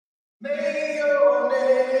May your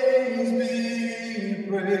name be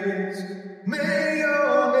praised. May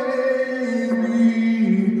your name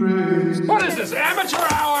be praised. What is this, amateur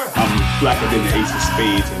hour? I'm blacker than the ace of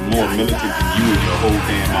spades and more militant than you and your whole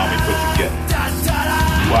damn army put together.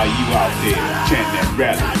 While you out there chanting at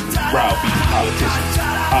rallies, browbeating politicians,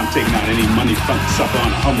 I'm taking out any money front sucker on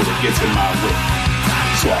a humble that gets in my way.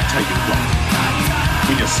 So I'll tell you what.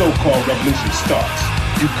 When your so-called revolution starts,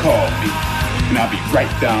 you call me, and I'll be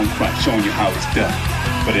right down front showing you how it's done.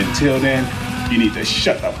 But until then, you need to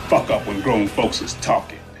shut the fuck up when grown folks is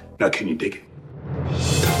talking. Now can you dig it?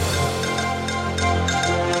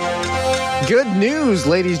 Good news,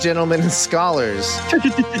 ladies, gentlemen, and scholars.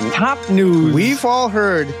 Top news. We've all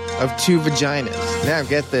heard of two vaginas. Now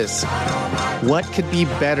get this. What could be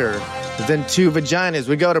better than two vaginas?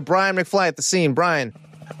 We go to Brian McFly at the scene. Brian.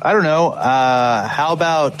 I don't know. How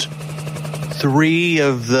about 3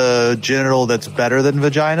 of the genital that's better than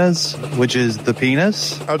vaginas, which is the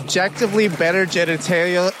penis? Objectively better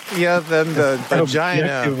genitalia than the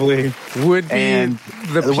vagina would be and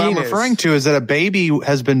the penis. What I'm referring to is that a baby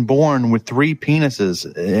has been born with 3 penises.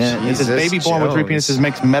 And Jesus a baby born with 3 Jones. penises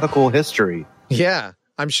makes medical history. Yeah,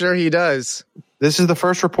 I'm sure he does. This is the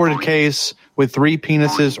first reported case with 3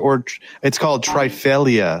 penises, or it's called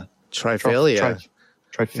triphalia. Triphalia.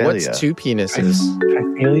 Triphalia. What's 2 penises?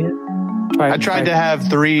 Triphalia? I tried to have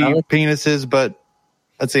 3 penises, but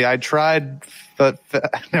let's see. I tried, but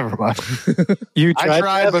never mind. You I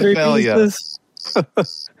tried, but failure.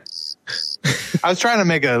 I was trying to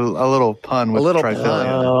make a little pun with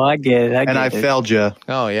triphalia. Oh, I get it. I failed you.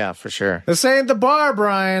 Oh, yeah, for sure. This ain't the bar,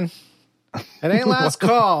 Brian. It ain't last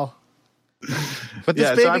call. But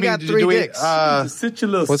this baby got 3 dicks.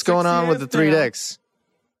 What's going on with the 3 dicks?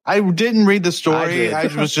 I didn't read the story. I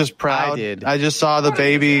was just proud. I did. I just saw the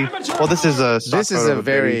baby. Well, this is a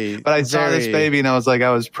very, but I saw this baby and I was like, I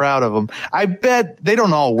was proud of him. I bet they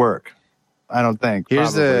don't all work. I don't think.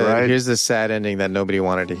 Here's right? the sad ending that nobody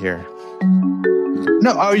wanted to hear.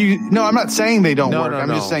 No, I'm not saying they don't work. I'm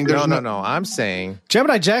just saying there's no. I'm saying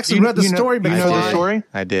Gemini Jackson read the story before. You know the story?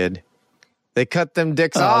 I did. They cut them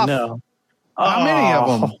dicks off. No. How many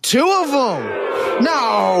of them? 2 of them.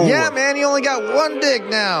 No. Yeah, man, he only got 1 dick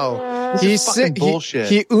now. He's sick. Bullshit.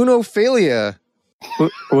 He unophilia.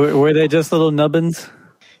 Were they just little nubbins?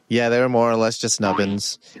 Yeah, they were more or less just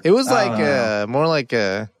nubbins. It was like more like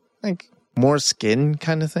more skin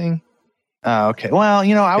kind of thing. Oh, okay. Well,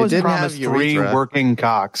 I was didn't promised have 3 urethra. working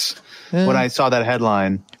cocks when I saw that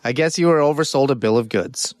headline. I guess you were oversold a bill of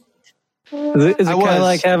goods. Is it kind of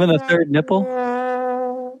like having a third nipple?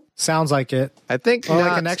 Sounds like it. I think Or not.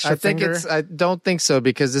 like an extra finger. I don't think so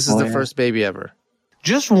because this is the first baby ever.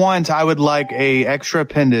 Just once, I would like a extra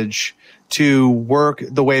appendage to work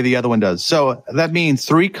the way the other one does. So that means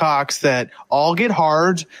 3 cocks that all get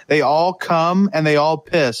hard, they all come, and they all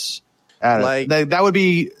piss at it. That would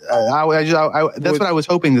be. That's what I was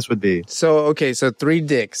hoping this would be. So 3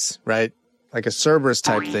 dicks, right? Like a Cerberus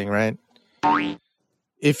type thing, right?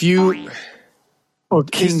 If you. Or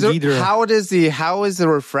King Ghidorah. How is the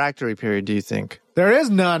refractory period, do you think? There is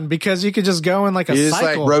none because you could just go in like a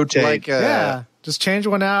cycle. Rotate. Just change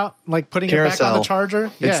one out, like putting it back on the charger.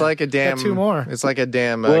 It's like a damn. Got 2 more. It's like a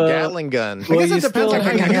damn Gatling gun. I guess it depends on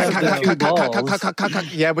how you use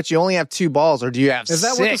it. Yeah, but you only have 2 balls, or do you have 6? Is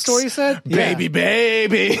that what the story said?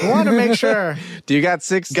 Baby. I want to make sure. Do you got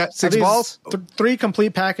 6 balls? 3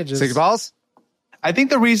 complete packages. 6 balls? I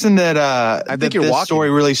think the reason that this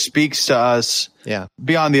story really speaks to us,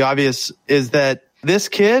 beyond the obvious, is that this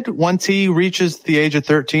kid, once he reaches the age of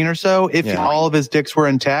 13 or so, if all of his dicks were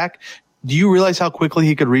intact, do you realize how quickly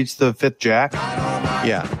he could reach the 5th jack?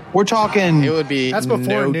 Yeah. We're talking. It would be That's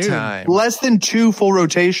before noon. Time. Less than 2 full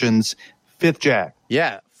rotations, 5th jack.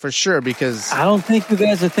 Yeah, for sure, because I don't think you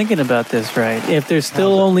guys are thinking about this right. If there's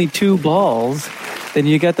still only 2 balls, then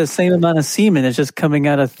you got the same amount of semen. It's just coming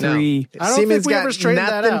out of 3. I don't Semen's think we ever got straightened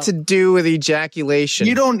that nothing out. to do with ejaculation.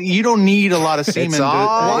 You don't need a lot of semen. It's all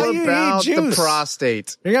Why do you about need the juice?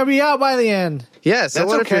 prostate. You're gonna be out by the end. Yes, That's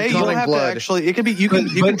okay. You don't have to actually. It could be. You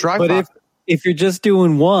can dry But fop. if you're just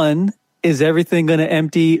doing 1, is everything going to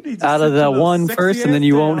empty out of the 1 first, and then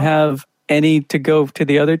you won't have any to go to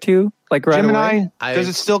the other 2? Like right Gemini, away? does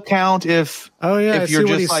it still count if I see you're what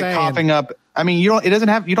just he's like saying. coughing up? I mean, you don't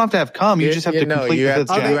have to have cum. You just have to complete you the have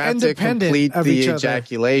 5th jack. you have to Independent complete of the each other.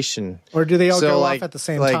 ejaculation. Or do they all So, go like- off at the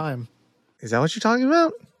same like- time? Is that what you're talking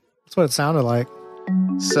about? That's what it sounded like.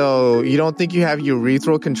 So you don't think you have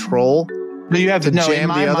urethral control? No, you have to in jam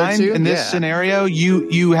my the other mind, 2? in this Yeah. scenario,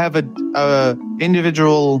 you have a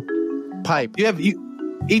individual pipe. You have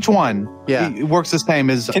each one. Yeah. It works the same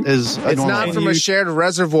as a It's normal. not from a shared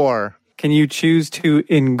reservoir. can you choose to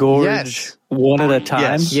engorge Yes. one at a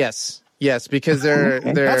time? Yes, because they're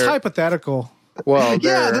That's hypothetical. well,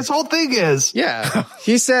 Yeah, this whole thing is. yeah.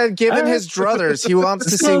 He said, given his druthers, he wants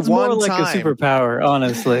to see Sounds more one like time. a superpower,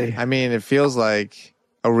 honestly. I mean, it feels like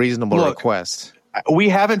a reasonable request. We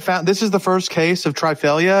haven't found. This is the first case of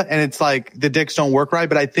triphalia, and it's like the dicks don't work right.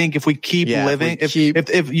 But I think if we keep living, if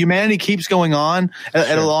humanity keeps going on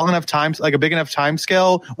at a long enough time, like a big enough time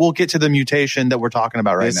scale, we'll get to the mutation that we're talking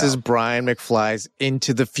about right now. This is Brian McFly's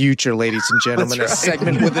Into the Future, ladies and gentlemen. That's A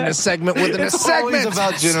segment within a segment within a segment. Always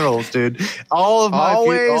about genitals, dude.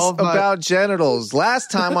 Always about genitals.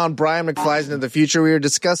 Last time on Brian McFly's Into the Future, we were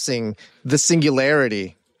discussing the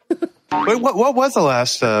singularity. Wait, what was the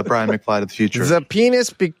last Brian McFly to the Future? The penis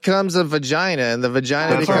becomes a vagina, and the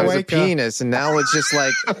vagina becomes a penis, and now it's just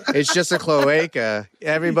like it's just a cloaca.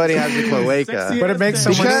 Everybody has a cloaca, But it makes so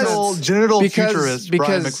much sense. Genital futurist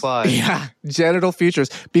Brian McFly. Yeah, genital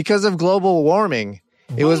futurist. Because of global warming,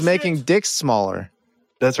 it was making dicks smaller.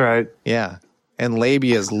 That's right. Yeah, and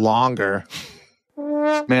labias longer.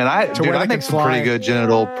 Man, I make some pretty good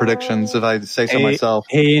genital predictions if I say so myself.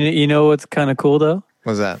 Hey, you know what's kind of cool though?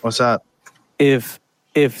 What's that? What's that? If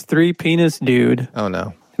three penis dude Oh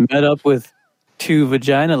no, met up with two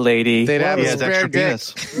vagina lady, they'd have He a has spare extra dick.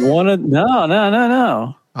 penis.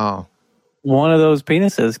 no. Oh, One of those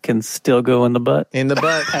penises can still go in the butt. in the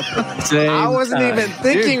butt. I wasn't even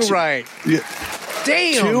thinking right.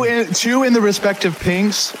 Damn. Two in the respective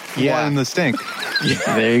pinks, Yeah. one in the stink.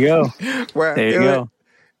 There you go. Well, There you go.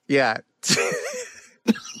 Yeah.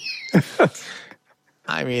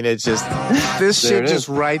 I mean, it's just this There shit it is. just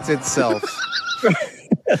writes itself.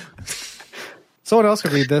 Someone else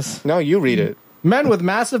could read this. No, you read it. Men with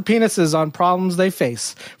massive penises on problems they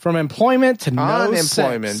face, from employment to no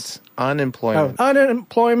sex. Unemployment.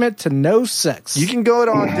 Unemployment to no sex. You can go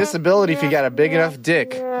on disability if you got a big enough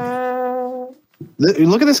dick.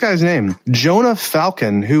 Look at this guy's name, Jonah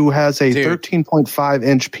Falcon, who has a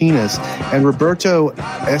 13.5-inch penis, and Roberto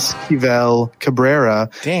Esquivel Cabrera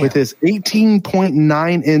with his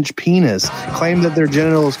 18.9-inch penis claim that their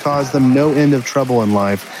genitals cause them no end of trouble in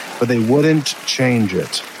life, but they wouldn't change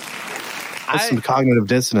it. That's some cognitive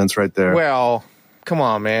dissonance right there. Well, come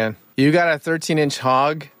on, man. You got a 13-inch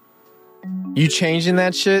hog. You changing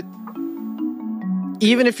that shit?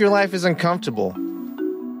 Even if your life is uncomfortable,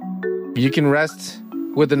 you can rest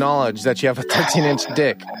with the knowledge that you have a 13-inch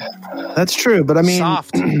dick. That's true, but I mean,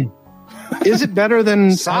 Soft. is it better than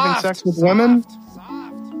having sex with women?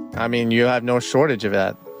 I mean, you have no shortage of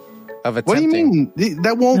that. Of What do you attempting. mean?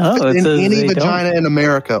 That won't No, fit it in says any they vagina don't. in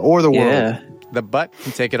America or the world. Yeah. The butt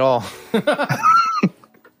can take it all.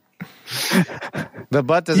 The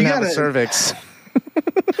butt doesn't have a cervix.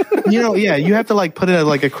 You have to like put in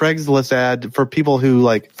like a Craigslist ad for people who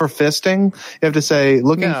like for fisting. You have to say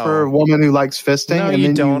looking for a woman who likes fisting. No, and you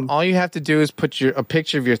then don't. All you have to do is put a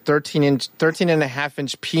picture of your 13 and a half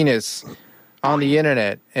inch penis on the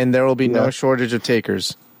internet, and there will be no shortage of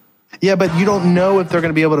takers. Yeah, but you don't know if they're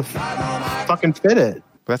going to be able to fucking fit it.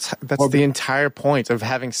 That's the entire point of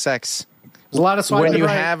having sex. There's a lot of swiping When you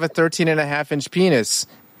right. have a 13 and a half inch penis,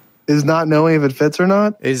 Is not knowing if it fits or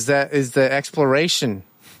not. is the exploration.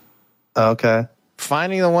 Okay.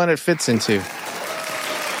 Finding the one it fits into.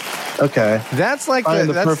 Okay. That's like Find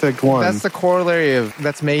the that's, perfect one. That's the corollary of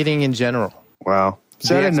that's mating in general. Wow.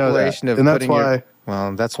 So I The didn't know that. exploration of And that's putting why.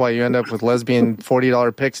 well, that's why you end up with lesbian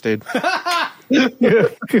 $40 pics, dude.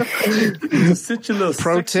 Sit your little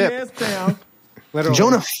Pro sexy tip. ass down. Literally.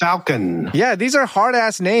 Jonah Falcon. Yeah, these are hard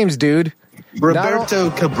ass names, dude. Roberto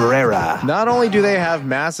Cabrera. Not only do they have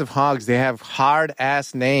massive hogs, they have hard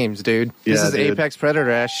ass names, dude. This Yeah, is dude. apex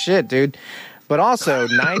predator ass shit, dude. But also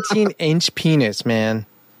 19-inch penis, man.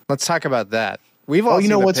 Let's talk about that. We've all Oh, you seen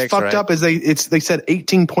know the what's pics, fucked right? up is they said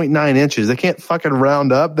 18.9 inches. They can't fucking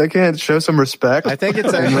round up. They can't show some respect. I think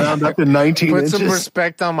it's and round up to 19 put inches. some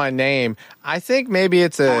respect on my name. I think maybe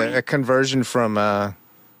it's a conversion from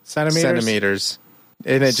centimeters.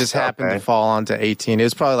 And it just happened to fall onto 18. It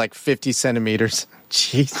was probably like 50 centimeters.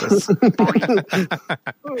 Jesus.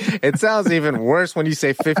 It sounds even worse when you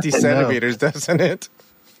say 50 centimeters, doesn't it?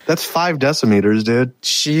 That's 5 decimeters, dude.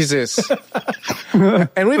 Jesus.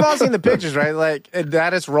 And we've all seen the pictures, right? Like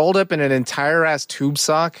that is rolled up in an entire ass tube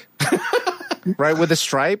sock, right? With a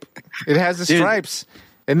stripe. It has the stripes.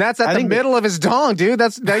 And that's at the middle of his dong, dude.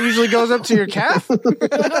 That usually goes up to your calf.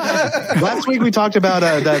 Last week we talked about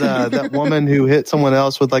that woman who hit someone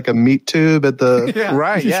else with like a meat tube at the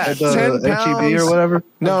Right, yeah. at the 10 HEB pounds. or whatever.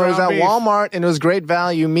 No, it was at Ground beef. Walmart, and it was great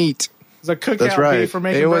value meat. It's a cookout That's right. beef for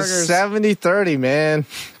making It was burgers. 70-30, man.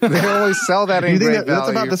 They only sell that in You think great value. that's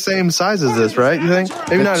about the same size as this, right? You think?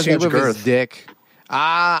 Maybe The not as tube much of his girth. dick.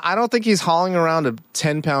 I don't think he's hauling around a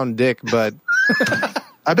 10-pound dick, but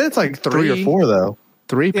I bet it's like 3 or 4 though.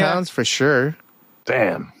 3 pounds for sure.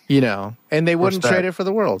 Damn. You know, and they wouldn't trade it for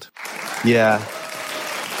the world. Yeah.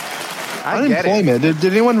 I get it. Unemployment.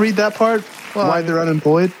 Did anyone read that part? Well, Why they're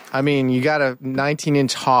unemployed? I mean, you got a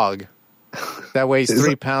 19-inch hog that weighs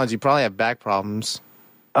 3 pounds. You probably have back problems.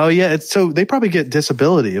 Oh yeah, so they probably get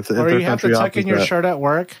disability if or their you have to country tuck offers in your that. shirt at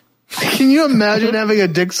work. Can you imagine having a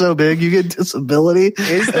dick so big you get disability?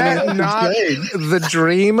 Is that not the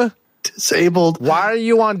dream? Disabled. Why are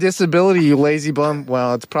you on disability, you lazy bum?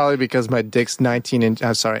 Well, it's probably because my dick's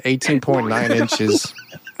 18.9 inches.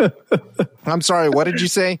 I'm sorry, what did you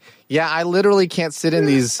say? Yeah, I literally can't sit in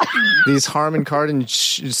these Harman Kardon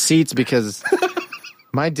seats because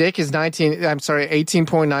my dick is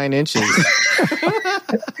 18.9 inches.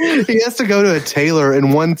 He has to go to a tailor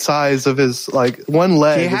in one size of his, like, one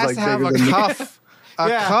leg. He has is, like, to have bigger a than cuff.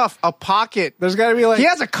 Cuff, a pocket. There's got to be like He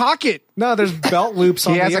has a cocket. no. There's belt loops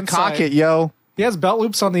on He the has a inside. cocket, yo. He has belt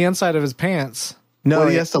loops on the inside of his pants. No, What,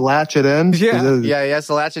 he has to latch it in? Yeah. yeah, he has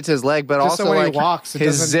to latch it to his leg, but Just so also when he like walks, it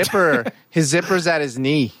his doesn't- zipper's at his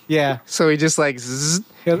knee. Yeah. So he just like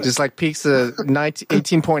just like peeks a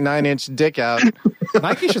 18.9 inch dick out.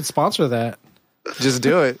 Nike should sponsor that. Just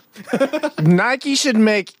do it. Nike should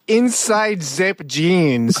make inside zip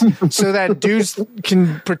jeans so that dudes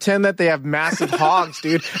can pretend that they have massive hogs,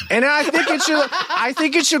 dude. And I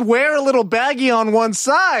think it should wear a little baggy on one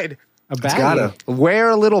side. A baggie. Gotta. Wear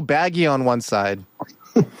a little baggy on one side.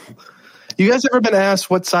 You guys ever been asked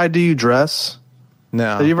what side do you dress?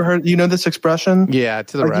 No. Have you ever heard? You know this expression? Yeah,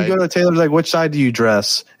 to the Like right. you go to a tailor's, like, which side do you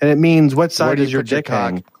dress? And it means what Where side do you does your put your dick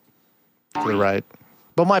hang? to the right.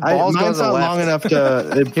 But my balls go to Mine's the not left. long enough to.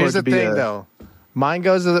 for Here's it the to be thing, though. Mine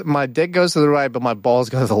goes to my dick goes to the right, but my balls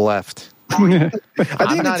go to the left. I think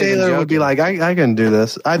the not even tailor would be joking. like, I can do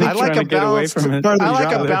this. I think I like trying a to get away balanced. from it. part of the I like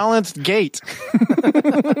job. a balanced gait.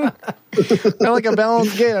 I like a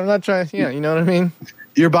balanced gait. I'm not trying. Yeah, you know what I mean.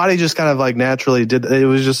 Your body just kind of like naturally did. It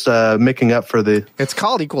was just making up for the. It's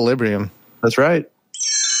called equilibrium. That's right.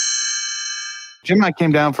 Jim and I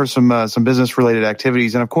came down for some business related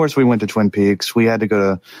activities, and of course we went to Twin Peaks. We had to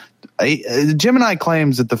go to. Jim and I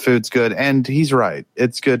claims that the food's good, and he's right.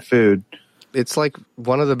 It's good food. It's like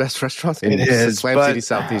one of the best restaurants in It is, Slam but- City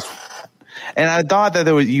Southeast. And I thought that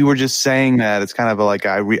you were just saying that. It's kind of like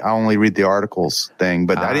I only read the articles thing,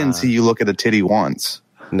 but I didn't see you look at a titty once.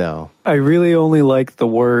 No, I really only like the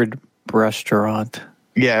word restaurant.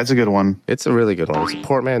 Yeah, it's a good one. it's a really good one. It's a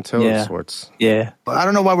portmanteau Yeah. of sorts. Yeah. I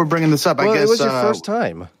don't know why we're bringing this up. Well, I guess it was your first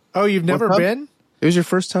time. Oh, you've never What's up? been? It was your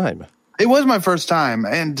first time. It was my first time,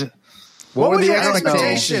 and What were was the your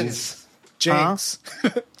expectations? Jinx.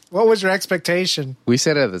 What was your expectation? We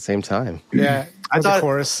said it at the same time. Yeah, I of thought-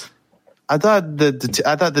 course. I thought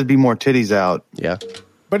there'd be more titties out. Yeah.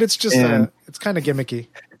 But it's just And- it's kind of gimmicky.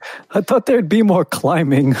 I thought there'd be more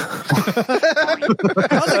climbing.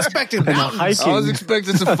 I was expecting mountains. Hiking.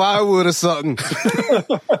 expecting some firewood or something,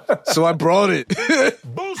 so I brought it.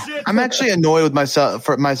 I'm actually annoyed with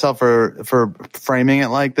myself for framing it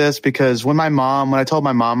like this because when I told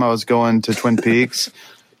my mom I was going to Twin Peaks,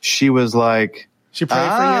 she was like, She prayed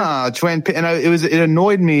for Twin Peaks, and it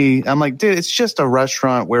annoyed me. I'm like, dude, it's just a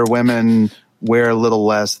restaurant where women wear a little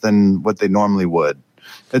less than what they normally would.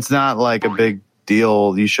 It's not like a big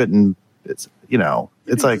deal. You shouldn't. It's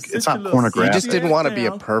it's like it's not You pornographic. just didn't want to be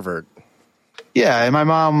a pervert. Yeah, and my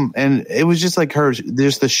mom, and it was just like her.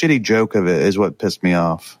 Just the shitty joke of it is what pissed me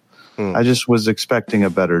off. I just was expecting a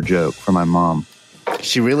better joke from my mom.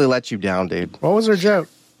 She really let you down, dude. you. What was her joke?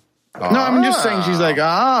 No, I'm just saying she's like,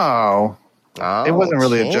 oh. It wasn't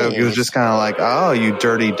really a joke. It was just kind of like, oh, you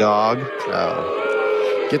dirty dog.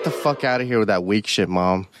 Oh. Get the fuck out of here with that weak shit,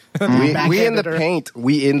 Mom. we in the paint.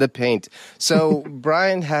 We in the paint. So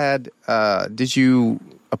Brian had. Did you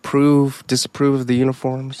disapprove of the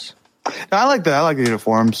uniforms I like that. I like the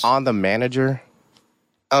uniforms. on the manager?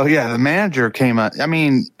 Oh yeah, the manager came out. I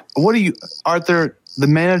mean, Arthur? The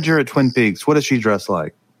manager at Twin Peaks. What does she dress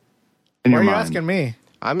like? In Why your are you mind? asking me?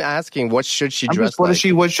 I'm asking, what should she I'm dress just, what like? is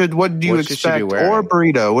she? What do you What should she be expect? wearing? Or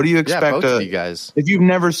burrito? What do you Yeah, expect? both of you guys. If you've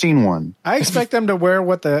never seen one, I expect them to wear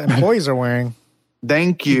what the employees are wearing.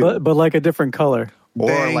 thank you. but like a different color. Or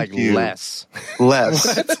Thank like you. less.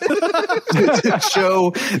 Less to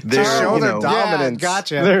show their, show you their know, dominance. Yeah,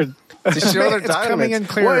 gotcha. They're To show their It's dominance. coming in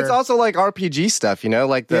clearer. Well, it's also like RPG stuff,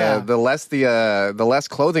 like the less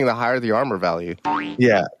clothing, the higher the armor value.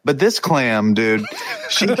 Yeah, but this clam, dude,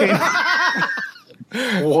 she came.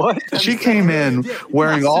 what? She came in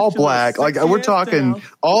wearing all black. Like we're talking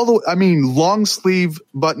long sleeve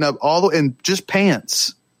button up, and just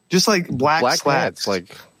pants, just like black slacks. pants,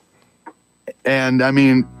 like And I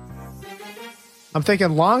mean, I'm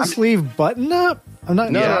thinking long sleeve button up. I'm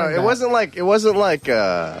not. No, it wasn't like it was like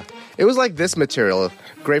this material,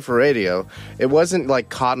 great for radio. It wasn't like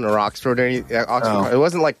cotton or Oxford or anything. It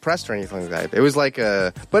wasn't like pressed or anything like that. It was like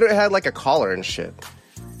but it had like a collar and shit.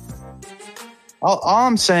 All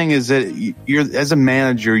I'm saying is that you're, as a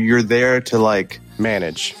manager, you're there to like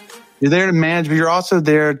manage. You're there to manage, but you're also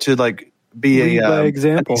there to like be by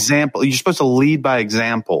example. You're supposed to lead by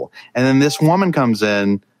example. And then this woman comes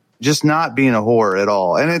in, just not being a whore at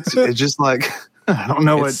all, and it's just like I don't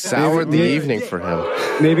know what soured the evening for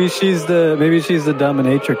him. Maybe she's the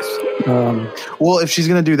dominatrix. Well, if she's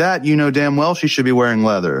gonna do that, you know damn well she should be wearing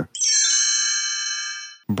leather.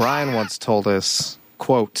 Brian once told us,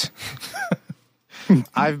 quote,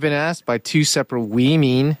 I've been asked by 2 separate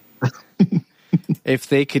women if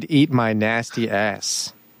they could eat my nasty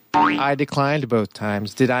ass. I declined both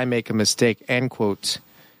times. Did I make a mistake? End quote.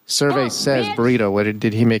 Survey says, Burrito,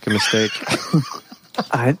 did he make a mistake?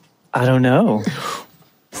 I don't know.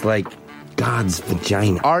 It's like God's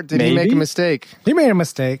vagina. Art, did he make a mistake? He made a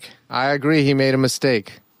mistake. I agree, he made a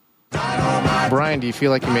mistake. Brian, do you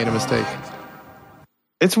feel like you made a mistake?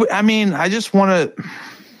 I mean, I just want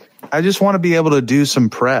to be able to do some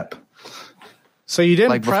prep. So you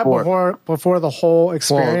didn't prep before the whole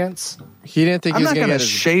experience? Well, he didn't think I'm not going to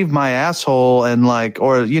shave my asshole and I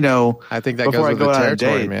think that goes with the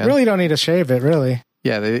territory, man. You really don't need to shave it, really.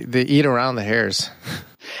 Yeah, they eat around the hairs.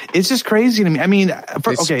 It's just crazy to me. I mean,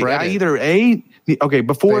 before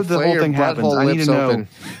the whole thing happens, I need to know. Open.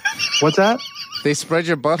 What's that? They spread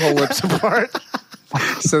your butthole lips apart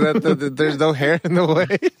so that there's no hair in the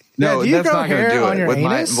way. No, that's not going to do it.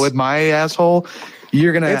 With my asshole,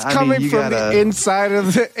 you're going to... It's coming from the inside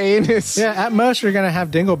of the anus. Yeah, at most you're going to have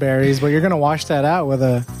dingleberries, but you're going to wash that out with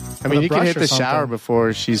a... I mean, you can hit the shower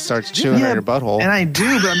before she starts chewing on your butthole. And I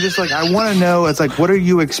do, but I'm just like, I want to know, it's like, what are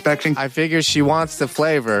you expecting? I figure she wants the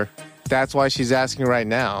flavor. That's why she's asking right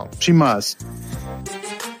now. She must.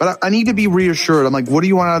 But I need to be reassured. I'm like, what do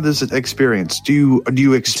you want out of this experience? Do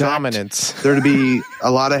you expect dominance there to be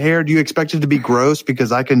a lot of hair? Do you expect it to be gross?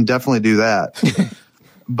 Because I can definitely do that.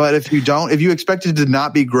 But if you don't, if you expect it to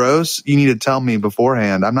not be gross, you need to tell me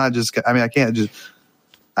beforehand. I can't just...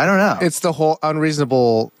 I don't know. It's the whole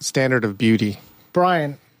unreasonable standard of beauty.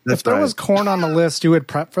 Brian, if there was corn on the list, you would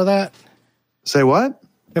prep for that? Say what?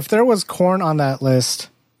 If there was corn on that list,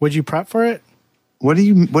 would you prep for it? What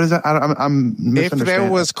is that? I'm if there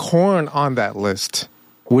was corn on that list,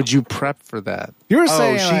 would you prep for that? You were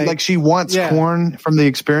saying she wants corn from the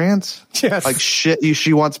experience? Yes. Like shit,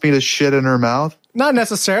 she wants me to shit in her mouth? Not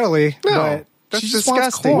necessarily. No, but that's she just disgusting.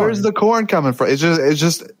 wants corn. Where's the corn coming from? It's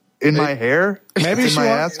just in my hair? Maybe in my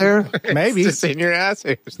ass hair? Maybe. It's just in your ass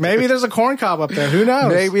hairs. Maybe there's a corn cob up there. Who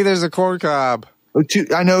knows? Maybe there's a corn cob.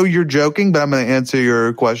 I know you're joking, but I'm going to answer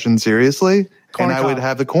your question seriously. I would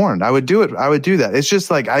have the corn. I would do it. I would do that. It's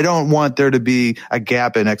just like I don't want there to be a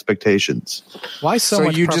gap in expectations. Why so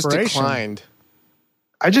much you preparation? Just declined?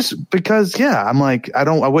 Because I'm like I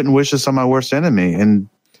wouldn't wish this on my worst enemy, and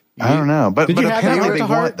I don't know. But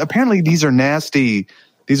apparently these are nasty.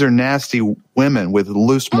 These are nasty women with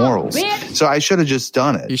loose morals. So I should have just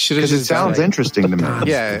done it. You should have just. It sounds interesting to me.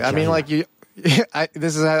 Yeah, I mean, like this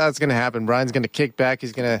is how that's going to happen. Brian's going to kick back.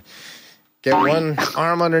 He's going to get one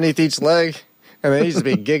arm underneath each leg, and then he's just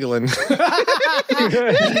be giggling.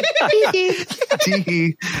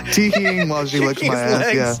 Teeing while she licks my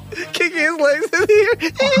ass. Yeah, kicking his legs in the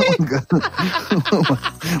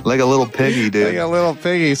air. Like a little piggy, dude. Like a little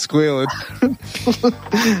piggy squealing.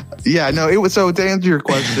 Yeah, no, it was. So to answer your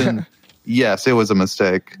question, yes, it was a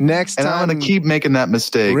mistake. Next time, and I'm going to keep making that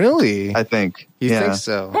mistake. Really? I think. You think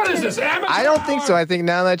so? What is this, amateur? I don't think so. I think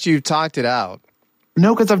now that you've talked it out.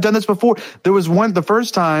 No, because I've done this before. There was the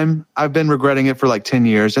first time I've been regretting it for like 10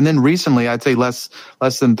 years. And then recently, I'd say less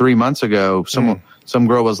than 3 months ago, some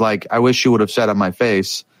girl was like, I wish you would have sat on my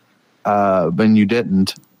face, but you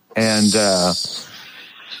didn't. And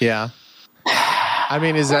yeah. I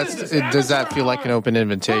mean, does that feel like an open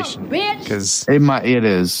invitation? Because it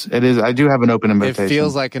is. I do have an open invitation. It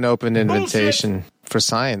feels like an open invitation for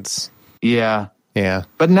science. Yeah. Yeah.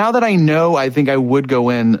 But now that I know, I think I would go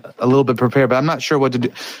in a little bit prepared, but I'm not sure what to do.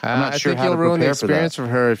 I'm not sure how to prepare for that. I think you'll ruin the experience for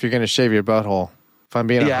her if you're going to shave your butthole. If I'm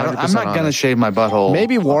being 100% I'm not going to shave my butthole.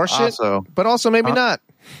 Maybe wash it, but also maybe not.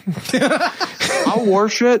 I'll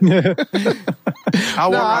wash it. I'd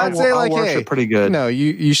say I'll wash it pretty good. No,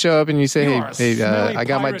 you show up and you say, hey, I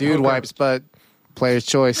got my dude wipes, but player's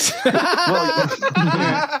choice.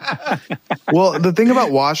 Well, the thing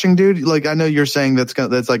about washing, dude, like I know you're saying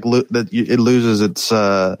it loses its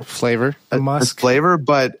flavor, its flavor,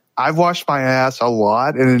 but I've washed my ass a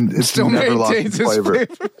lot, and it's Still never lost maintains its its flavor.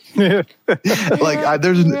 flavor.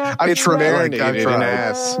 I've tried. Marinated in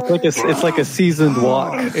ass. It's like a seasoned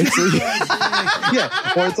wok.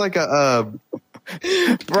 Yeah, or it's like a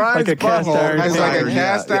Brian's like a cast butthole iron is like a fire,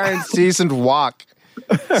 cast yeah. iron seasoned wok.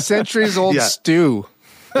 Centuries old Yeah. stew.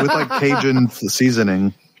 with like Cajun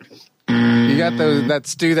seasoning. You got that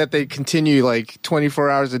stew that they continue like 24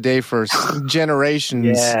 hours a day for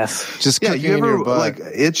generations. Yes. Just Yeah, cooking you in your ever butt. like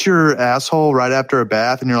itch your asshole right after a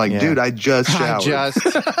bath, and you're like, dude, I just showered.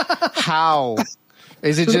 How?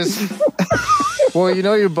 Is it just? Well, you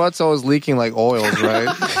know your butt's always leaking like oils, right?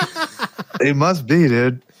 It must be,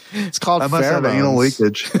 dude. It's called I must have anal pheromones.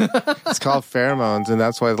 leakage. It's called pheromones, and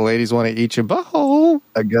that's why the ladies want to eat your butthole.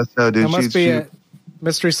 I guess so, dude. That must be it.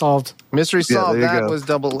 Mystery solved. Mystery Yeah, solved. there you That go. was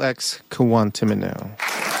LXIX Quantimino.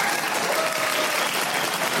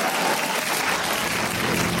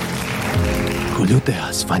 Julio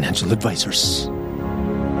Tejas Financial Advisors.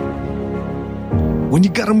 When you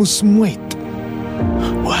gotta lose some weight,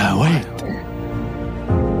 wait.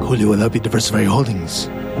 Julio will help you diversify your holdings.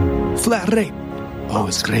 Flat rate,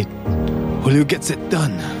 always great. Julio gets it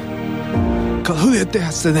done. Call Julio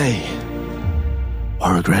Tejas today,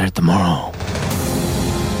 or regret it tomorrow.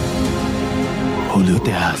 Julio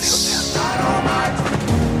Tejas.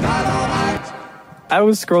 I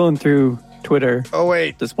was scrolling through Twitter Oh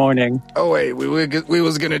wait. this morning. We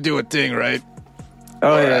was gonna do a thing, right?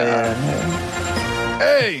 Oh yeah.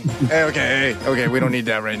 Hey, okay. We don't need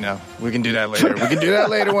that right now. We can do that later. We can do that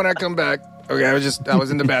later when I come back. Okay, I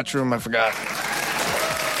was in the bathroom. I forgot.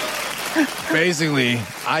 Basically,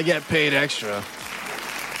 I get paid extra.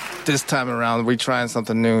 This time around, we trying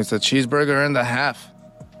something new. It's a cheeseburger and a half.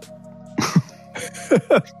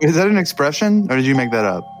 Is that an expression, or did you make that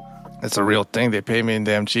up? It's a real thing. They pay me in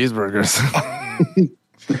damn cheeseburgers.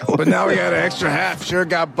 But now we got an extra half. Sure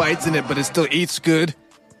got bites in it, but it still eats good.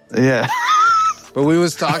 Yeah. But we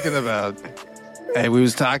was talking about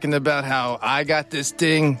how I got this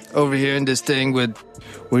thing over here and this thing with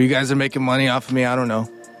where you guys are making money off of me. I don't know.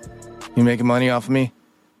 You making money off of me?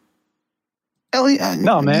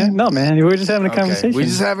 No, man. We were just having a conversation. We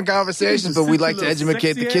just having conversations, but we like to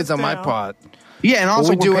educate the kids on my part. Yeah, and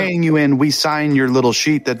also we're paying you in. We sign your little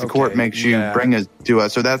sheet that the court makes you yeah. bring it to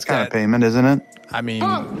us. So that's kind of payment, isn't it? I mean,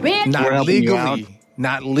 We're not helping you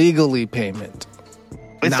out. legally payment.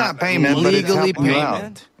 It's not payment, but it's legally helping you out.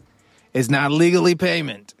 payment. It's not legally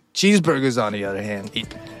payment. Cheeseburgers, on the other hand,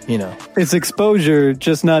 you know. It's exposure,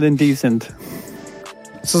 just not indecent.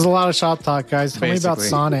 This is a lot of shop talk, guys. Tell me about Basically.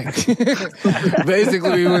 Sonic.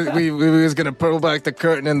 Basically, we was going to pull back the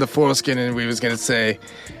curtain and the foreskin, and we was going to say,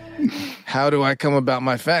 how do I come about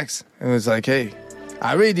my facts? And it was like, hey,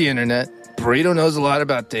 I read the internet. Burrito knows a lot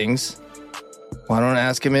about things. Why don't I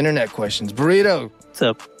ask him internet questions? Burrito, What's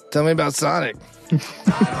up? tell me about Sonic.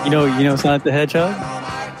 You know Sonic the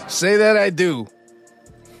Hedgehog? Say that I do.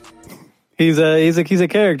 He's a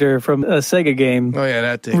character from a Sega game. Oh, yeah,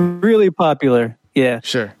 that thing. Really popular. Yeah.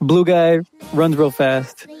 Sure. Blue guy, runs real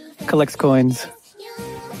fast, collects coins.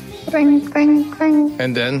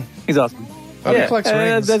 And then? He's awesome. Okay. Yeah, collects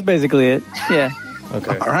rings. that's basically it. Yeah.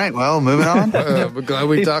 Okay. All right, well, moving on. We're glad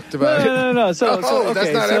we talked about it. No. So, Oh,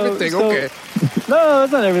 that's not everything. Okay. No,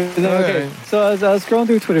 that's not everything. Okay. right. So I was scrolling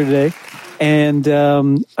through Twitter today, and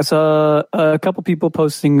I saw a couple people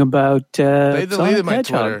posting about They deleted Sonic my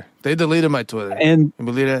Hedgehog. Twitter. They deleted my Twitter. And You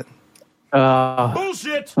believe that?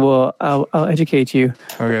 Bullshit! well, I'll educate you.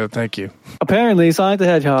 Okay, well, thank you. Apparently, Sonic the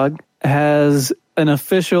Hedgehog has an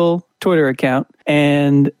official Twitter account,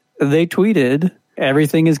 and they tweeted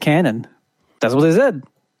everything is canon. That's what they said.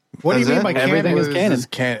 What do you mean by Everything canon? is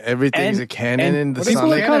canon. Everything's And- a canon and in the people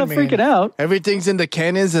Sonic. are kind of Canon freaking out. Everything's in the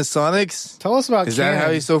canons and Sonics. Tell us about Is canon. that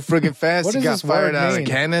how he's so freaking fast? What He does got this fired word out of mean?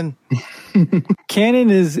 cannon.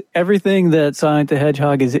 Canon is everything that Sonic the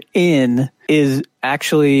Hedgehog is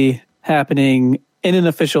actually happening in an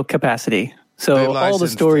official capacity. They So all the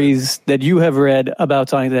licensed stories that you have read about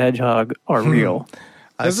Sonic the Hedgehog are real.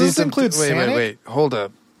 Does this include Sonic? Wait. Hold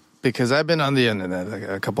up. Because I've been on the internet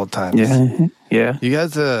a couple of times. Yeah. You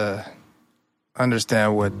guys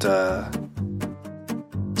understand what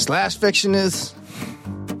slash fiction is?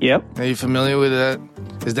 Yep. Are you familiar with that?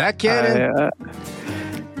 Is that canon?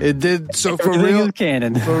 It did. So for Everything real, is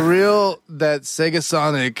canon. for real, that Sega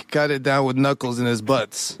Sonic got it down with Knuckles in his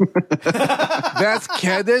butts. That's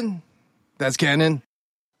canon? That's canon?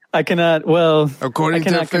 I cannot According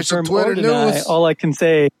to official confirm or Twitter deny. news. All I can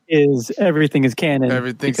say is everything is canon.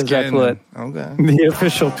 Everything's because canon. that's what Okay. the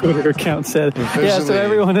official Twitter account said. Yeah, so Officially.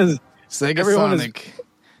 everyone is Sega Everyone is- Sonic.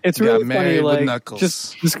 It's Got really married funny, with like Knuckles.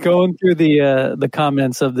 just going through the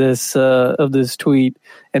comments of this tweet,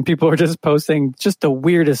 and people are just posting just the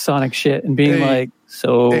weirdest Sonic shit and being like,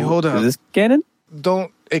 "So, hold up. is this canon?"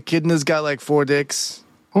 Don't Echidna's got like 4 dicks?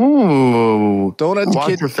 Ooh. Don't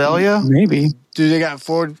Quadrophilia? Maybe. Do they got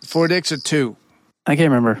four dicks or 2? I can't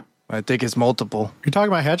remember. I think it's multiple. You're talking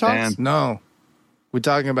about hedgehogs? Damn. No, we're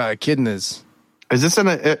talking about Echidnas. Is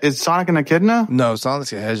Sonic an Echidna? No,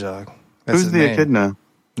 Sonic's a hedgehog. That's Who's his the name. Echidna?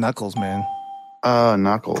 Knuckles, man.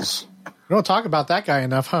 Knuckles. We don't talk about that guy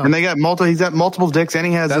enough, huh? And they got he's got multiple dicks, and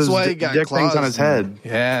he has That's those why he got dick things claws on his head.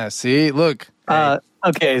 Yeah, see, look.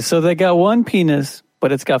 Okay, so they got one penis,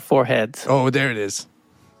 but it's got 4 heads. Oh, there it is.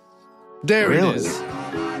 There Really? it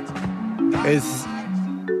is.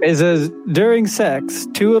 It says during sex,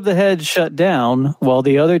 2 of the heads shut down, while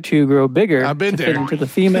the other 2 grow bigger I've been to there. fit into the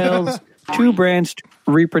female's 2-branched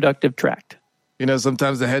reproductive tract. You know,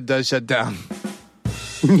 sometimes the head does shut down.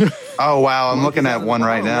 Oh wow, I'm looking at one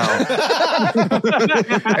right now.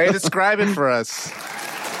 Hey, describe it for us.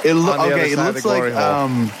 It On the other it side of looks the glory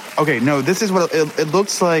like okay, no, this is what it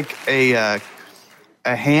looks like a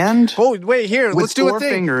hand. Oh, wait, here, With let's do a 4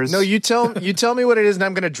 thing. fingers. No, you tell me what it is, and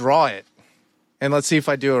I'm going to draw it. And let's see if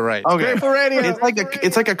I do it right. Okay. Great for radio.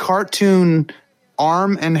 It's like a cartoon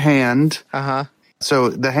arm and hand. Uh-huh. So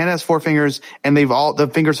the hand has 4 fingers, and the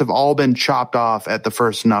fingers have all been chopped off at the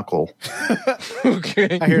first knuckle.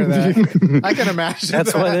 Okay. I hear that. I can imagine.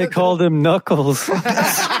 That's that. why they called him Knuckles.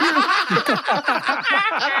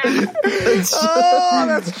 Oh,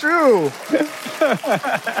 that's true.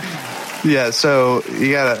 Yeah, so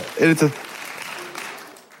you gotta.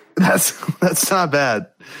 That's not bad.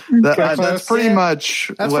 That's pretty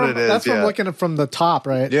much That's what from, it is. That's from yeah. looking from the top,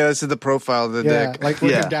 right? Yeah, this is the profile of the Yeah, dick. like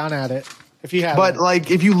looking Yeah. down at it. If you have, But like,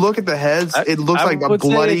 if you look at the heads, it looks I like a would say-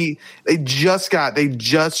 bloody. They just chopped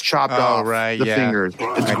off right, the yeah. fingers.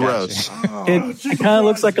 It's gross. It kind of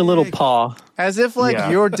looks like a little paw, As if like Yeah.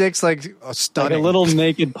 your dick's like like stunning. a little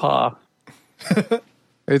naked paw.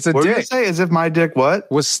 It's a What did you dick. say? As if my dick what?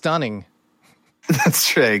 Was stunning. That's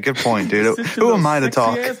true. Good point, dude. Who am I to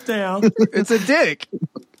talk? It's a dick.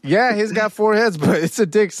 Yeah, he's got 4 heads, but it's a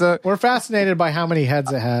dick. So we're fascinated by how many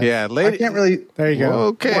heads it has. yeah, I lady. can't really. There you go.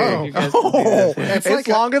 Okay. Whoa. Oh, It's it's like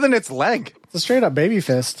a- longer than its leg. It's a straight up baby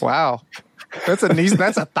fist. Wow. That's a knee.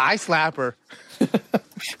 That's a thigh slapper.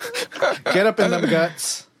 Get up in them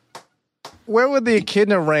guts. Where would the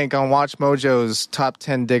Echidna rank on Watch Mojo's top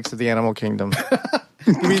 10 dicks of the animal kingdom?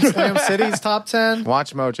 You mean Slam City's top 10?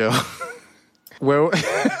 Watch Mojo. Where?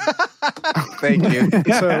 Thank you.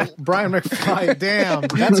 So Brian McFly, damn,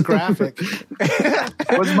 that's graphic.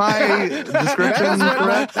 Was my description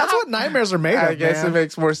correct? That's what nightmares are made of. I guess man. it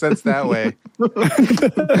makes more sense that way.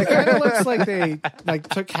 It kind of looks like they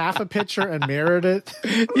took half a picture and mirrored it.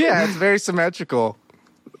 Yeah, it's very symmetrical.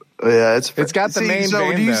 Yeah, It's got the main So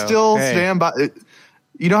vein, do you though. still Hey. stand by?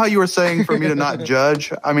 You know how you were saying for me to not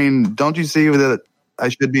judge? I mean, don't you see that I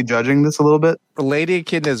should be judging this a little bit? Lady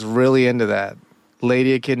Echidna is really into that.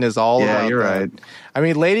 Lady Echidna is all Yeah, about you're that. right. I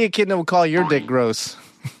mean, Lady Echidna would call your dick gross.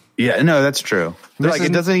 Yeah, no, that's true. Like,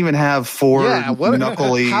 it doesn't even have 4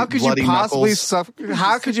 knuckly, How could you bloody possibly knuckles.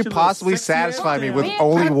 how could you possibly satisfy me with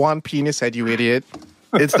only one penis head, you idiot?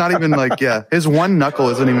 It's not even like, yeah, his one knuckle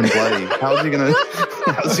isn't even bloody. How's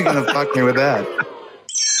he gonna fuck me with that?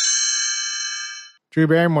 Drew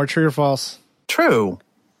Barrymore, true or false? True.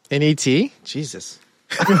 In E.T.? Jesus.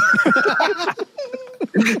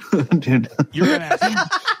 Dude. You're an ass.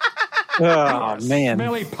 Oh man!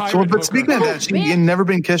 Smelly pirate So, but speaking of that, she in Never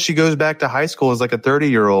Been Kissed, she goes back to high school as like a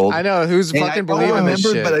 30-year-old. I know, who's And fucking I don't believing this remember,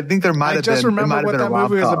 shit? but I think there might I have just been. remembered what been a that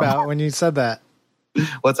movie was rom-com. about when you said that.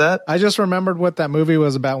 What's that? I just remembered what that movie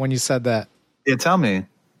was about when you said that. Yeah, tell me.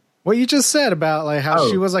 What you just said about like how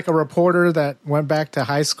she was like a reporter that went back to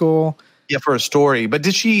high school. Yeah, for a story. But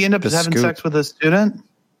did she end up The having Scoop. sex with a student?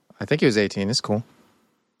 I think he was 18. It's cool.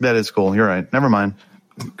 That is cool. You're right. Never mind.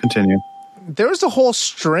 Continue. There was a whole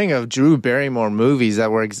string of Drew Barrymore movies that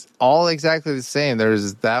were all exactly the same. There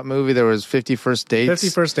was that movie. There was 50 First Dates. 50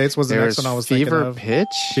 First Dates was the There next was one I was Fever thinking of. Pitch.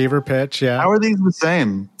 Fever Pitch, yeah. How are these the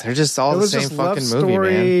same? They're just all It the was same just love fucking movie,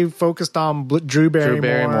 story man. focused on Drew Barrymore. Drew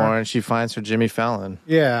Barrymore, and she finds her Jimmy Fallon.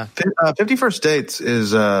 Yeah. 50 First Dates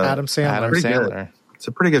is Adam Sandler. Adam pretty good. Sandler. It's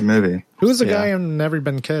a pretty good movie. Who's the Yeah. guy in Never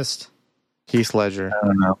Been Kissed? Heath Ledger. I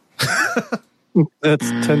don't know. That's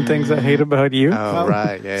 10 things I hate about you. Oh,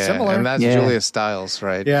 right. Yeah, yeah. Similar. And that's Yeah. Julia Stiles,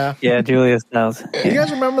 right? Yeah. Yeah, Julia Stiles. You guys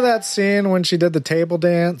remember that scene when she did the table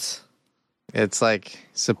dance? It's like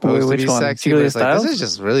supposed Which to be one? sexy, Julia but it's like, Stiles? this is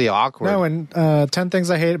just really awkward. No, in 10 Things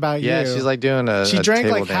I Hate About yeah, You. she's like doing a she a drank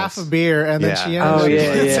table like dance. half a beer and then Yeah. she ended Oh, up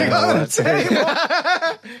yeah, dancing yeah. on the table.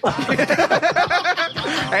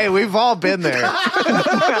 Hey, we've all been there.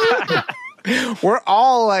 We're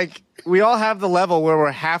all like, we all have the level where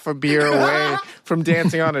we're half a beer away from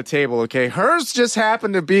dancing on a table, okay? Hers just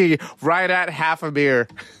happened to be right at half a beer.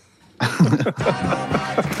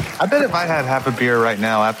 I bet if I had half a beer right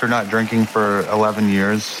now after not drinking for 11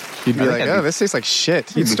 years, you'd be like, oh, this tastes like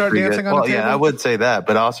shit. You'd start dancing on a table? Yeah, I would say that,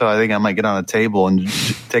 but also I think I might get on a table and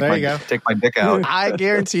take my dick out. I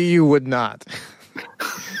guarantee you would not.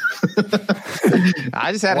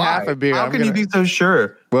 I just had half a beer. How can you be so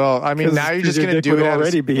sure? Well, I mean, now you're just going to do it.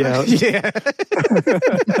 Already be out. Yeah.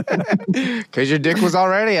 Because your dick was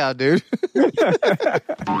already out, dude.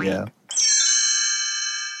 Yeah.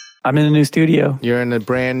 I'm in a new studio. You're in a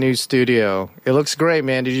brand new studio. It looks great,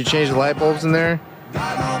 man. Did you change the light bulbs in there?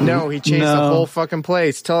 No, he changed the whole fucking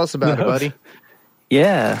place. Tell us about it, buddy.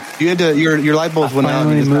 Yeah. You had to, your light bulbs went out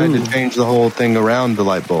and you decided to change the whole thing around the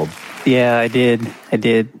light bulb. Yeah, I did.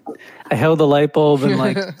 I held the light bulb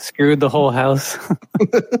and screwed the whole house.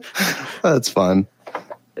 That's fun.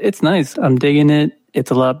 It's nice. I'm digging it.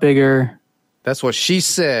 It's a lot bigger. That's what she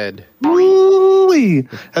said. Really?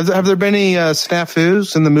 Have there been any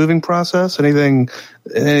snafus in the moving process? Anything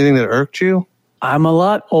that irked you? I'm a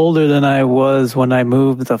lot older than I was when I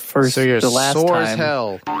moved the last time. Sore as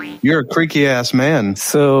hell. You're a creaky ass man.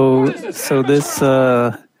 So this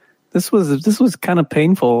was kind of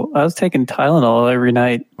painful. I was taking Tylenol every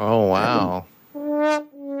night. Oh wow!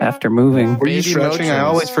 After moving, Were you stretching? I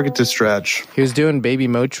always forget to stretch. He was doing baby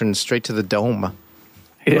Motrin straight to the dome.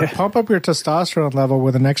 Yeah. Pump up your testosterone level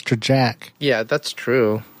with an extra jack. Yeah, that's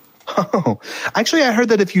true. Oh, actually, I heard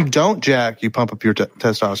that if you don't jack, you pump up your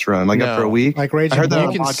testosterone after a week. Like Raging I heard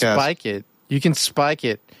that Bull. on a podcast. You can spike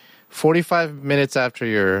it 45 minutes after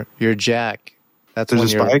your jack. That's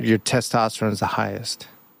There's when your testosterone is the highest.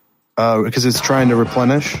 Because it's trying to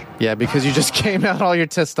replenish? Yeah, because you just came out all your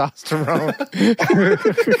testosterone.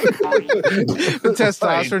 The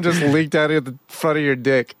testosterone just leaked out of the front of your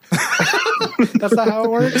dick. That's not how it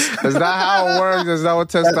works? That's not how it works. That's not what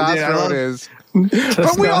testosterone is.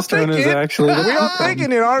 But we all think it. We all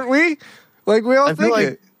thinking it, aren't we? Like, we all think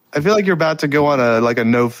it. I feel like you're about to go on a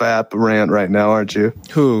no fap rant right now, aren't you?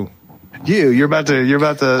 Who? You're about to.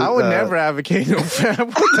 I would never advocate no fap.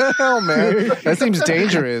 What the hell, man? That seems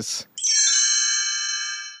dangerous.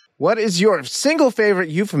 What is your single favorite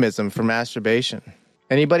euphemism for masturbation?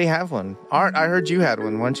 Anybody have one? Art, I heard you had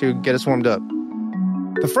one. Why don't you get us warmed up?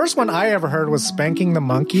 The first one I ever heard was Spanking the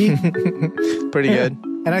Monkey. Pretty good.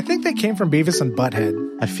 And I think they came from Beavis and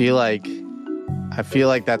Butthead. I feel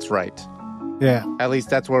like that's right. Yeah. At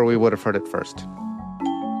least that's where we would have heard it first.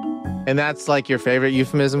 And that's like your favorite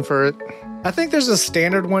euphemism for it? I think there's a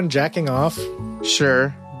standard one, jacking off.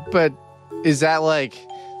 Sure. But is that like...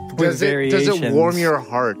 Does it warm your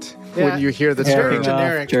heart when you hear the term?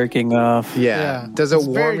 Generic. Jerking off. Yeah. Does it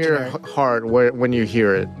warm your heart when you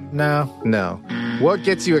hear it? No. What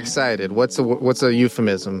gets you excited? What's a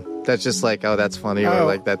euphemism that's just like, oh, that's funny, or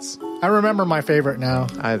like that's... I remember my favorite now.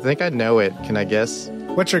 I think I know it. Can I guess?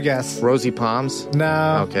 What's your guess? Rosy palms?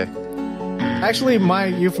 No. Okay. Actually, my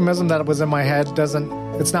euphemism that was in my head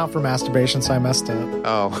it's not for masturbation, so I messed up.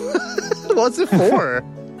 Oh. What's it for?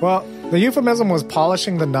 Well, the euphemism was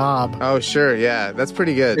polishing the knob. Oh, sure, yeah. That's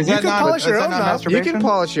pretty good. You can polish your own knob. You can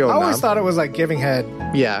polish your own knob. I always thought it was like giving head.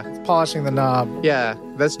 Yeah. It's polishing the knob. Yeah,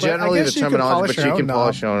 that's generally the terminology, but you can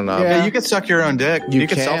polish your own knob. Yeah, you can suck your own dick. You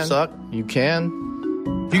can self-suck. You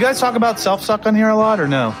can. You guys talk about self-suck on here a lot, or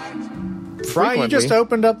no? Brian, you just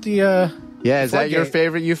opened up the... Yeah, is that your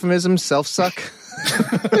favorite euphemism, self-suck?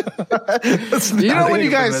 You know when you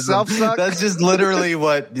guys self-suck? That's just literally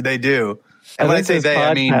what they do. And when I say they,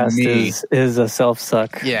 I mean me. Is a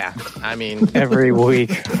self-suck. Yeah, I mean... Every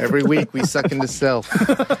week. Every week we suck into self.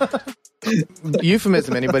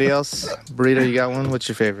 Euphemism, anybody else? Burrito, you got one? What's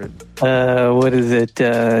your favorite? What is it?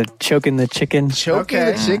 Choking the chicken? Choking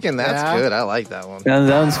the chicken, that's good. I like that one. That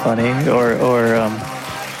sounds funny. Or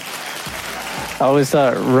I always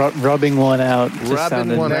thought rubbing one out.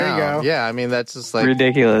 Rubbing one out. There you go. Yeah, I mean, that's just like...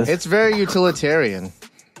 ridiculous. It's very utilitarian.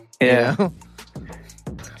 Yeah. You know?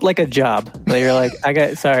 Like a job. Like you're like,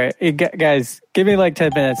 guys, give me like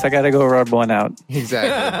 10 minutes. I got to go rub one out.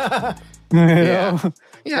 Exactly.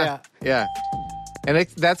 Yeah. And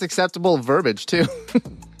that's acceptable verbiage, too.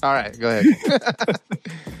 All right, go ahead.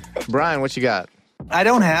 Brian, what you got? I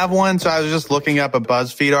don't have one, so I was just looking up a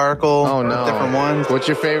BuzzFeed article. Oh, no. Different ones. What's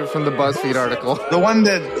your favorite from the BuzzFeed article? The one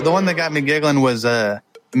that got me giggling was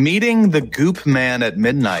meeting the Goop Man at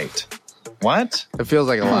midnight. What? It feels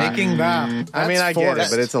like a lot. I mean, I get it,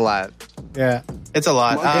 but it's a lot. Yeah. It's a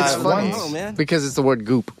lot. It's funny because it's the word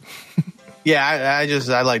goop. Yeah,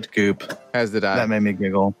 I liked Goop. As did I. That made me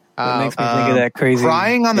giggle. It makes me think of that crazy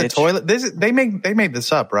crying on the bitch. toilet. They made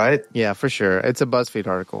this up, right? Yeah, for sure. It's a BuzzFeed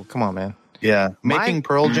article. Come on, man. Yeah, making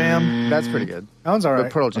Pearl Jam. That's pretty good. That one's all right.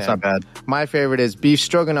 But Pearl Jam. That's not bad. My favorite is beef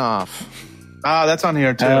stroganoff. Ah, that's on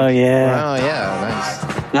here too. Oh yeah. Oh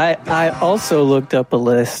yeah, nice. I also looked up a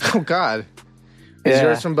list. Oh God. Is Yeah.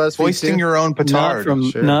 yours from BuzzFeed? Hoisting too? your own petard.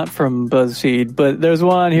 Not from BuzzFeed, but there's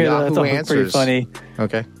one here that I Yahoo thought was pretty Answers. funny.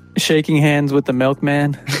 Okay. Shaking hands with the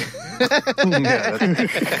milkman. I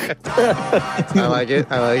like it.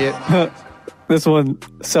 I like it. This one,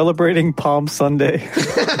 celebrating Palm Sunday.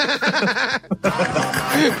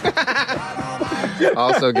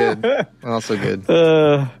 Also good. Also good.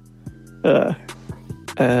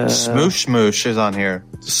 Smoosh smoosh is on here.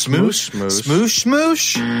 Smoosh smoosh. Smoosh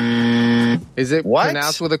smoosh. Is it What?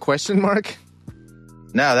 pronounced with a question mark?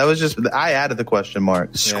 No, that was just I added the question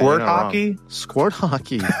mark. Squirt you're not hockey. wrong. Squirt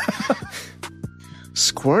hockey.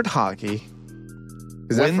 Squirt hockey.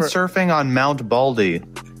 Is that for- Windsurfing on Mount Baldy.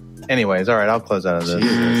 Anyways, all right, I'll close out of this.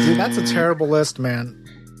 Dude, that's a terrible list, man.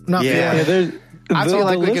 I'm not Yeah. feeling it. There's, I feel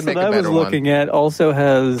like we list could make that a I was better one. looking at also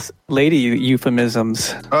has lady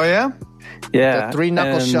euphemisms. Oh yeah. Yeah, The three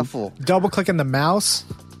knuckle and- shuffle. Double clicking the mouse.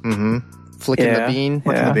 Flicking Yeah, the bean.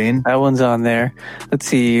 yeah, the bean. that one's on there. Let's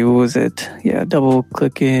see, what was it? Yeah, double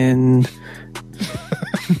clicking.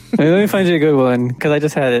 Let me find you a good one because I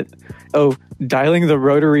just had it. Oh, dialing the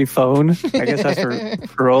rotary phone. I guess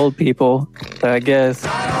that's for old people. I guess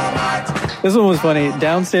this one was funny.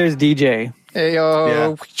 Downstairs DJ. Hey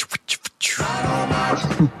yo.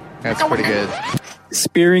 That's pretty good.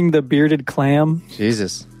 Spearing the bearded clam.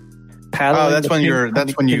 Jesus. Paddling Oh, that's the when pink you're.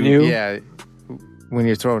 That's when you. canoe. Yeah. When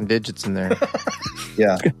you're throwing digits in there.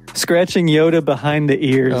 Yeah. Scratching Yoda behind the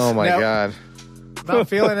ears. Oh my Nope. God. Not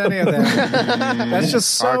feeling any of that. That's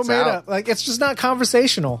just so Art's made out. up. Like, it's just not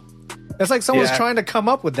conversational. It's like someone's Yeah. trying to come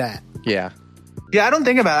up with that. Yeah. Yeah, I don't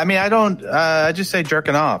think about it. I mean, I don't. I just say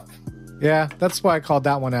jerking off. Yeah, that's why I called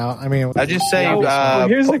that one out. I mean, I just say. Well,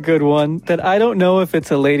 here's a good one that I don't know if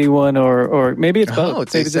it's a lady one or maybe it's both. Oh,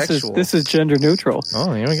 it's maybe asexual. this is gender neutral.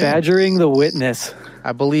 Oh, here we go. Badgering the witness.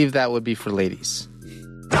 I believe that would be for ladies.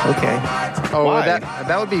 Okay. Oh, Why?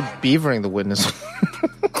 that would be beavering the witness.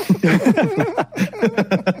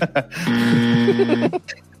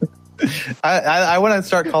 I want to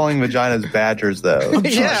start calling vaginas badgers, though.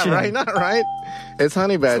 Yeah, right. Not right. It's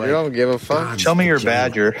honey badger. I don't give a fuck. Show me your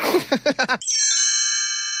badger.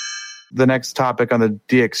 The next topic on the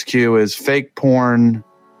DXQ is fake porn,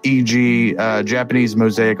 e.g., Japanese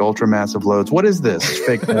mosaic ultramassive loads. What is this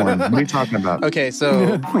fake porn? What are you talking about? Okay,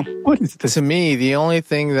 so What is this? to me, the only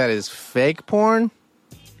thing that is fake porn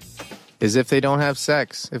is if they don't have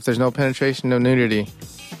sex, if there's no penetration, no nudity.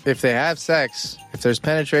 If they have sex, if there's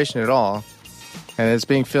penetration at all, and it's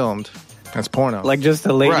being filmed, that's porno. Like just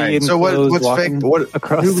a lady Right. in So clothes what's walking fake? What?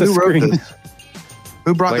 across Who the wrote screen. this?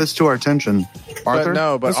 Who brought this to our attention? Arthur?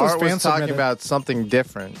 But This was Art was fan talking submitted. about something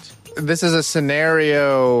different. This is a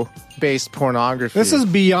scenario-based pornography. this is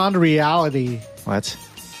beyond reality. what?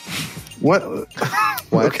 What?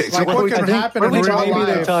 What? Okay, so Like, what what are we can talking- happen what in are we real talking Maybe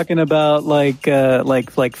about? they're talking about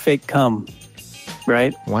like fake cum,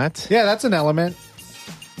 right? What? Yeah, that's an element.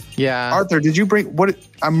 Yeah. Arthur, did you bring what?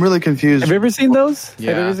 I'm really confused. Have you ever seen those?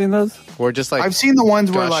 Yeah. Have you ever seen those? We're just like I've seen the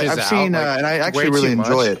ones where like gushes I've seen, out, like, and I actually way really too much.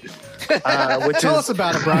 enjoy it. which Tell is us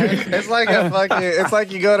about it, Brian. it's like a fucking it's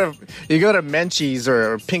like you go to Menchie's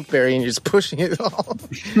or Pinkberry and you're just pushing it all.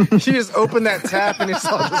 You just open that tap and it's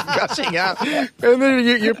all just gushing out, and then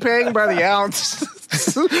you're paying by the ounce.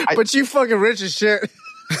 But you fucking rich as shit.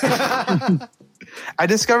 I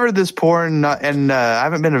discovered this porn, and I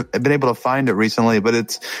haven't been able to find it recently, but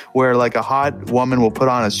it's where like a hot woman will put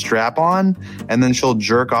on a strap on, and then she'll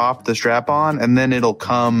jerk off the strap on, and then it'll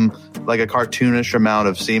come like a cartoonish amount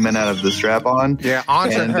of semen out of the strap on. Yeah,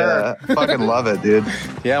 onto and her. fucking love it, dude.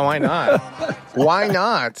 Yeah, why not? Why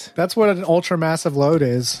not? That's what an ultra massive load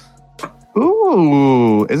is.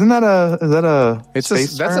 Ooh, isn't that a It's a,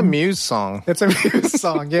 space that's a term? Muse song. It's a Muse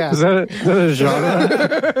song, yeah. Is that a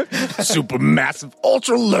genre? Super massive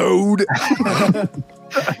ultra load.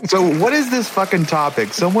 So what is this fucking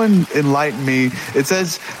topic? Someone enlighten me. It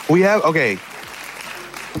says we have, okay,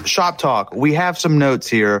 Shop Talk. We have some notes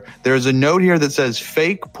here. There's a note here that says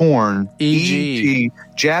fake porn, E.g.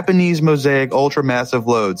 Japanese mosaic ultramassive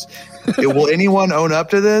loads. Will anyone own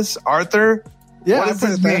up to this? Arthur? Yeah, what I does put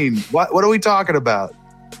this it there. mean? What are we talking about?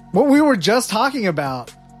 What we were just talking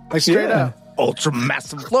about. Like, straight Yeah. up. Ultra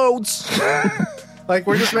massive loads. Like,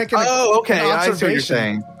 we're just making Oh, okay. an I see what you're observation.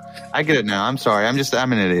 saying. I get it now. I'm sorry. I'm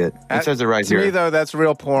an idiot. It says it right to here. me, though, that's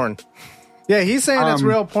real porn. Yeah, he's saying it's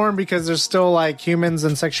real porn because there's still, like, humans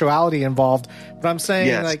and sexuality involved. But I'm saying,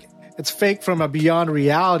 Yes. like, It's fake from a beyond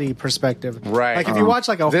reality perspective. Right. Like if you watch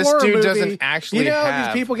like a this horror dude movie, doesn't actually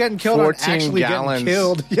these people getting killed are 14 actually gallons getting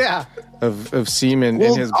killed. Yeah. of semen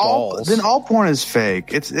in his balls. Then all porn is fake.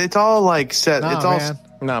 It's all like set. Nah, it's all man.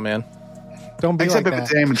 Nah, man. Don't be except like if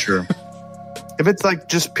that. it's amateur. If it's like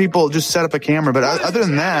just people just set up a camera, but other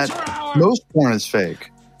than that, most porn is fake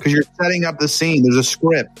because you're setting up the scene. There's a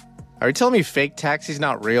script. Are you telling me fake taxi's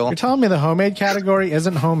not real? You're telling me the homemade category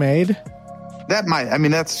isn't homemade? That might. I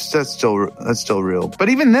mean, that's still real. But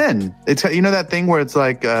even then, it's that thing where it's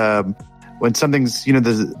like when something's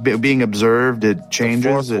being observed, it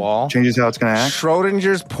changes. It changes how it's going to act.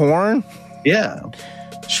 Schrodinger's porn. Yeah.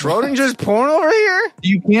 Schrodinger's porn over here?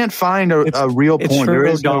 You can't find a real porn. There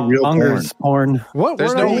is no real porn. What?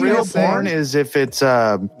 There's no real porn is if it's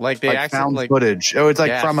like found footage. Oh, it's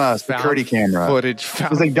like from a security camera. Footage.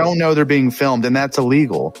 Because they don't know they're being filmed, and that's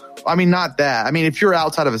illegal. I mean, not that. I mean, if you're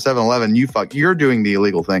outside of a 7-Eleven, you're doing the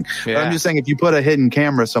illegal thing. Yeah. But I'm just saying, if you put a hidden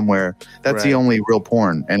camera somewhere, that's the only real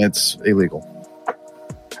porn, and it's illegal.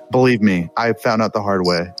 Believe me, I found out the hard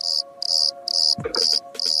way.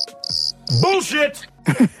 Bullshit!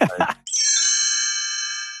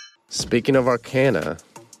 Speaking of Arcana,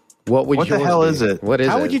 what would What the hell is it? What is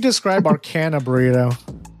How it? would you describe Arcana, Burrito?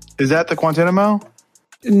 Is that the Quantimino?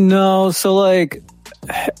 No, so like,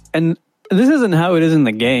 and this isn't how it is in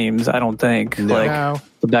the games, I don't think. No. Like No.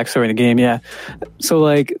 the backstory in the game, yeah. So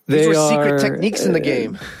like These they were are secret techniques in the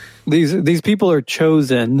game. These people are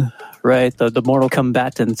chosen, right? The mortal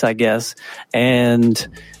combatants, I guess, and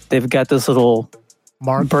they've got this little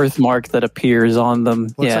birthmark that appears on them.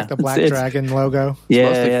 Looks like the black dragon logo. Yeah,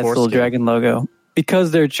 it's the little dragon logo.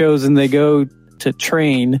 Because they're chosen, they go to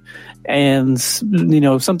train, and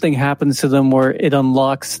something happens to them where it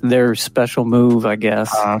unlocks their special move, I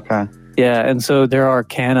guess. Okay. Yeah, and so their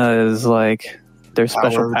Arcana is like their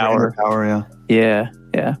special power. Yeah.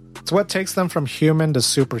 Yeah. It's what takes them from human to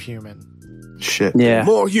superhuman. Shit. Yeah.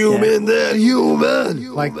 More human than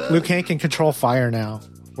human. Like Liu Kang can control fire now,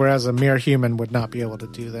 whereas a mere human would not be able to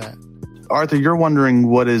do that. Arthur, you're wondering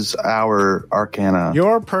what is our Arcana?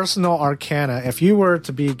 Your personal Arcana, if you were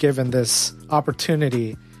to be given this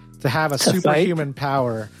opportunity to have a superhuman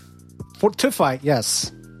power to fight,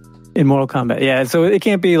 yes. In Mortal Kombat, yeah. So it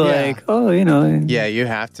can't be like, Yeah, you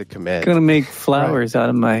have to commit. Gonna make flowers out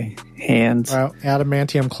of my hands. Well,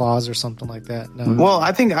 adamantium claws or something like that. No. Well,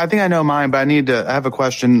 I think I know mine, but I have a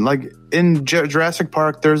question. Like in Jurassic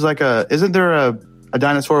Park, there's like isn't there a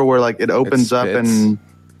dinosaur where like it opens up and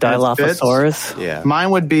Dilophosaurus? Yeah. Mine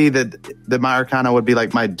would be that my Arcana would be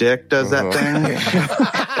like my dick does that thing.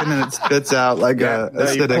 And then it spits out like you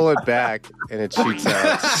acidic. pull it back and it shoots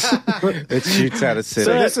out. It shoots out acidic.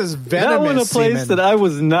 So this is venomous That one a place semen. that I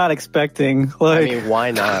was not expecting. Like, I mean,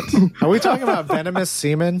 why not? Are we talking about venomous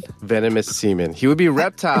semen? Venomous semen. He would be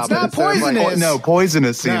reptile. It's not but instead of, poisonous. No,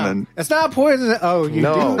 poisonous semen. No, it's not poisonous. Oh, you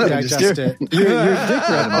No. do digest it. your dick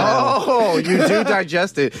right now. Oh, you do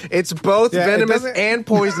digest it. It's both Yeah, it venomous doesn't- and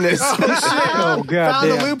poisonous. Oh, God.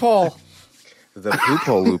 Found the loophole. The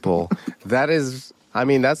loophole. That is, I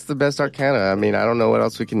mean, that's the best Arcana. I mean, I don't know what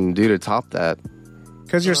else we can do to top that.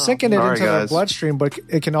 Because you're sinking it Sorry, into the guys. bloodstream, but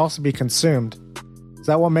it can also be consumed. Is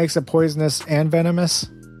that what makes it poisonous and venomous?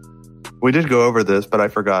 We did go over this, but I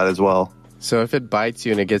forgot as well. So if it bites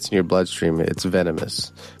you and it gets in your bloodstream, it's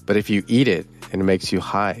venomous. But if you eat it and it makes you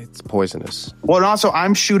high, it's poisonous. Well, and also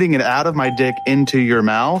I'm shooting it out of my dick into your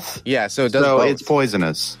mouth. Yeah, so it does So both. it's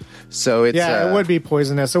poisonous. So it's It would be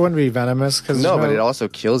poisonous. It wouldn't be venomous. but it also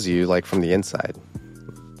kills you like from the inside.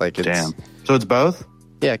 Like it's, Damn. So it's both?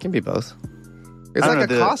 Yeah, it can be both. It's I don't like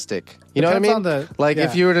a know, caustic. You know what I Depends mean? on the- like yeah.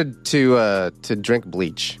 if you were to drink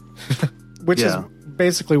bleach. which Yeah. is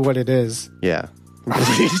basically what it is. Yeah.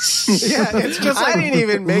 Bleach. Yeah, it's just I like didn't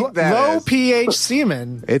even make that. low as- pH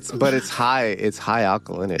semen. It's high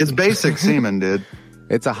alkaline. It's basic semen, dude.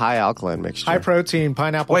 It's a high alkaline mixture. High protein,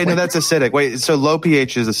 pineapple. Wait, no, flavor. that's acidic. Wait, so low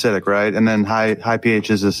pH is acidic, right? And then high pH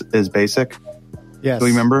is basic? Yes. Do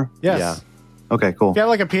you remember? Yes. Yeah. Okay, cool. If you have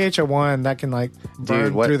like a pH of 1, that can like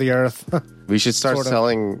burn what- through the earth. We should start Sort of.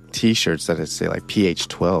 selling T-shirts that say like pH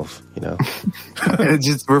 12. You know, It's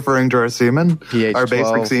just referring to our semen? pH Our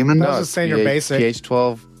 12. basic semen? No, I was just saying you're basic. pH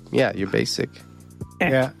 12. Yeah, you're basic.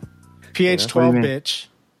 Yeah. pH 12, What do you mean? bitch.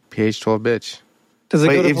 pH 12, bitch. Does it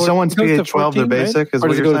Wait, go to if 14? someone's It goes to pH 12, they're 14, right? basic, is Or what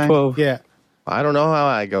does it you're go to saying? 12? Yeah. I don't know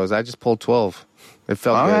how it goes. I just pulled 12. It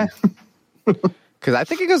felt All right. good. Because I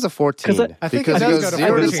think it goes to 14. 'Cause I think Because it does go to 0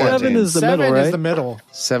 14. 7 is the 7 middle, is right? the middle.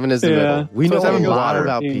 7 is the Yeah. middle. We So know a 7 goes lot to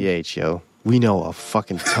about 14. pH, yo. We know a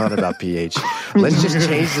fucking ton about pH. Let's just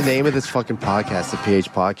change the name of this fucking podcast to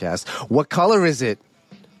pH Podcast. What color is it?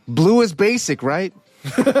 Blue is basic, right?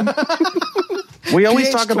 We always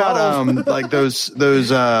pH talk about 12. like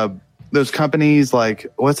those companies like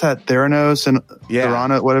what's that Theranos and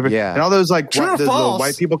Theranos, whatever, Yeah. and all those like True or those little false?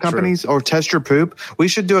 white people companies or test your poop. We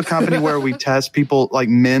should do a company where we test people like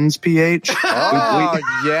men's pH. Oh,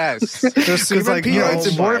 yes. Because like it's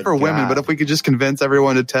important for women, but if we could just convince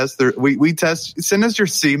everyone to test their, we test. Send us your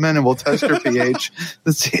semen and we'll test your pH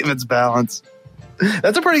to see if it's balanced.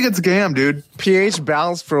 That's a pretty good scam, dude. pH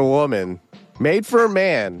balance for a woman, made for a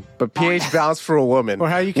man, but pH balance for a woman. Or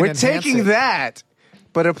how you can We're enhance taking it. that,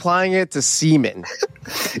 but applying it to semen.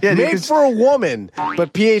 Yeah, dude, Made for a woman,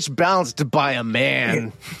 but pH balanced by a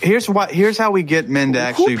man. Here's how we get men to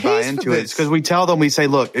actually buy pays for into it. this? It's because we tell them, we say,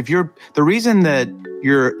 look, if you're the reason that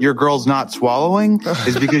your girl's not swallowing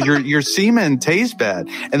is because your semen tastes bad,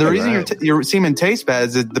 and the reason your semen tastes bad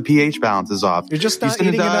is that the pH balance is off. You're just You not send it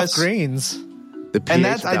eating to enough us, greens. The pH and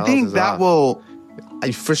that's I balance think is that off. will.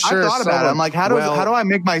 For sure. I thought about it. I'm like, how do I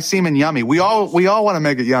make my semen yummy? We all want to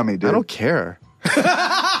make it yummy, dude. I don't care.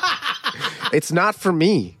 It's not for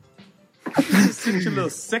me. Sit your little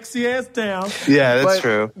sexy ass down. Yeah, that's But-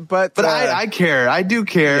 true. but, I care. I do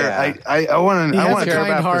care. Yeah. I want He to. I has want a to.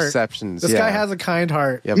 kind about heart. perceptions, This yeah. guy has a kind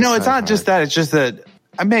heart. Yeah, No, but it's not just that. It's just that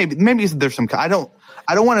maybe there's some. I don't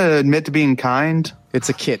want to admit to being kind, It's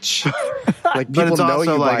a kitsch. Like but people it's know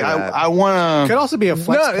also you like by that. I want Could to. also be a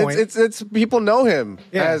flex No, point. it's people know him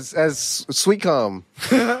Yeah. as Sweetcom.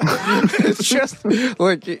 It's just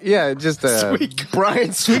like just Brian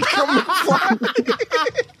Sweetcom McFly.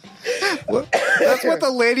 That's what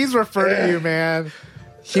the ladies refer to you, man.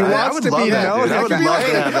 He I wants would to love be that, known. dude. I would as love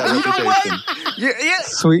that. to have that You know reputation. what? Yeah,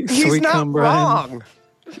 Sweet he's not cum Brian. wrong.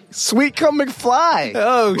 Sweetcom McFly.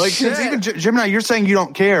 Oh, Like, since even Gemini, you're saying you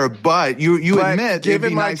don't care, but you But admit it'd given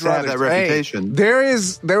be my nice to have that druthers, hey, reputation.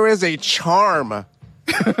 there is a charm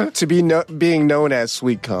to be being known as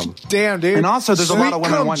Sweetcom. damn, dude. And also, there's a lot of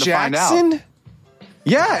women Sweetcom wanting to find out. Jackson?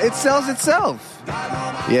 Yeah, it sells itself.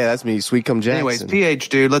 Yeah, that's me, Sweetcom Jackson. Anyways, pH,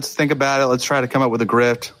 dude. Let's think about it. Let's try to come up with a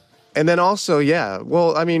grift. And then also,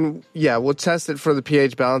 we'll test it for the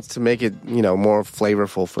pH balance to make it, more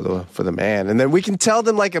flavorful for the man. And then we can tell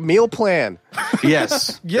them like a meal plan.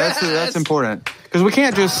 Yes, that's important because we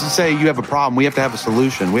can't just say you have a problem. We have to have a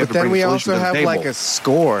solution. We have But to then bring we a solution also to the have table. like a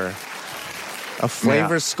score, a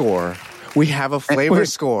flavor score. We have a flavor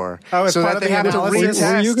score, Oh, as so part that of they the have to analysis?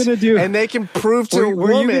 retest, Were you gonna do- and they can prove to a Were you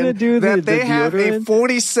gonna woman do the that they have a deodorant?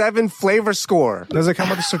 47 flavor score Does it come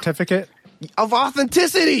with a certificate? of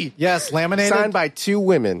authenticity, Yes, laminated. signed by 2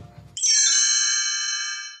 women.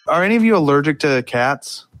 Are any of you allergic to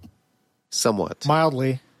cats? Somewhat.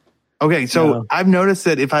 Mildly. Okay, so No. I've noticed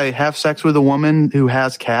that if I have sex with a woman who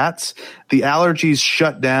has cats, the allergies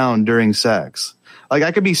shut down during sex. Like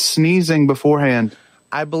I could be sneezing beforehand.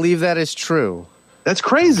 I believe that is true. That's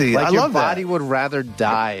crazy. Like I your love body that. would rather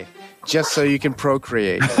die just so you can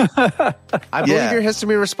procreate. I believe Yeah. your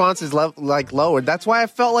histamine response is lowered. That's why I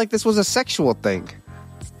felt like this was a sexual thing.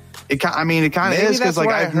 It kind of Maybe is because that's like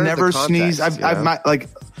where I I've heard the never context, sneezed. you know?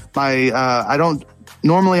 I don't.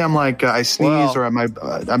 Normally I'm like I sneeze Well, or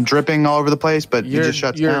I'm dripping all over the place, but it just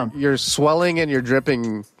shuts down. Your swelling and your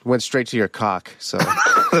dripping went straight to your cock. So Dude,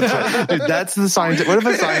 that's the scientist. What if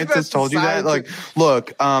a scientist told you that? Like,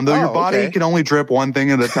 look, though your body okay. can only drip one thing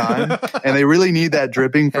at a time, and they really need that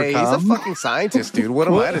dripping for hey, he's a cum. fucking scientist, dude. What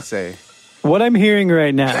am I to say? What I'm hearing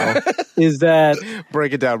right now is that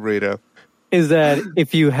Break it down, burrito.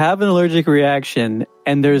 if you have an allergic reaction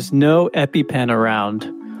and there's no EpiPen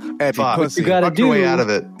around, Epi Fuck. pussy. you gotta Fuck your way do- out of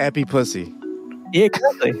it. Epi pussy. yeah,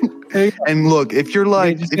 exactly. And look, if you're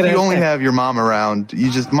like, just if gotta you only have- have your mom around,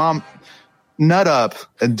 you just nut up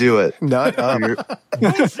and do it. Nut up.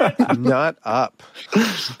 Nut up.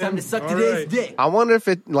 Time to suck today's dick. I wonder if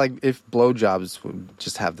blowjobs would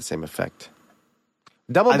just have the same effect.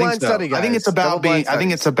 Double I think blind so. study, guys. I think it's about Double being. blind I think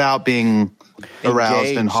study. it's about being aroused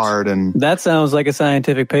and Engaged. hard and. That sounds like a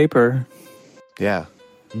scientific paper. Yeah.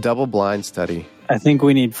 Double blind study. I think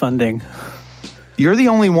we need funding. You're the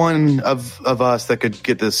only one of us that could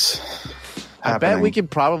get this. I bet we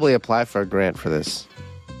could probably apply for a grant for this.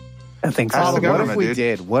 I think Ask so. the What government, if we dude.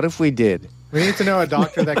 did? What if we did? We need to know a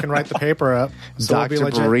doctor that can write the paper up. So Dr.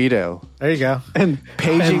 we'll be legit. Burrito. There you go.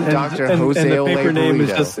 Paging Dr. Jose and the Ole paper name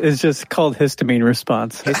Burrito. is just called histamine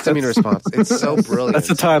response. Histamine response. It's so brilliant. That's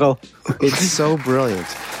the title. It's so brilliant.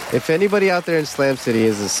 If anybody out there in Slam City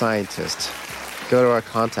is a scientist, go to our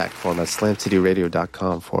contact form at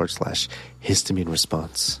slamcityradio.com/histamine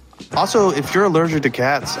response. Also, if you're allergic to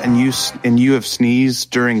cats and you have sneezed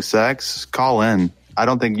during sex, call in. I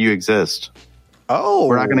don't think you exist. Oh,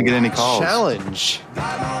 we're not going to get any calls. Challenge.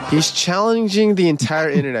 He's challenging the entire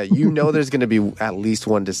internet. You know there's going to be at least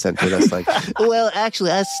one dissenter that's like, well,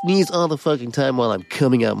 actually, I sneeze all the fucking time while I'm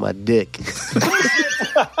coming out my dick. It's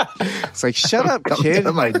like, shut up, kid.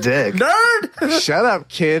 My dick. Nerd! Shut up,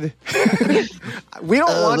 kid. We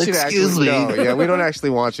don't want you to actually know. Yeah, we don't actually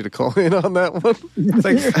want you to call in on that one. It's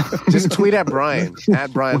like, just tweet at Brian, at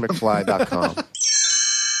BrianMcFly.com.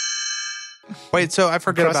 Wait, so I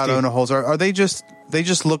forget about Crusty. Ona holes. Are they just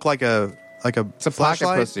look like a It's a pocket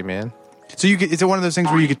flashlight? pussy, man. So is it one of those things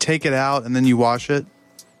where you could take it out and then you wash it?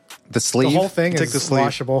 The The sleeve. whole thing Take is the sleeve.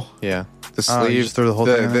 washable. Yeah. The Oh, you sleeve. just throw the whole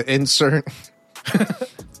thing in? The insert.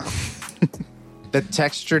 The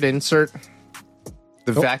textured insert.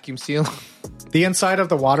 The vacuum seal. The inside of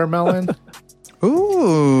the watermelon.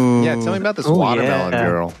 Ooh. Yeah, tell me about this Oh, watermelon yeah.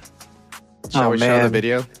 girl. Shall Oh, we show the man.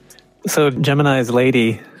 video? So Gemini's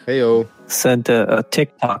lady Hey-o. sent a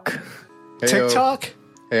TikTok. Hey-o. TikTok.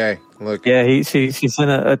 Hey, look. Yeah, she sent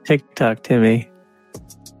a TikTok to me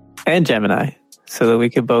and Gemini so that we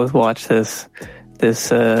could both watch this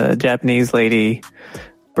Japanese lady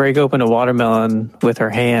break open a watermelon with her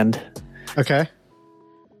hand. Okay.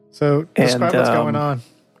 So describe what's going on.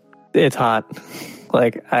 It's hot.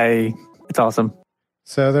 It's awesome.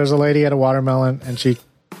 So there's a lady at a watermelon and she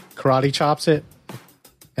karate chops it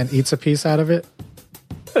and eats a piece out of it.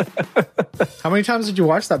 How many times did you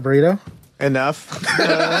watch that, Burrito? Enough.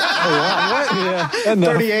 Yeah,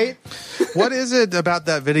 38. What is it about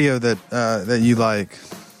that video that you like?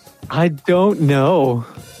 I don't know.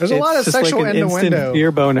 There's a lot of It's just sexual like an instant innuendo.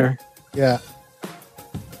 beer boner. Yeah.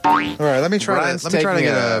 All right, let me try Brian's to get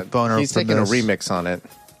a boner. He's from taking a this. remix on it.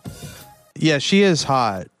 Yeah, she is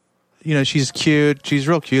hot. You know, she's cute. She's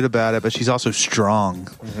real cute about it, but she's also strong.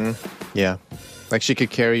 Yeah. Like she could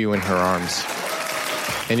carry you in her arms.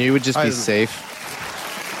 And you would just be safe.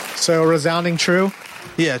 So resounding true.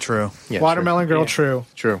 Yeah, true. Yeah, Watermelon girl true.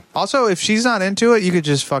 True. Also, if she's not into it, you could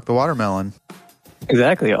just fuck the watermelon.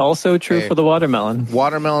 Exactly. Also true Hey. for the watermelon.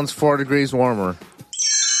 Watermelon's 4 degrees warmer.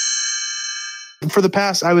 For the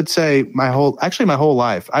past, I would say my whole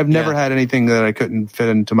life, I've never had anything that I couldn't fit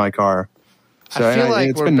into my car. So I feel like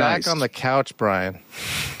it's we're been back nice. on the couch, Brian.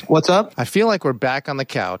 What's up? I feel like we're back on the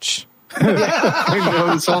couch. I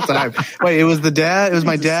know this whole time. Wait, it was the dad. It was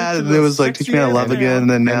my dad. And it was like, teach me how to love again. And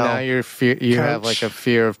then And now, now you have like a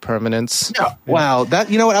fear of permanence. wow, that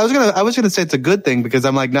you know what? I was gonna say it's a good thing because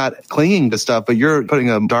I'm like not clinging to stuff, but you're putting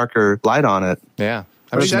a darker light on it. Yeah.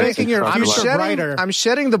 Or you're making your future brighter. I'm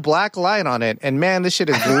shedding the black light on it, and man, this shit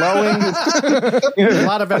is glowing. A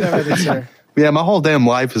lot of evidence here. Yeah, my whole damn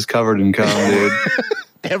life is covered in cum, dude.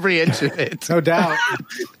 Every inch of it. No doubt.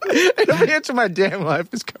 Every inch of my damn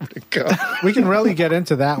life is covered in cum. We can really get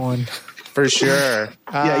into that one. For sure.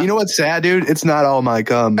 Yeah, you know what's sad, dude? It's not all my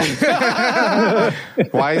cum.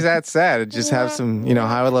 Why is that sad? Just have some,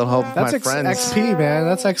 high little hope with That's my friends. XP, man.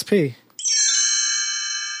 That's XP.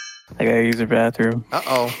 I gotta use the bathroom.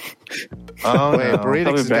 Uh-oh. Oh, Wait, no. Burrito's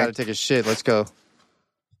I'll be has got to back. take a shit. Let's go.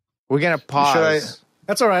 We're going to pause. Should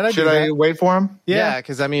That's all right. Should I wait for him? Yeah,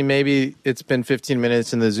 because, maybe it's been 15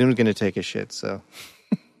 minutes and the Zoom's going to take a shit, so.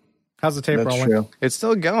 How's the tape That's rolling? true. It's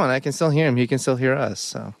still going. I can still hear him. He can still hear us,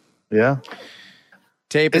 so. Yeah.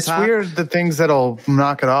 Tape is It's hot. weird the things that'll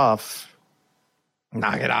knock it off.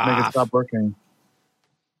 Knock it Make it off. stop working.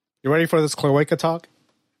 You ready for this cloaca talk?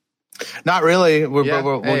 Not really. We'll Yeah.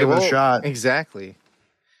 give Hey, it a shot. Exactly.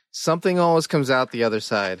 Something always comes out the other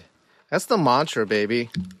side. That's the mantra, baby.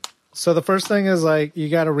 So the first thing is you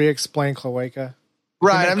got to re-explain cloaca.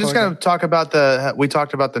 Right. I'm just going to talk about we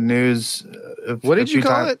talked about the news. What did you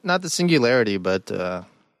call it? Not the singularity, but The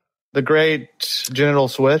great genital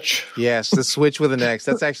switch. yes, the switch with an X.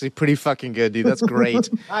 That's actually pretty fucking good, dude. That's great.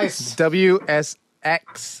 Nice. WSX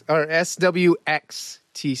or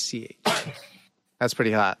SWXTCH. That's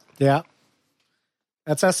pretty hot. Yeah.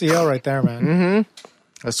 That's SEO right there, man.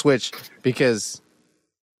 A switch, because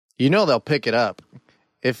they'll pick it up.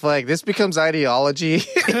 If this becomes ideology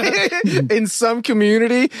in some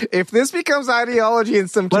community, Put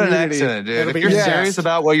an X in it, dude. If you're serious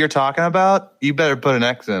about what you're talking about, you better put an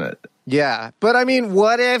X in it. Yeah, but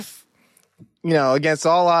what if, against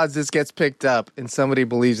all odds, this gets picked up and somebody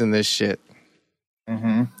believes in this shit?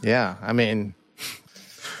 Mm-hmm. Yeah,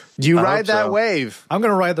 do you ride that wave? I'm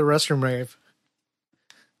going to ride the restroom rave.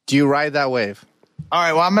 Do you ride that wave? All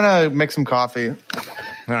right. Well, I'm going to make some coffee. All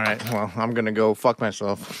right, well, I'm going to go fuck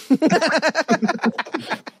myself.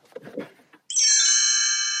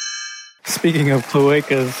 Speaking of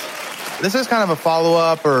cloacas, This is kind of a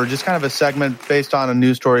follow-up or just kind of a segment based on a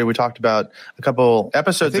news story we talked about a couple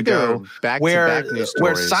episodes I think they ago were back-to-back news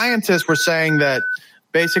where stories. scientists were saying that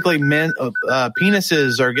basically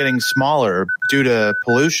penises are getting smaller due to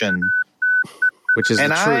pollution. Which is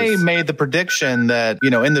and the truth. I made the prediction that,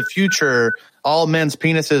 in the future, all men's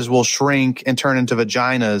penises will shrink and turn into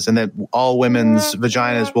vaginas, and that all women's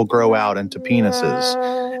vaginas will grow out into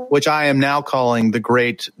penises, which I am now calling the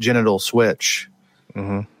great genital switch.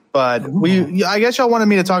 Mm-hmm. But I guess y'all wanted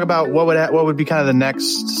me to talk about what would be kind of the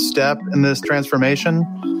next step in this transformation,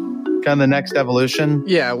 kind of the next evolution.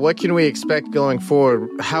 Yeah, what can we expect going forward?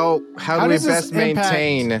 How do we does this best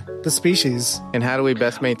maintain the species? And how do we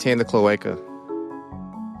best maintain the cloaca?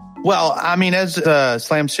 Well, I mean, as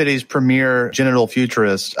Slam City's premier genital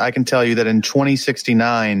futurist, I can tell you that in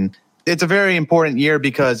 2069, it's a very important year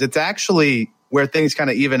because it's actually where things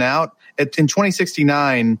kind of even out. In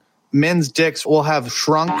 2069, men's dicks will have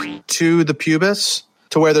shrunk to the pubis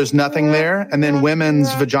to where there's nothing there, and then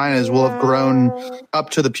women's vaginas will have grown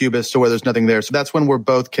up to the pubis to where there's nothing there. So that's when we're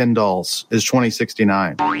both Ken dolls, is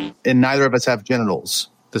 2069. And neither of us have genitals.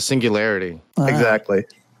 The singularity. Exactly.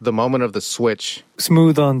 The moment of the switch.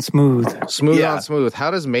 Smooth on smooth. Smooth on smooth. How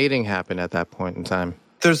does mating happen at that point in time?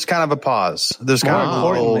 There's kind of a pause. There's kind of a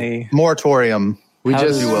importantly, moratorium. How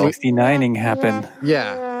does 69ing happen?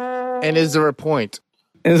 Yeah. And is there a point?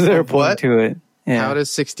 Is there a point to it? Yeah. How does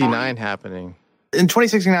 69 happening? In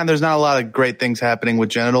 2069, there's not a lot of great things happening with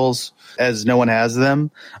genitals, as no one has them.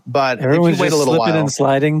 But everyone's if you wait just a little slipping while, and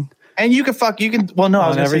sliding. And you can fuck. Well, no, I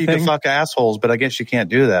was going to say you can everything? fuck assholes, but I guess you can't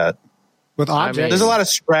do that. With objects. There's a lot of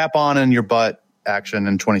strap on in your butt action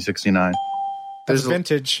in 2069. There's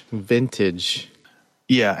vintage.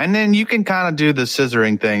 Yeah, and then you can kind of do the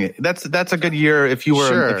scissoring thing. That's a good year if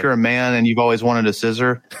you're a man and you've always wanted a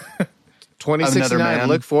scissor. 2069.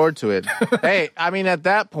 Look forward to it. Hey, I mean, at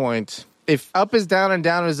that point, if up is down and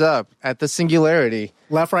down is up at the singularity,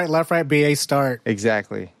 left, right, BA start.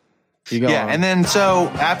 Exactly. You go on. And then so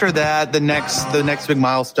after that, the next big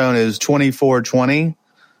milestone is 2420.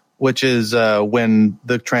 Which is when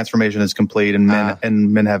the transformation is complete and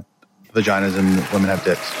men have vaginas and women have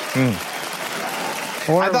dicks.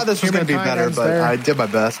 I thought this was going to be better, but I did my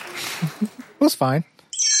best. It was fine.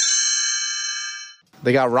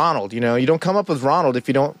 They got Ronald. You don't come up with Ronald if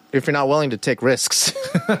you're not willing to take risks.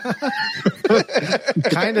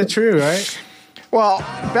 Kind of true, right? Well,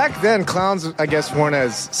 back then, clowns, I guess, weren't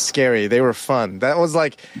as scary. They were fun.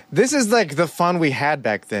 This is like the fun we had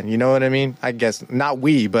back then. You know what I mean? I guess not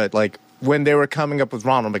we, but like when they were coming up with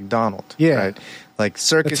Ronald McDonald. Yeah. Right? Like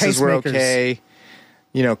circuses were okay.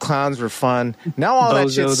 Clowns were fun. Now all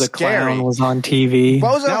that shit's the scary. Clown was on TV.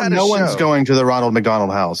 Bozo Now had a no show. one's going to the Ronald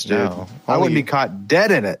McDonald house, dude. No. I wouldn't be caught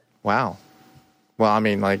dead in it. Wow. Well, I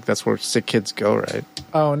mean, like that's where sick kids go, right?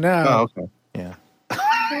 Oh no. Oh, okay. Yeah.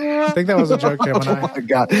 I think that was a joke, Gemini. Oh my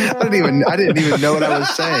god! I didn't even know what I was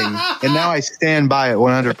saying, and now I stand by it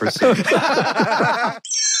 100%.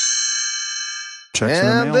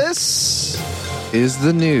 And this is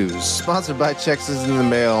the news, sponsored by Checks is in the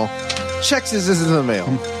Mail. Checks is in the Mail.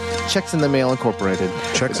 Checks in the Mail Incorporated.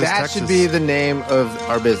 That should be the name of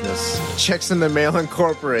our business. Checks in the Mail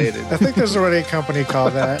Incorporated. I think there's already a company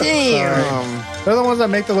called that. Damn. Sorry. They're the ones that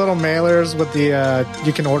make the little mailers with the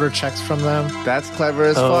you can order checks from them. That's clever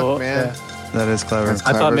as fuck, man. Yeah. That is clever.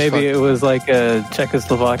 I thought maybe it was like a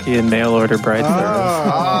Czechoslovakian mail order bride service.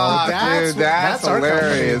 Oh, dude, that's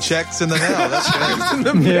hilarious. Checks in the mail. That's Checks in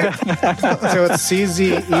the mail. So it's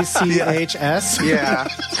CZECHS. Yeah,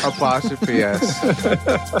 apostrophe S.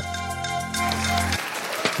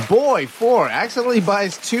 Boy 4 accidentally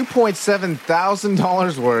buys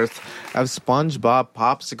 $2,700 worth of SpongeBob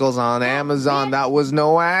popsicles on Amazon. That was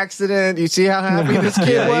no accident. You see how happy this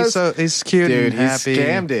kid was? He's cute, dude. and happy. He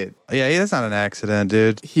scammed it. Yeah, that's not an accident,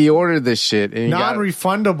 dude. He ordered this shit and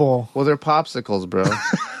non-refundable. Well, they're popsicles, bro.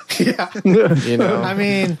 Yeah, I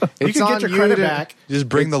mean, you can get your credit back. Just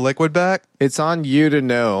bring the liquid back. It's on you to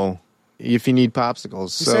know if you need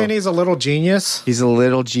popsicles. You saying he's a little genius? He's a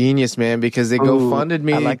little genius, man, because they GoFunded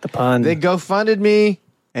me. I like the pun. They GoFunded me,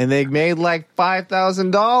 and they made like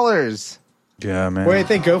 $5,000. Yeah, man. Wait,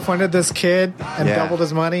 they GoFunded this kid and doubled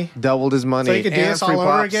his money? Doubled his money. So he could do and this all free over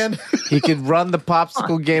pops. again? He could run the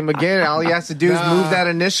popsicle game again. All he has to do is move that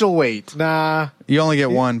initial weight. Nah. You only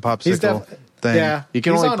get one popsicle thing. Yeah. You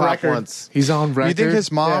can He's only on pop record. once. He's on record. You think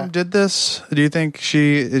his mom did this? Do you think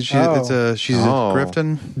she's a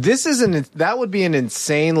grifting? That would be an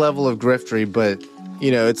insane level of griftery, but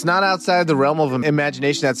it's not outside the realm of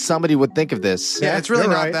imagination that somebody would think of this. Yeah, it's really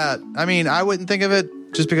you're not right. that. I mean, I wouldn't think of it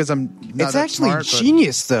just because I'm not It's that actually smart, but-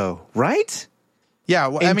 genius, though, right? Yeah,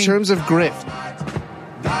 well, In terms of grift,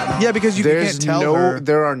 yeah, because you can't tell her.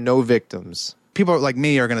 There are no victims. People like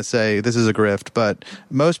me are going to say this is a grift, but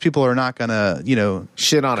most people are not going to,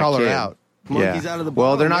 Shit on call a her kid. out. Monkeys out of the Well,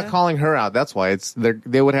 barn, they're not yeah. calling her out. That's why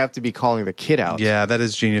they would have to be calling the kid out. Yeah, that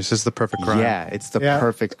is genius. It's the perfect crime. Yeah, it's the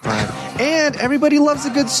perfect crime. And everybody loves a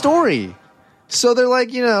good story. So they're like,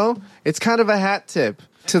 it's kind of a hat tip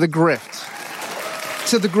to the grift.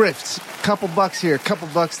 To the grift. Couple bucks here, couple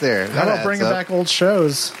bucks there. How about bringing back old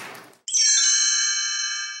shows?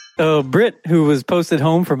 Britt, who was posted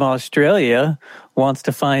home from Australia, wants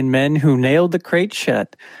to find men who nailed the crate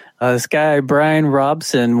shut. This guy, Brian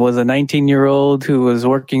Robson, was a 19-year-old who was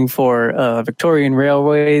working for Victorian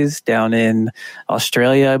Railways down in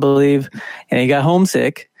Australia, I believe. And he got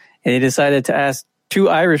homesick, and he decided to ask two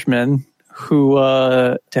Irishmen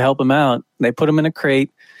to help him out. They put him in a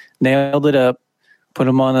crate, nailed it up, put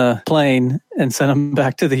him on a plane, and sent him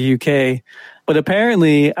back to the UK. But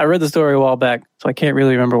apparently, I read the story a while back, so I can't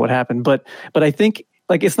really remember what happened. But I think,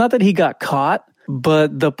 it's not that he got caught,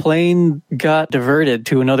 but the plane got diverted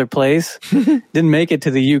to another place. Didn't make it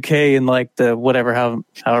to the UK in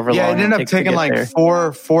however long. Yeah, it ended up taking there.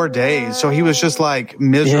 4 days. So he was just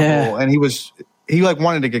miserable, and he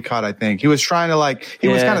wanted to get caught. I think he was trying to he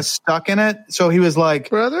was kind of stuck in it. So he was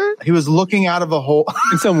brother, he was looking out of a hole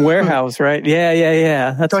in some warehouse, right?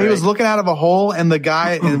 Yeah. That's He was looking out of a hole, and the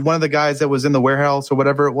guy, and one of the guys that was in the warehouse or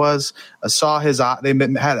whatever it was, saw his eye. They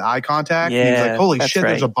had eye contact. Yeah, and he was like, "Holy shit, right.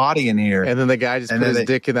 there's a body in here." And then the guy just put his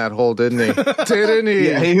dick in that hole, didn't he? Didn't he?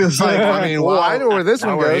 Yeah, he was like, well, I know where this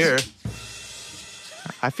one we're goes. here.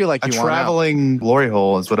 I feel like A you want out. traveling glory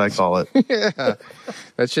hole is what I call it. Yeah,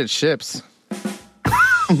 that shit ships.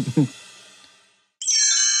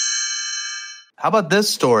 How about this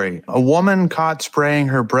story? A woman caught spraying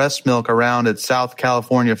her breast milk around at South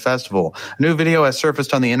California festival. A new video has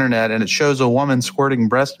surfaced on the internet, and it shows a woman squirting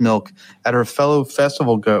breast milk at her fellow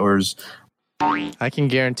festival goers. I can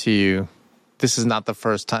guarantee you this is not the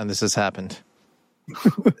first time this has happened.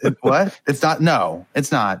 What? It's not. No,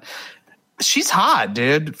 it's not. She's hot,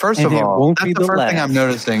 dude. First And of it all, won't that's be the the first thing last. I'm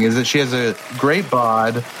noticing is that she has a great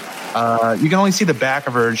bod. You can only see the back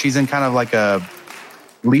of her. She's in kind of like a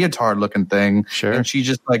leotard looking thing. Sure. And she's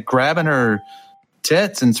just grabbing her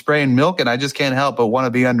tits and spraying milk, and I just can't help but want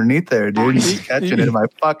to be underneath there, dude. And just catching it in my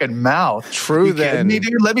fucking mouth. True, you kidding then. me,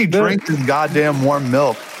 dude? Let me drink this goddamn warm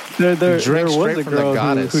milk. There Drink was straight a from the girl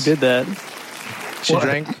goddess. who did that. She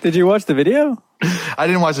drank. Did you watch the video? I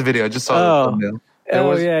didn't watch the video. I just saw the thumbnail.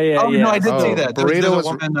 Yeah. Oh, no, I did see that. There was Burrito a was-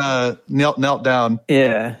 woman knelt down.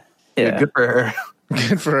 Yeah. Good for her.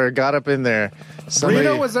 Good for her. Got up in there. Somebody,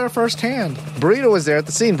 Burrito was there firsthand. Burrito was there at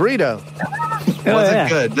the scene. Burrito. Was it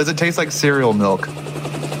good? Does it taste like cereal milk?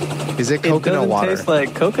 Is it It coconut doesn't water? taste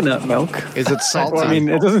like coconut milk. Is it salty? Well, I mean,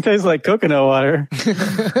 it doesn't taste like coconut water.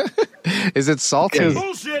 Is it salty? Yeah,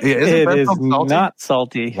 It breast is milk salty? not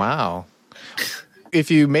salty. Wow. If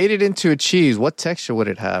you made it into a cheese, what texture would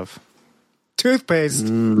it have? Toothpaste.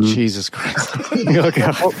 Jesus Christ.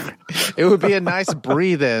 It would be a nice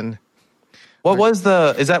brie then. What was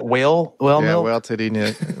Yeah, is that whale milk? whale titty.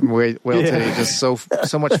 Whale titty. Just so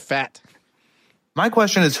much fat. My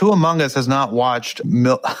question is, who among us has not watched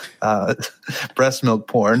breast milk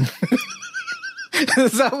porn?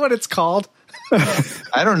 Is that what it's called?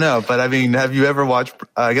 I don't know, but I mean, have you ever watched?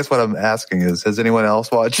 I guess what I'm asking is, has anyone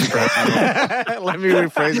else watched breast milk? Let me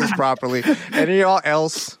rephrase this properly. Any y'all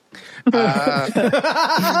else?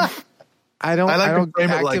 I don't. I like I don't to frame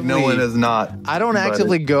it like no one has not. I don't but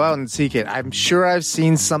actively go out and seek it. I'm sure I've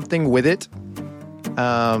seen something with it.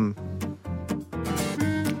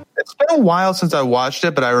 It's been a while since I watched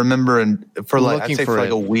it, but I remember for Looking for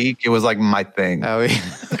a week, it was like my thing. Oh, yeah.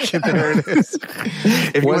 Okay, there it is.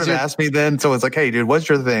 If you would have asked me then, so it's like, hey, dude, what's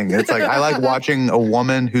your thing? It's like, I like watching a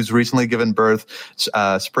woman who's recently given birth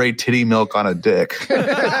spray titty milk on a dick.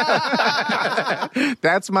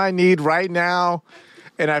 That's my need right now.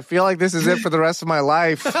 And I feel like this is it for the rest of my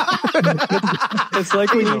life. It's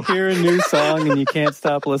like when you hear a new song and you can't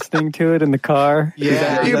stop listening to it in the car.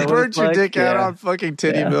 Yeah, Is you that what burnt it's your like? dick out Yeah. on fucking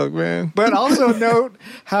titty milk, man. But also note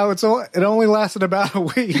how it only lasted about a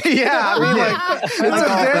week. Yeah, I mean, it's a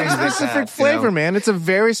very things like specific that, flavor, man. It's a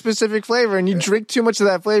very specific flavor, and you drink too much of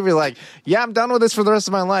that flavor, you're like, yeah, I'm done with this for the rest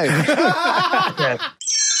of my life.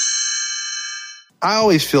 I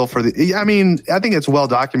always feel for I think it's well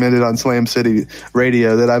documented on Slam City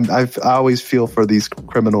Radio that I always feel for these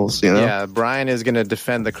criminals, you know? Yeah, Brian is going to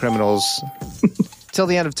defend the criminals till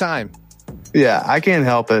the end of time. Yeah, I can't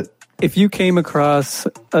help it. If you came across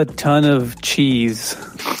a ton of cheese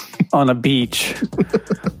on a beach,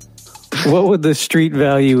 what would the street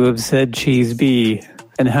value of said cheese be,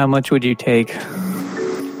 and how much would you take?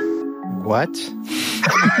 What?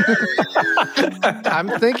 I'm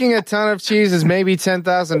thinking a ton of cheese is maybe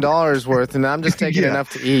 $10,000 worth, and I'm just taking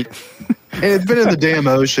enough to eat. And it's been in the damn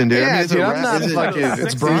ocean, dude. Yeah, is it dude, I'm rat- not is it- fucking. It's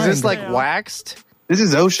Is brine. this like waxed, This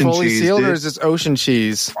is ocean fully cheese, sealed, dude. or is this ocean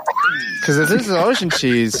cheese? Because if this is ocean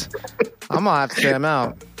cheese, I'm gonna have to say I'm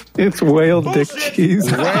out. It's whale dick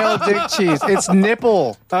cheese. Whale dick cheese. It's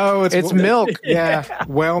nipple. Oh, It's milk. Yeah,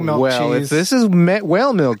 whale milk Well, cheese. if this is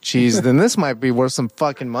whale milk cheese, then this might be worth some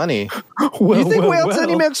fucking money. You think whale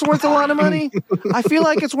titty milk's worth a lot of money? I feel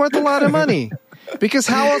like it's worth a lot of money. Because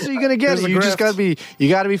how else are you gonna get There's it? a You just grift.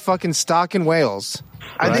 gotta be fucking stocking whales.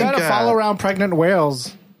 I think gotta follow around pregnant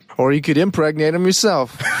whales. Or you could impregnate them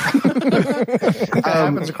yourself. That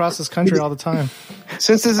happens across this country all the time.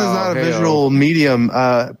 Since this is not a visual medium,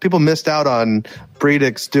 people missed out on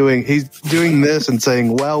Breedix doing this and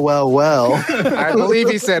saying, well. I believe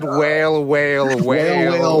he said whale. Whale.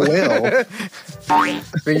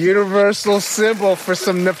 The universal symbol for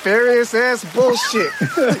some nefarious ass bullshit.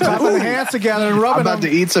 Clapping hands together and I'm rubbing about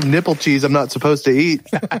them. to eat some nipple cheese I'm not supposed to eat.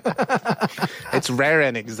 It's rare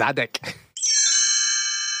and exotic.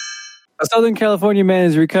 A Southern California man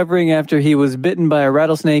is recovering after he was bitten by a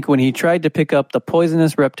rattlesnake when he tried to pick up the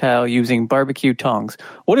poisonous reptile using barbecue tongs.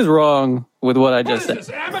 What is wrong with what I just said?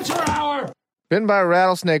 Bitten by a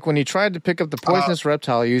rattlesnake when he tried to pick up the poisonous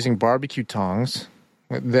reptile using barbecue tongs.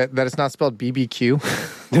 That it's not spelled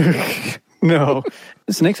BBQ. No.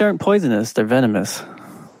 Snakes aren't poisonous. They're venomous.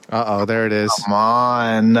 Uh-oh, there it is. Come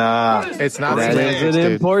on. It's not That snakes, is an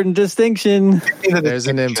dude. important distinction. There's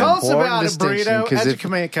an Tell us important about it, distinction. burrito. 'Cause if-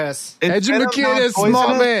 Educate us. Educate us, poisonous?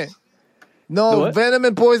 small man. No, What? venom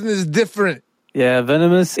and poison is different. Yeah,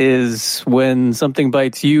 venomous is when something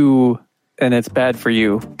bites you and it's bad for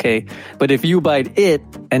you, okay? But if you bite it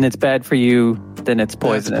and it's bad for you, then it's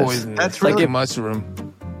poisonous. That's like really a mushroom.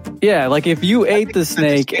 Yeah, like if you ate the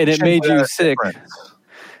snake and it made you sick.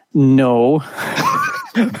 No.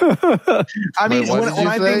 I mean, Wait, what when did you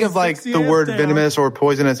I say? think of like the word venomous or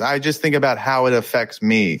poisonous, I just think about how it affects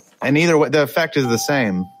me. And either way, the effect is the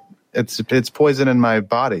same. It's poison in my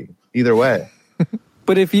body. Either way.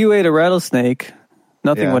 But if you ate a rattlesnake,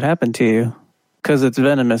 nothing Yeah. would happen to you because it's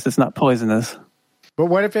venomous. It's not poisonous. But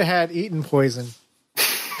what if it had eaten poison?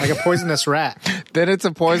 Like a poisonous rat. Then it's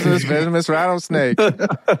a poisonous, venomous rattlesnake.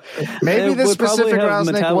 Maybe It this would probably specific have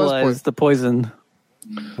rattlesnake was metabolized poison. the poison.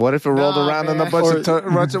 What if it rolled Nah, around in a man.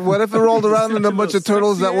 bunch of what if it rolled around in a bunch of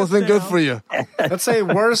turtles that wasn't good for you? Let's say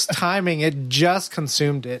worst timing, it just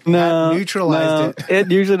consumed it. No, That neutralized it.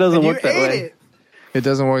 It usually doesn't And you work that ate way. it. It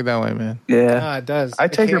doesn't work that way, man. Yeah. No, it does. I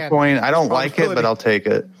It take your can. point. I don't like it, but I'll take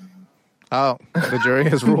it. Oh, the jury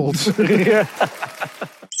has ruled.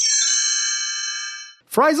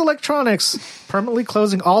 Fry's Electronics permanently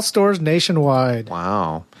closing all stores nationwide.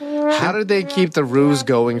 Wow. How did they keep the ruse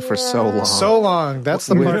going for so long? So long. That's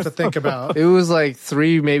the part to think about. It was like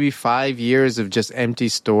 3, maybe 5 years of just empty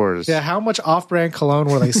stores. Yeah, how much off-brand cologne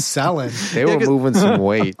were they selling? They were moving some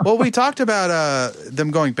weight. Well, we talked about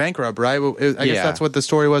them going bankrupt, right? I guess that's what the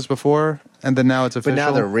story was before, and then now it's official. But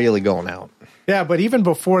now they're really going out. Yeah, but even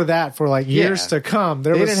before that, for like years to come,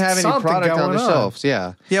 there They was didn't have any something product going on the shelves.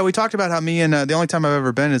 Yeah. Yeah, we talked about how me and the only time I've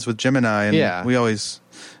ever been is with Gemini, and Yeah. we always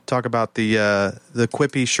talk about the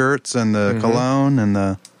quippy shirts and the cologne and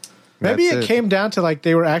the. Maybe That's it came down to like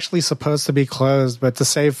they were actually supposed to be closed, but to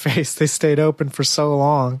save face, they stayed open for so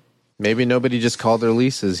long. Maybe nobody just called their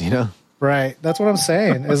leases, you know? Right. That's what I'm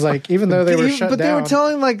saying. Is like even though they were shut but down, they were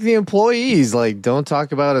telling like the employees, like, don't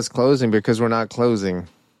talk about us closing because we're not closing.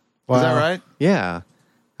 wow. Is that right? Yeah.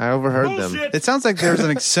 I overheard them. It sounds like there's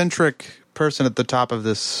an eccentric person at the top of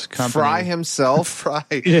this company. Fry himself. Fry.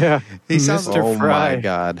 Yeah. He sounds. Oh Fry. my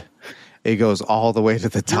God. It goes all the way to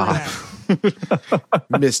the top.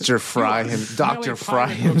 Mr. Fry, Dr. Fry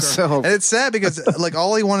himself. And it's sad because like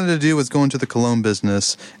all he wanted to do was go into the cologne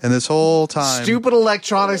business, and this whole time, Stupid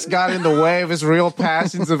electronics got in the way of his real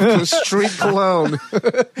passions of street cologne.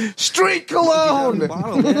 Street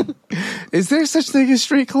cologne! Is there such thing as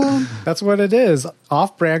street cologne? That's what it is.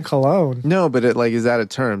 Off-brand cologne. No, but is that a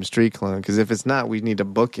term, street cologne? Because if it's not, we need to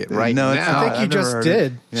book it right No, now. it's I not. think you I've never just heard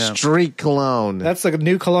did. Yeah. Street cologne. That's the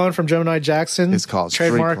new cologne from Gemini Jackson. It's called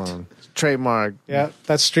trademarked. street cologne. Trademark. Yeah,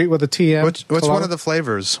 that's street with a TM. What's cologne. one of the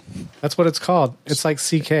flavors? That's what it's called. It's like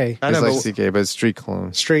CK. I It's know, like CK, but it's street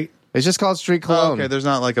cologne. Street. It's just called street oh, cologne. okay, there's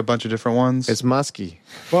not like a bunch of different ones. It's musky.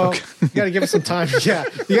 Well, you got to give it some time. Yeah,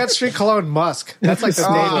 you got street cologne musk. That's like the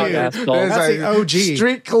debut. that's That's, cool. the OG.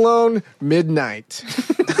 Street cologne midnight.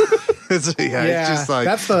 It's just like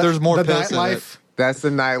that's the, there's more the piss in it. nightlife. That's the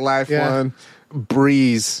nightlife Yeah. one.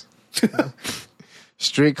 Breeze.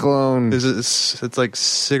 Street cologne. It's like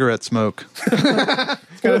cigarette smoke.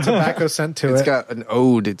 It's got a tobacco scent to It's it. got an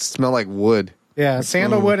ode. It smells like wood. Yeah,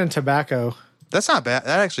 sandalwood and tobacco. That's not bad.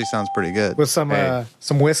 That actually sounds pretty good. with some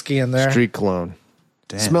whiskey in there. Street cologne.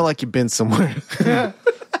 Damn. Smell like you've been somewhere.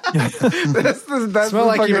 that's Smell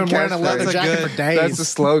like you've been wearing a catchphrase. leather That's a jacket good- for days. That's the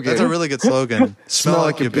slogan. That's a really good slogan. Smell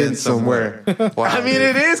like you've been somewhere. Wow, I mean, dude.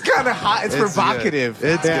 it is kind of hot. It's It's provocative.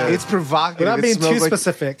 good. It's good. It's provocative. Without It being smells too like-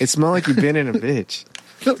 specific. It smells like you've been in a bitch.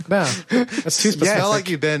 No, that's too specific. Smell like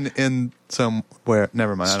you've been in somewhere.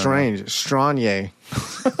 Never mind. I don't know. Strange. Stranye.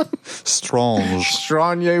 Strange.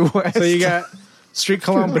 Stranye West. So you got street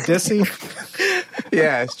cologne Badissi.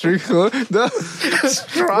 yeah, street cologne. No.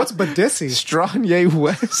 What's Badissi? Stranye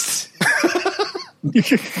West.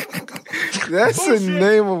 That's the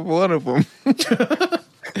name of one of them.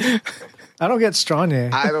 I don't get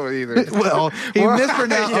Stranye. I don't either. Well, he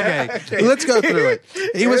mispronounced. Okay, let's go through it.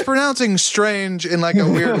 He was pronouncing strange in like a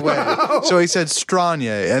weird way. So he said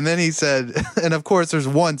Stranye, and then he said, and of course, there's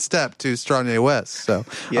one step to Stranye West. So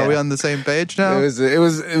Yeah. are we on the same page now? It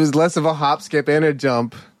was less of a hop, skip, and a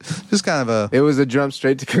jump. Just kind of a. It was a jump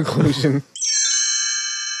straight to conclusion.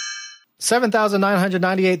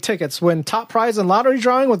 7,998 tickets win top prize in lottery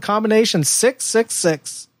drawing with combination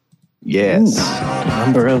 666. Yes.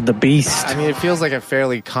 Number of the beast. I mean, it feels like a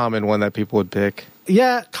fairly common one that people would pick.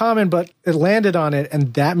 Yeah, common, but it landed on it,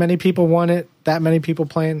 and that many people won it, that many people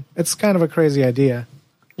playing. It's kind of a crazy idea.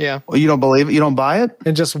 Yeah. Well, you don't believe it? You don't buy it?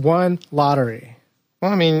 In just one lottery.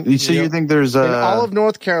 Well, I mean, So you think there's in all of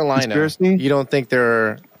North Carolina, conspiracy? you don't think there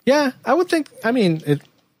are Yeah, I would think. I mean,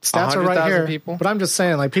 stats are right 100,000 here. people? But I'm just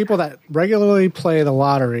saying, like, people that regularly play the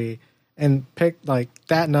lottery and pick like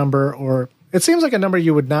that number, or it seems like a number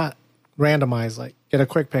you would not randomize, like get a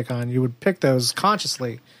quick pick on. You would pick those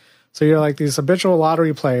consciously. So you're like these habitual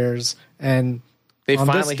lottery players, and they on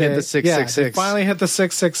this finally hit day- the 666? Yeah, they finally hit the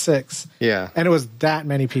 666. Yeah. And it was that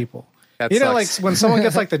many people. That you know, sucks. like when someone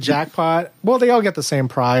gets like the jackpot, well, they all get the same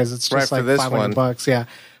prize. It's Right, just for like this $500. one. Yeah.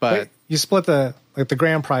 But- you split the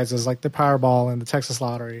grand prizes, like the Powerball and the Texas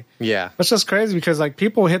Lottery. Yeah. That's just crazy because like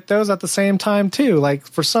people hit those at the same time too. Like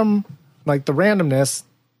for some, like the randomness,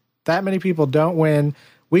 that many people don't win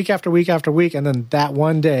week after week after week, and then that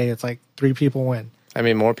one day it's like 3 people win. I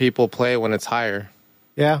mean, more people play when it's higher.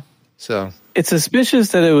 Yeah. So It's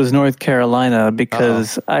suspicious that it was North Carolina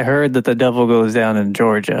because I heard that the devil goes down in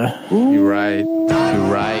Georgia. you're right.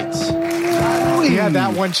 You're right. We had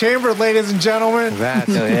that one chambered, ladies and gentlemen. That's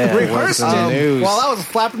Rehearsed what's in the it news. while I was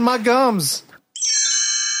flapping my gums.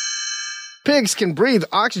 Pigs can breathe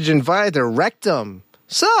oxygen via their rectum.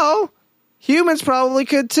 So, humans probably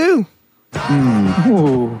could too.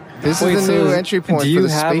 Ooh. This Wait, is the so new entry point Do for you the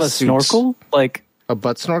have space a suits. snorkel? Like A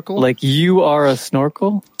butt snorkel? you are a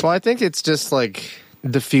snorkel? Well, I think it's just like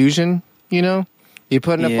diffusion, you know? You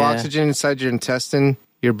put enough Yeah. oxygen inside your intestine,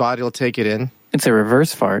 your body will take it in. It's a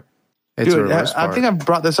reverse fart. It's a Dude, reverse I fart. think I've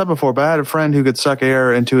brought this up before, but I had a friend who could suck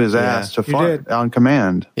air into his ass to You fart did. on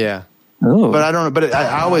command. Yeah. Oh. But I don't know. But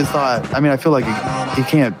I always thought. I mean, I feel like he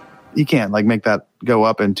can't like make that go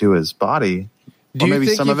up into his body. Do or you maybe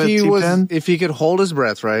think some of if it he seeps was, in? if he could hold his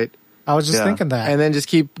breath, right, I was just Yeah. thinking that. and then just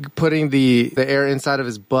keep putting the air inside of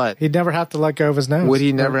his butt, He'd never have to let go of his nose. would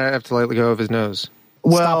he never have to let go of his nose?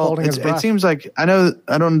 Well, holding his it breath. seems like I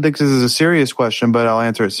don't think this is a serious question, but I'll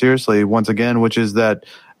answer it seriously once again, which is that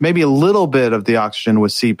maybe a little bit of the oxygen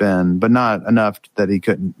would seep in, but not enough that he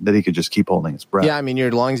could just keep holding his breath. Yeah, I mean,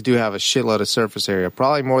 your lungs do have a shitload of surface area,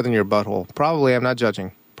 probably more than your butthole. Probably, I'm not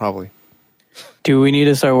judging. Probably. Do we need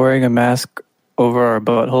to start wearing a mask over our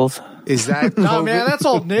buttholes? Is that No, COVID? man, that's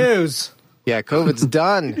old news. Yeah, COVID's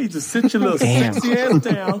done. Need to sit your little Damn. sexy ass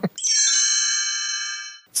down.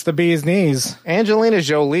 It's the bee's knees. Angelina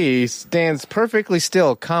Jolie stands perfectly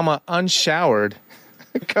still, unshowered,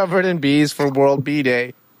 covered in bees for World Bee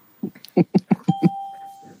Day.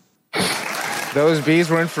 Those bees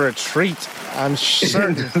were in for a treat. I'm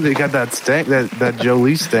certain. They got that stank, that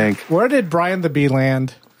Jolie stank. Where did Brian the Bee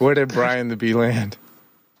land? Where did Brian the Bee land?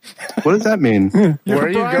 What does that mean? Where are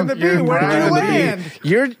you Brian the Bee. Where did you land?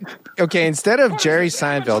 You're okay. Instead of Jerry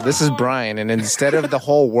Seinfeld, this is Brian, and instead of the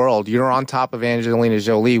whole world, you're on top of Angelina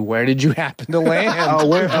Jolie. Where did you happen to land?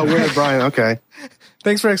 where did Brian? Okay.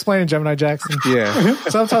 Thanks for explaining, Gemini Jackson. Yeah,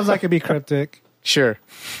 Sometimes I can be cryptic. sure.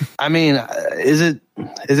 I mean, is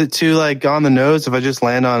it too like on the nose if I just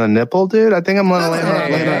land on a nipple, dude? I think I'm gonna land on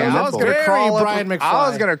Hey, a I was nipple. gonna Very crawl up. Brian McFly. I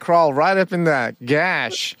was gonna crawl right up in that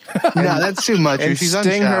gash No, that's too much. and She's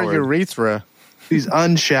sting her unshowered. urethra. She's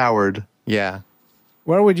unshowered. Yeah.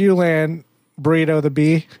 Where would you land, Burrito the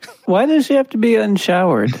Bee? Why does she have to be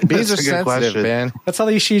unshowered? Bees That's are a good sensitive, question. man. That's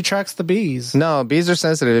how she attracts the bees. No, bees are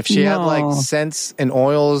sensitive. If she had No. like scents and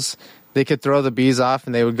oils, they could throw the bees off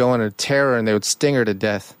and they would go into terror and they would sting her to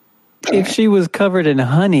death. If she was covered in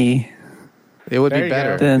honey, It would There be you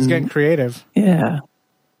better. go. He's getting creative. Yeah.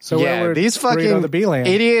 So where these would burrito fucking the B-land?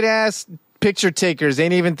 idiot-ass picture takers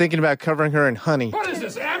ain't even thinking about covering her in honey. What is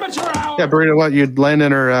this, amateur hour? Yeah, burrito. What you'd land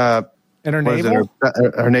in her? In her What is it, navel?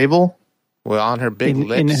 her navel? Well, on her big In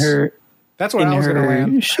lips. her That's where I was going to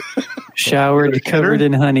land. showered, covered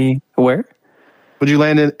in honey. Where? Would you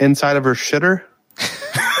land inside of her shitter?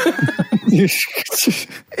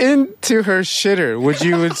 Into her shitter. Would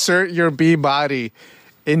you insert your bee body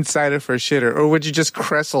inside of her shitter? Or would you just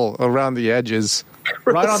crestle around the edges?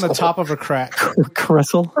 Right on the top of her crack.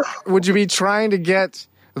 Cressel? Would you be trying to get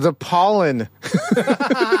the pollen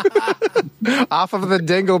off of the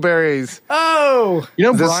dingleberries? Oh! You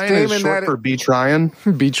know, The Brian is stamen short that- for be trying.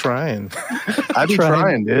 Be trying. I'd be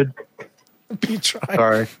trying, dude. Be trying.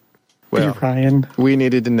 Sorry. Well, Ryan. we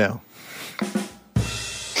needed to know.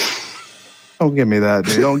 Don't give me that,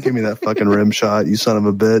 dude. Don't give me that fucking rim shot, you son of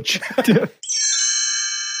a bitch.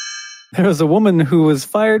 There was a woman who was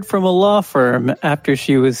fired from a law firm after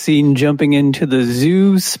she was seen jumping into the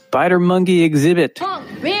zoo spider monkey exhibit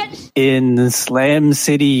in Slam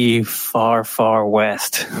City, far, far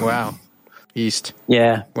west. Wow. East.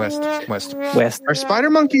 Yeah, West. west. Are spider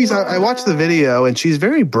monkeys? I watched the video, and she's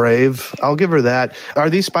very brave. I'll give her that. Are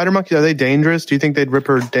these spider monkeys? Are they dangerous? Do you think they'd rip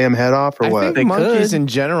her damn head off, or I what? think They monkeys could. in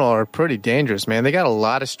general are pretty dangerous, man. They got a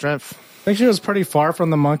lot of strength. I think she was pretty far from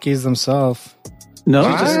the monkeys themselves. No, She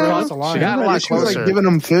just I- crossed the line. She got a lot She was closer. like giving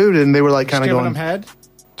them food, and they were like Just kind of giving going. them head.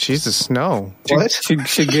 Jesus, no. What?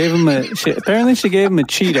 she gave him apparently she gave him a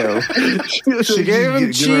Cheeto. She gave him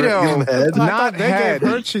Cheeto, head? not They head. gave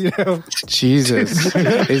her Cheeto. Jesus.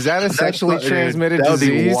 Is that a sexually transmitted that would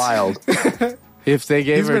disease? be wild. If they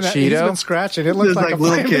gave her He's been Cheeto? scratching. It looks There's like, like a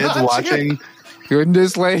little flame kids nacho. watching. And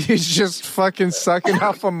this lady's just fucking sucking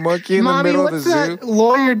off a monkey in the middle of the what's zoo. that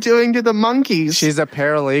lawyer doing to the monkeys? She's a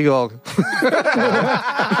paralegal.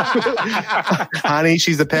 Honey,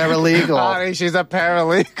 she's a paralegal. Honey, she's a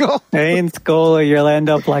paralegal. Hey, in Scola, you'll end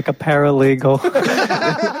up like a paralegal.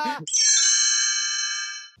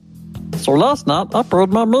 So last night, I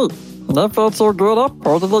pulled my meat. And that felt so good, I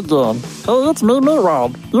pulled it again. Hey, it's me,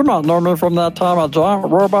 Meatwad. You might know me from that time a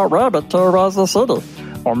giant robot rabbit terrorized the city.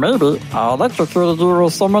 Or maybe I electrocuted you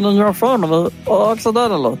with someone in your family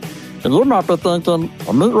accidentally. And you might be thinking,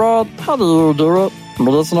 Meatwad, how do you do it?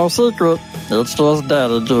 But it's no secret. It's just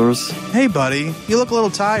daddy juice. Hey, buddy, you look a little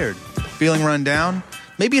tired. Feeling run down?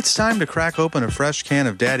 Maybe it's time to crack open a fresh can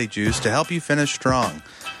of daddy juice to help you finish strong.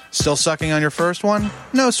 Still sucking on your first one?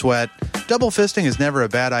 No sweat. Double fisting is never a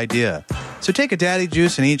bad idea. So take a daddy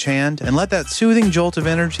juice in each hand and let that soothing jolt of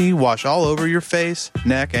energy wash all over your face,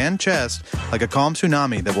 neck, and chest like a calm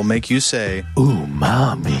tsunami that will make you say, Ooh,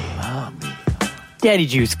 mommy. Daddy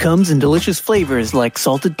juice comes in delicious flavors like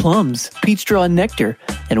salted plums, peach straw nectar,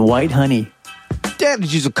 and white honey. Daddy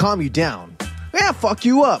juice will calm you down. Yeah, fuck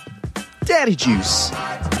you up. Daddy juice.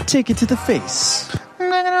 Take it to the face.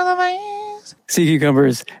 Sea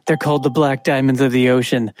cucumbers, they're called the black diamonds of the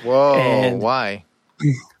ocean. Whoa, And why?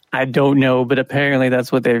 I don't know, but apparently that's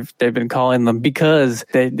what they've been calling them because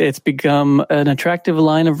it's become an attractive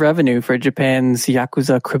line of revenue for Japan's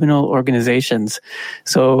Yakuza criminal organizations.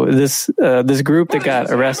 So this group that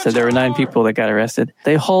got arrested, there were 9 people that got arrested.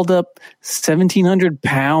 They hauled up 1,700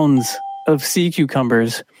 pounds of sea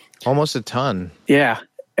cucumbers. Almost a ton. Yeah,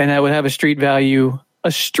 and that would have a street value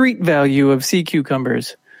of sea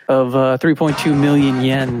cucumbers of 3.2 million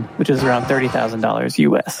yen, which is around $30,000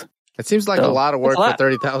 US. It seems like a lot of work for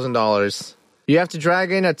 $30,000. You have to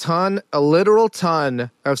drag in a literal ton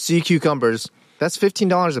of sea cucumbers. That's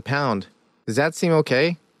 $15 a pound. Does that seem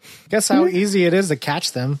okay? Guess how easy it is to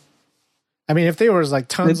catch them. I mean, if there was like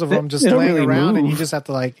tons of them just they don't laying really around and move. you just have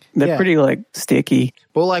to like... They're pretty like sticky.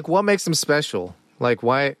 Well, like, what makes them special? Like,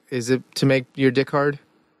 why is it to make your dick hard?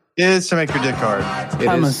 It is to make your dick hard.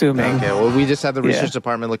 I'm assuming. Okay, well, we just had the research Yeah.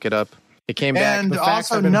 department look it up. It came back. And The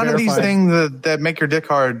facts also, have been none of these verified. things that make your dick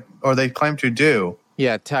hard, or they claim to do.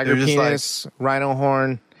 Yeah, tiger They're just penis, rhino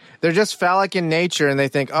horn. They're just phallic in nature, and they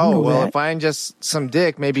think, oh, well, if I ingest some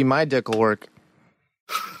dick, maybe my dick will work.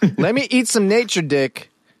 Let me eat some nature dick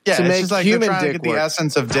Yeah, to it's make just like they're human trying to dick get work. the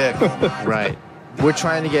essence of dick. Right. We're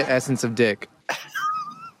trying to get essence of dick.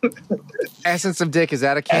 Essence of dick, is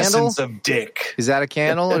that a candle? Essence of dick. Is that a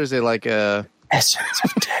candle, or is it like a... Essence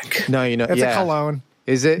of dick. No, you know, It's yeah. a cologne.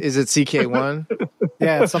 Is it CK1?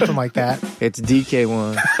 Yeah, it's something like that. It's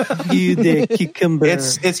DK1. You the cucumber.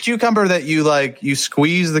 It's cucumber that you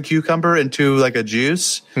squeeze the cucumber into like a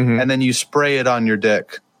juice, and then you spray it on your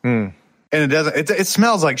dick. And it doesn't. It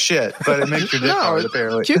smells like shit, but it makes your dick hard.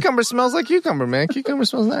 Apparently, Cucumber smells like cucumber, man. Cucumber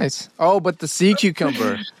smells nice. Oh, but the sea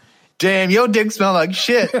cucumber. damn, your dick smell like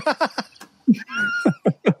shit.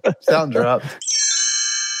 Sound dropped.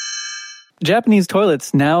 Japanese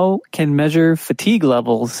toilets now can measure fatigue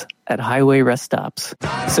levels at highway rest stops.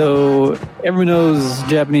 So everyone knows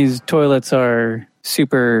Japanese toilets are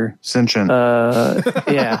super sentient.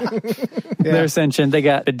 Yeah. They're sentient. They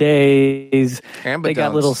got bidets. They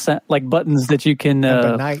got little like buttons that you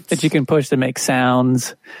can push to make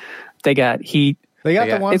sounds. They got heat. They got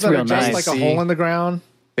the ones that are just nice. like a hole in the ground.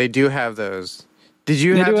 They do have those. Did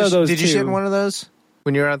you shit in one of those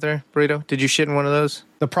when you were out there, Burrito? Did you shit in one of those?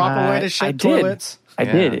 The proper way to shit toilets? I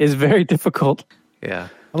did. It's very difficult. Yeah.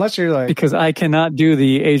 Unless you're like... Because I cannot do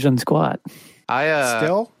the Asian squat.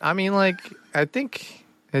 Still? I mean, like, I think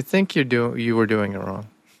you were doing it wrong.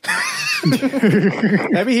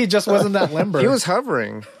 Maybe he just wasn't that limber. He was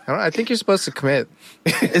hovering. I think you're supposed to commit.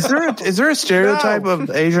 Is there a stereotype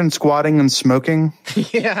of Asian squatting and smoking?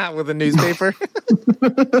 Yeah, with a newspaper.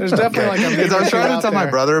 There's definitely like a... Because I was trying to tell my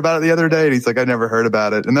brother about it the other day, and he's like, I never heard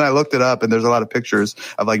about it. And then I looked it up, and there's a lot of pictures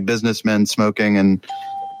of like businessmen smoking and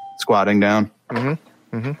squatting down.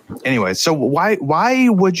 Mm-hmm. Mm-hmm. Anyway, so why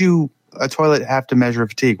would a toilet have to measure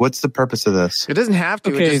fatigue? What's the purpose of this? It doesn't have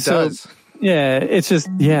to. It just does. Yeah, it's just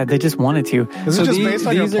they just wanted to. Is it just based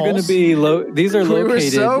on your these are going to be these are located. We were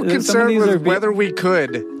so concerned with whether we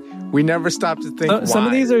could. We never stopped to think. Why. Some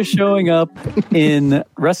of these are showing up in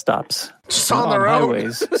rest stops, just on their own,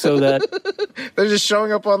 highways, so that they're just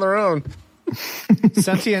showing up on their own.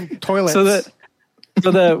 Sentient toilets. So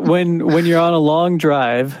that when you're on a long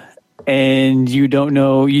drive and you don't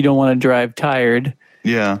want to drive tired.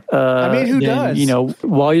 Yeah. I mean, who does? You know,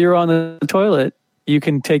 while you're on the toilet, you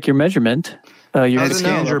can take your measurement. You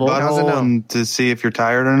scan your butthole and to see if you're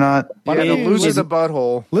tired or not. Yeah, to lose a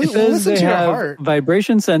butthole. Listen to your heart.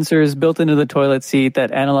 Vibration sensors built into the toilet seat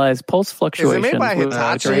that analyze pulse fluctuations, made by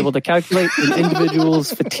which are able to calculate an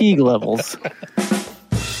individual's fatigue levels.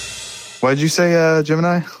 What did you say,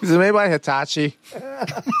 Gemini? Is it made by Hitachi?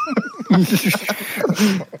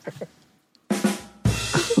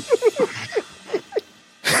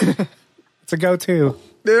 It's a go-to.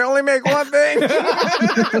 They only make one thing.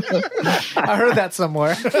 I heard that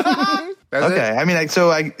somewhere. Okay, I mean,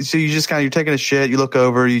 so you just you're taking a shit, you look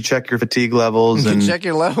over, you check your fatigue levels, and you check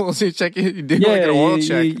your levels. You do like an oil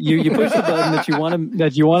check. You push the button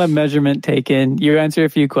that you want a measurement taken. You answer a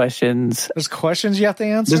few questions. There's questions you have to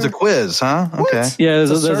answer. There's a quiz, huh? Okay. Yeah,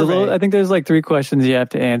 there's a little. I think there's like 3 questions you have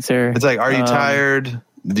to answer. It's like, are you tired?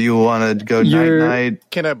 Do you want to go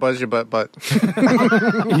night? Can I buzz your butt?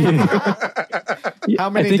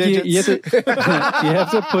 How many digits? You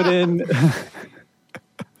have to put in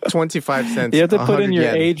 25 cents. You have to put in your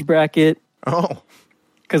age bracket. Oh.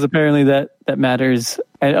 Because apparently that matters.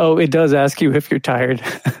 And it does ask you if you're tired.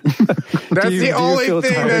 That's the only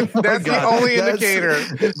thing. That's the only indicator.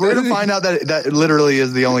 We're going to find out that literally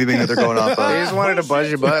is the only thing that they're going off of. They just wanted to buzz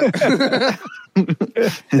your butt.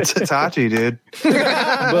 It's Hitachi, dude.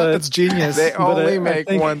 But it's genius. They only make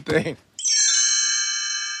one thing.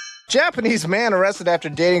 Japanese man arrested after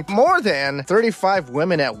dating more than 35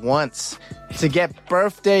 women at once to get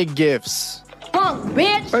birthday gifts.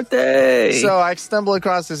 Bitch. Birthday. So I stumbled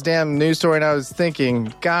across this damn news story and I was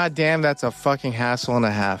thinking, God damn, that's a fucking hassle and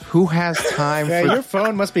a half. Who has time for your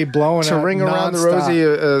phone must be blowing to ring around the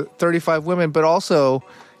rosy 35 women? But also,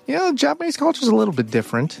 Japanese culture is a little bit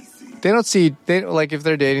different. They like if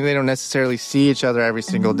they're dating, they don't necessarily see each other every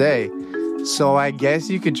single day. So I guess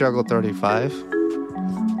you could juggle 35.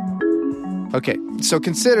 Okay, so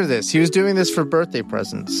consider this. He was doing this for birthday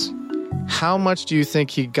presents. How much do you think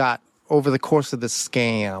he got over the course of the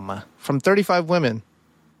scam from 35 women?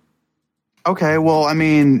 Okay, well, I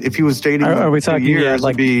mean, if he was dating are we talking, 2 years,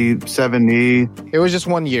 it'd be 70. It was just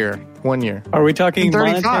 1 year. 1 year. Are we talking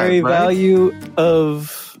monetary value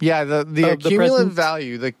of... Yeah, the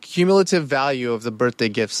cumulative value of the birthday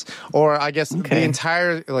gifts. Or I guess the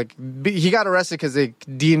entire... he got arrested because they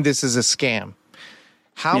deemed this as a scam.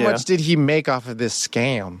 How much did he make off of this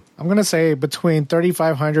scam? I'm going to say between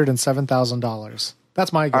 $3,500 and $7,000.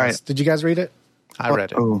 That's my guess. Right. Did you guys read it? I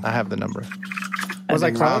read it. I have the number. Was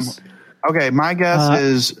I close? Okay, my guess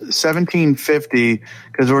is $1,750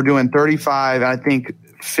 because we're doing 35. I think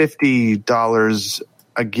 $50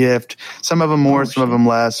 a gift. Some of them more, some of them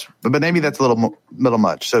less. But maybe that's a little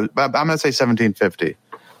much. So I'm going to say $1,750.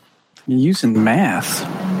 You're using math.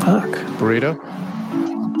 Fuck. Burrito?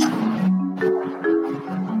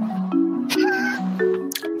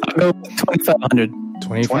 I'll go 2,500.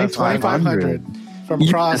 2,500 from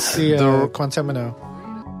across the Quantimino.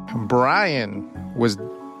 Brian was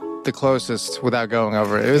the closest without going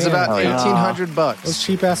over it. It was about $1,800. Those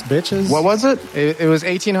cheap ass bitches. What was it? It was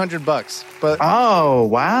 $1,800. But oh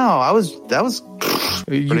wow, that was.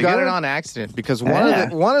 You got it on accident because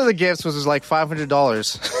one of the gifts was like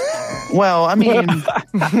 $500. Well, I mean,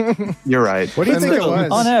 you're right. What do you think it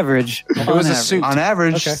was? On average, it was a suit. On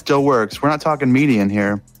average, still works. We're not talking median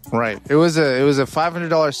here. Right. It was a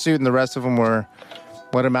 $500 suit, and the rest of them were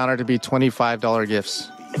what amounted to be $25 gifts.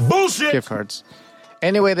 Bullshit. Gift cards.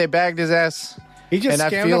 Anyway, they bagged his ass. He just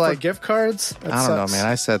and scammed I feel him like for gift cards. That I don't know, sucks. man.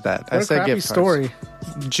 I said that. What I a said crappy gift story.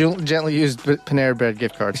 cards. Gently used Panera Bread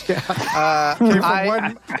gift cards. Came from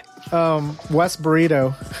one West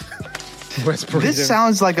Burrito. This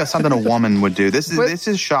sounds like something a woman would do. This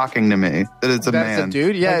is shocking to me that it's a That's man. a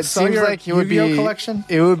dude. Yeah, Like, it sell seems your like it would be. Yu-Gi-Oh collection?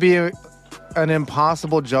 It would be an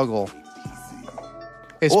impossible juggle.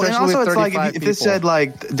 Especially Well, and also with it's like 35 if it said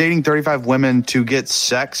like dating 35 women to get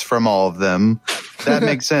sex from all of them, that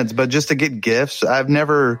makes sense. But just to get gifts, I've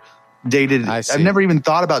never dated. I've never even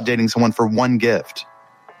thought about dating someone for one gift.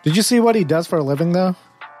 Did you see what he does for a living, though?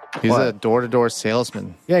 He's a door-to-door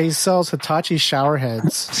salesman. Yeah, he sells Hitachi shower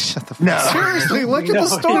heads. Shut the fuck No. up. Seriously, look at the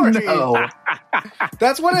story. No.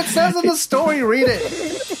 That's what it says in the story. Read it.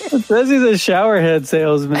 It says he's a showerhead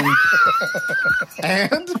salesman.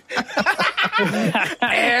 And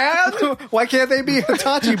why can't they be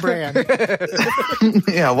Hitachi brand?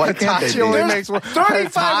 Yeah, why can't they Hitachi be? only There's makes one.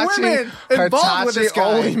 35 women involved with this guy.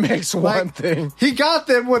 only makes one Like, thing. He got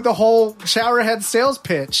them with the whole showerhead sales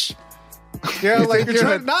pitch. Yeah, like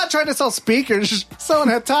you're not trying to sell speakers, just selling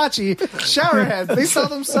Hitachi showerheads. They sell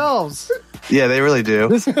themselves. Yeah, they really do.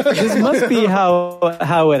 This must be how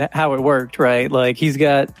it worked, right? Like he's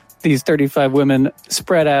got these 35 women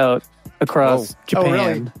spread out across Japan. Oh,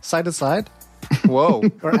 really? Side to side Whoa.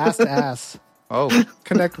 or ass to ass? Oh.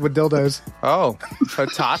 Connect with dildos. Oh.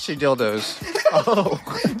 Hitachi dildos. Oh.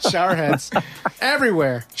 Showerheads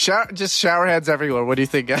everywhere. Just shower heads everywhere. What do you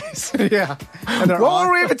think, guys? Yeah. And they're What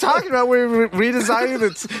were we even talking about? We were redesigning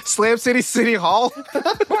the Slam City Hall.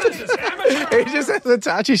 It just has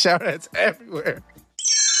Hitachi shower heads everywhere.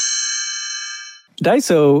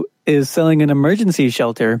 Daiso is selling an emergency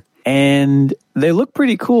shelter, and they look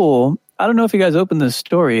pretty cool. I don't know if you guys opened this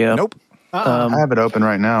story up. Nope. I have it open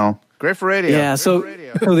right now. Great for radio. Yeah, so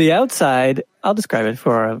the outside, I'll describe it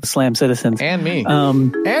for our Slam citizens. And me.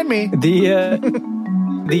 And me.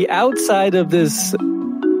 The outside of this,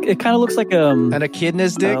 it kind of looks like an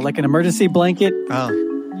echidna's dick? like an emergency blanket. Oh.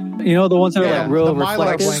 You know, the ones that are like real the Mylar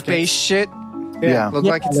reflective. blanket. Space shit. Yeah. Look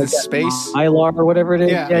like it's in space. Mylar or whatever it is.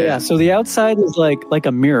 Yeah. Yeah. So the outside is like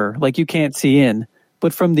a mirror, like you can't see in.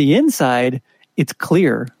 But from the inside, it's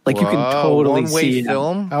clear. Like you can totally one-way see it.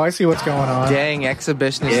 film. Oh, I see what's going on. Dang,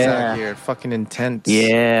 exhibitionists out here. Fucking intense.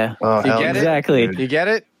 Yeah. Oh, You hell get yeah. Exactly. You get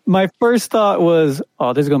it? My first thought was,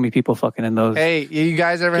 oh, there's going to be people fucking in those. Hey, you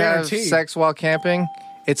guys ever Guaranteed. have sex while camping?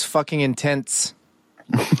 It's fucking intense.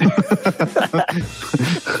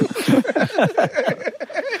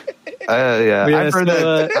 Yeah, Yeah, I've heard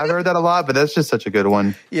so, that. I've heard that a lot, but that's just such a good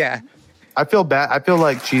one. Yeah. I feel bad. I feel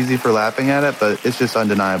like cheesy for laughing at it, but it's just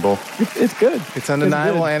undeniable. It's good. It's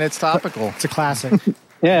undeniable and it's topical. It's a classic.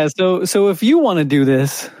 Yeah. So if you want to do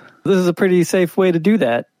this is a pretty safe way to do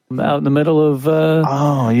that. Out in the middle of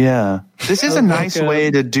Oh yeah, this is a nice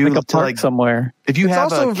way to do like a park somewhere. If you It's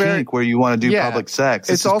have also a kink where you want to do Yeah. public sex,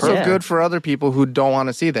 this It's is also perfect. good for other people who don't want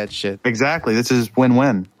to see that shit. Exactly. This is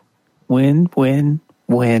win-win. Win, win,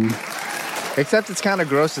 win. Except it's kind of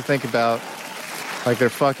gross to think about. Like they're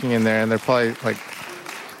fucking in there and they're probably like,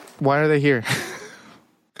 why are they here?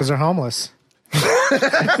 Because they're homeless. Yeah, they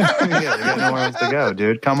got nowhere else to go,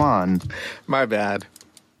 dude. Come on. My bad.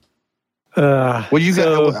 Well, you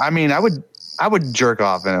got. I mean, I would jerk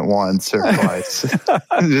off in it once or twice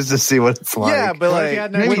just to see what it's like. Yeah, but What if you like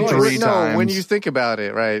had no maybe choice? 3 no, times. when you think about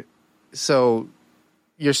it, right? So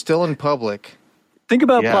you're still in public. Think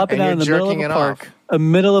about Yeah, plopping and out in the you're middle of jerking a it park, off. a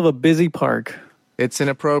middle of a busy park. It's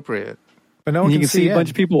inappropriate. But no And one you can can see a in. bunch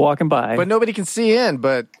of people walking by. But nobody can see in,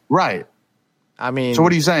 but right. I mean, So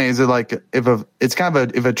what are you saying? Is it like if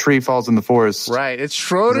a tree falls in the forest? right? It's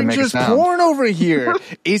it make a Schrodinger's sound? porn over here.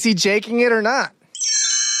 Is he jaking it or not?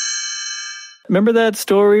 Remember that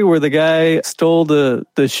story where the guy stole the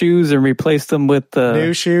shoes and replaced them with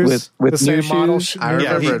New shoes? with The new same model shoes? I Yeah,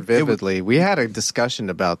 remember he- it vividly. We had a discussion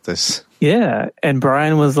about this. Yeah, and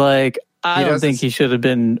Brian was like, I He don't doesn't- think he should have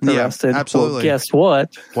been Yeah, arrested. absolutely. Well, guess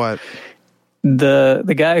what? What?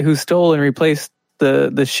 The guy who stole and replaced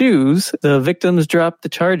the shoes, the victims dropped the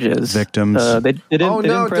charges. Victims. They didn't Oh,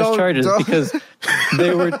 no, press don't- charges don't. because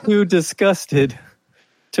they were too disgusted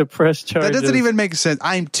to press charges. That doesn't even make sense.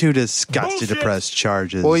 I'm too disgusted to press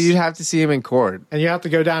charges. Well, you'd have to see him in court, And you have to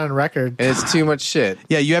go down on record. and it's too much shit.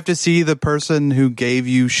 Yeah, you have to see the person who gave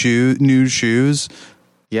you new shoes.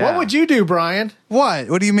 Yeah. What would you do, Brian? What?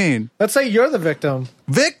 What do you mean? Let's say you're the victim.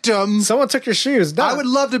 Victim? Someone took your shoes. No. I would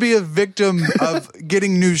love to be a victim of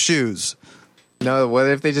getting new shoes. No, what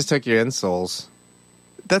if they just took your insoles?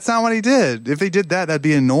 That's not what he did. If they did that, that'd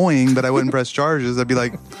be annoying, but I wouldn't press charges. I'd be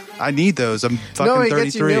like, I need those. I'm fucking No, he 33.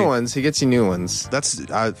 gets you new ones. He gets you new ones. That's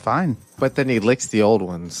fine. But then he licks the old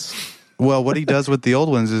ones. Well, what he does with the old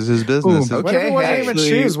ones is his business. What if it wasn't even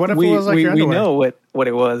shoes? What if we, it was like we, your we underwear? know what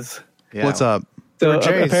it was. Yeah. What's up? So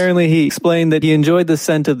Jays. apparently he explained that he enjoyed the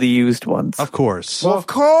scent of the used ones. Of course. Well, of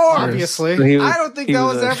course. Obviously. So he I don't think he that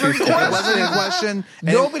was a ever shoe a salesman. Wasn't a question.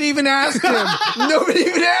 Nobody even asked him. Nobody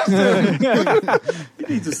even asked him.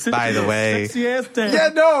 By the way, Sexy ass down. Yeah,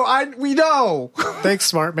 no, we know. Thanks,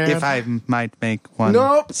 smart man. if I might make one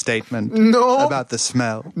Nope. statement Nope. about the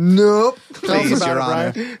smell. Nope. Tell us Please, about Your it,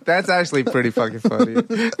 Honor. Brian. That's actually pretty fucking funny.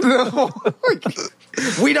 No.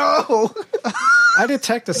 We know. I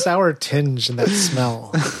detect a sour tinge in that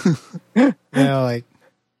smell. Like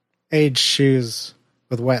aged shoes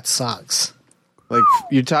with wet socks. Like,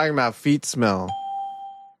 you're talking about feet smell.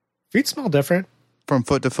 Feet smell different. From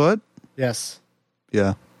foot to foot? Yes.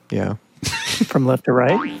 Yeah. Yeah. From left to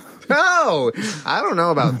right. No, I don't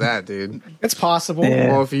know about that, dude. It's possible.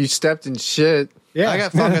 Yeah. Well, if you stepped in shit, Yeah. I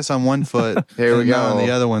got fungus on one foot. Here we and none go. on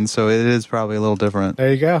the other one, so it is probably a little different.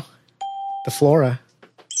 There you go. The flora.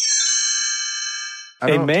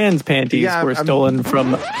 A man's panties Yeah, were I'm- stolen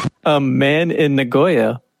from a man in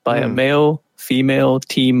Nagoya by a male-female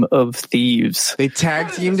team of thieves. they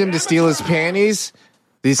tag teamed him to steal his panties.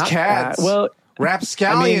 These cats. Well,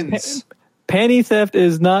 rapscallions. panty theft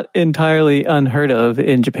is not entirely unheard of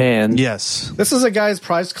in Japan. Yes. This is a guy's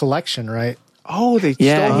prized collection, right? Oh, they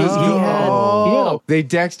Yeah, stole his. he had- Oh, they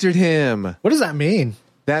Dextered him. What does that mean?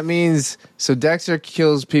 That means so Dexter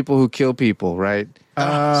kills people who kill people, right?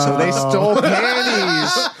 So they stole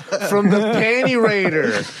panties from the panty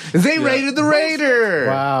raider. They raided the raider.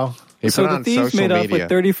 Wow. He So put the on thieves social made off media. with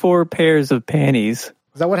 34 pairs of panties.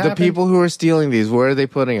 Is that what The happened? people who are stealing these, where are they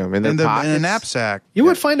putting them? In their In pockets? a knapsack. You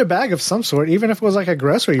would find a bag of some sort, even if it was like a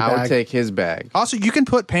grocery I bag. would take his bag. Also, you can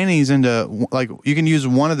put panties into, like, you can use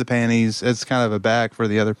one of the panties as kind of a bag for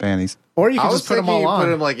the other panties. Or you I can was just put them thinking all you on. put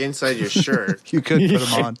them like inside your shirt. You could put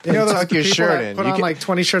them on. you know those tuck your people shirt that in. put You on can- like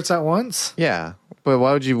 20 shirts at once? Yeah, but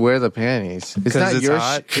why would you wear the panties? It's 'Cause not it's your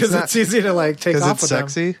hot? Because it's easy to like take Because off it's with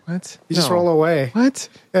sexy. them. What? You just No. roll away. What?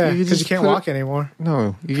 Yeah, could because just you can't put- walk anymore.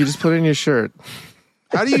 No, you can just put it in your shirt.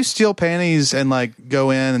 How do you steal panties and, like,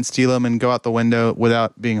 go in and steal them and go out the window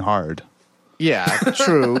without being hard? Yeah,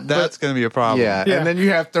 true. That's going to be a problem. Yeah, Yeah. and then you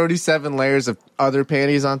have 37 layers of other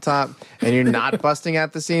panties on top, and you're not busting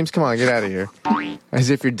at the seams. Come on, get out of here. As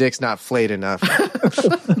if your dick's not flayed enough.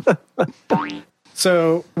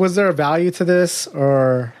 So, was there a value to this,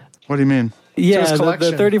 or What do you mean? Yeah, his the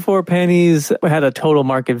collection. 34 panties had a total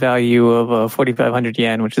market value of 4,500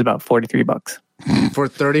 yen, which is about $43. For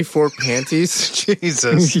 34 panties?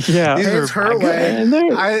 Jesus. Yeah. These it's are her way? And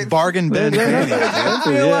they're- I bargain bin panties. I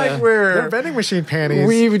feel Yeah. like They're vending machine panties.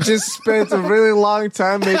 we've just spent a really long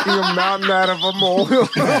time making a mountain out of a molehill.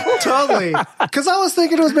 Totally. Because I was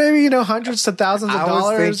thinking it was maybe hundreds to thousands of I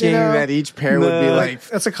dollars. was thinking that each pair would be No. like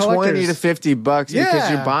It's a 20 collector's. to 50 bucks because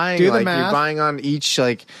Yeah. you're buying Do the like math. you're buying on each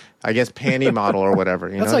like I guess panty model or whatever.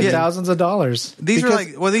 You That's know? like Yeah. thousands of dollars. These are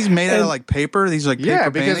like, well, these made out of like paper? These are like Yeah,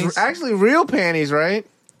 paper because panties? actually real panties, right,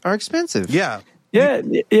 are expensive. Yeah. Yeah.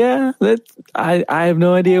 I have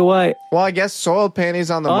no idea why. Well, I guess soiled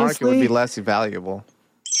panties on the market would Honestly- be less valuable.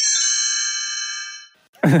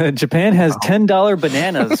 Japan has $10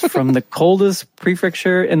 bananas from the coldest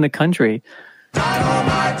prefecture in the country.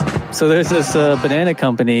 So there's this banana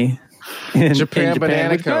company in Japan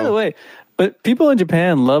Banana which, by Co. the way, but people in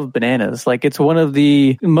Japan love bananas. Like, it's one of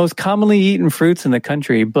the most commonly eaten fruits in the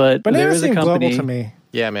country. But there Bananas is a seem global company. to me.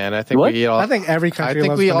 Yeah, man. I think What? we eat all. I think every I country think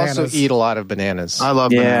loves we bananas. also eat a lot of bananas. I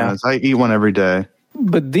love Yeah. bananas. I eat one every day.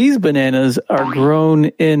 But these bananas are grown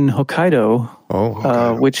in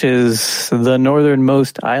Hokkaido, which is the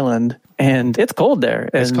northernmost island, and it's cold there.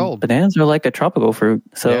 And It's cold. Bananas are like a tropical fruit,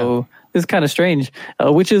 so it's kind of strange.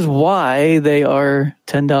 Which is why they are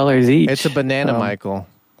 $10 each. It's a banana, Michael.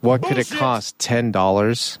 What could it cost?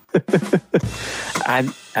 $10?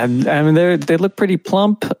 I mean, they look pretty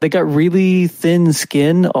plump. They got really thin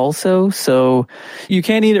skin, also, so you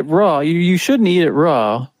can't eat it raw. You shouldn't eat it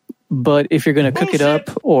raw. But if you're going to cook it up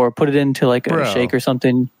or put it into like a Bro. shake or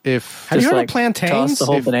something, If Have you just heard like of plantains? toss the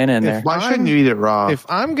whole banana in there. Why shouldn't you eat it raw? if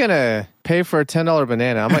I'm gonna Pay for a $10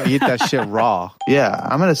 banana. I'm gonna eat that shit raw. Yeah,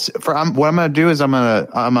 what I'm gonna do is I'm gonna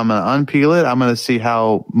unpeel it. I'm gonna see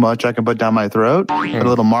how much I can put down my throat, put a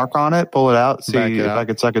little mark on it, pull it out, see if I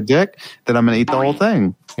can suck a dick. Then I'm gonna eat the whole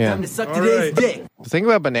thing. Yeah. Time to suck today's dick. The thing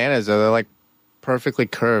about bananas, though, they're like perfectly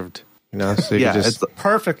curved. You know, so you can just it's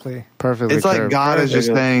Perfectly. perfectly. it's like curved. God is just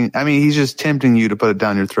saying. I mean, he's just tempting you to put it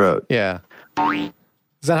down your throat. Yeah. Is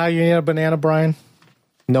that how you eat a banana, Brian?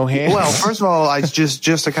 No hands. Well, first of all, I just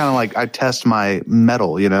to kind of like I test my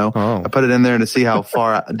metal. You know, I put it in there to see how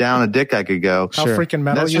far down a dick I could go. How freaking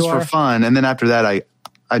metal That's you just are? for fun, and then after that,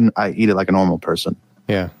 I eat it like a normal person.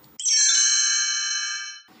 yeah.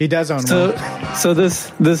 He does own one. So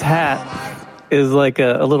this hat is like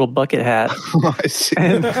a little bucket hat. I see.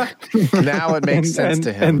 Now it makes sense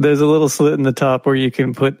to him. And there's a little slit in the top where you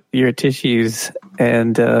can put your tissues,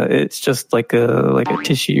 and it's just like a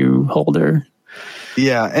tissue holder.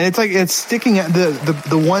 Yeah, and it's sticking out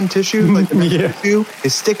the one tissue, like the tissue,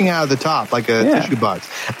 is sticking out of the top like a tissue box.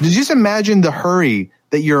 Just imagine the hurry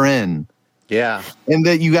that you're in, Yeah. and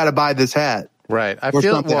that you got to buy this hat. Right. I Or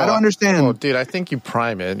feel. something. Well, I don't understand. Well, dude, I think you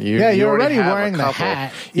prime it. You're already have a wearing the couple.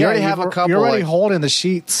 hat. You already have a couple. You're already like, holding the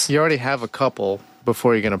sheets. you already have a couple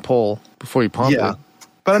before you're gonna pull. Before you pump Yeah, it.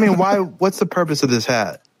 but I mean, why? What's the purpose of this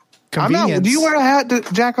hat? Convenience. Do you wear a hat to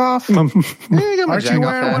jack off? Aren't you wearing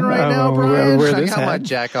one right now, Brian? wear I this got my hat.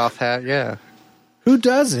 jack off hat. Yeah. Who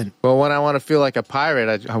doesn't? Well, when I want to feel like a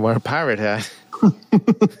pirate, I wear a pirate hat.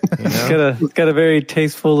 It's got a very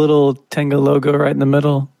tasteful little Tenga logo right in the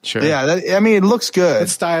middle. Sure. Yeah, I mean, it looks good.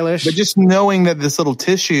 It's stylish. But just knowing that this little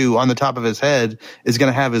tissue on the top of his head is going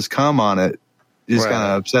to have his cum on it just Right. kind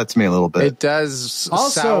of upsets me a little bit. It does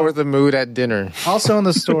Also- sour the mood at dinner. Also in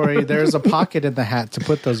the story, there's a pocket in the hat to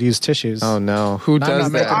put those used tissues. Oh no! Who No, I'm does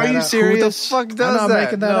not that? making Are that you up. serious? Who the fuck does not that?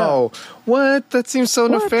 making that No. What? That seems so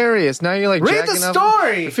nefarious. Now you're like Read the jacking off.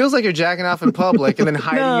 story! It feels like you're jacking off in public and then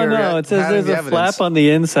hiding your. No, it says hiding there's the a evidence. flap on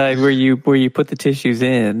the inside where you put the tissues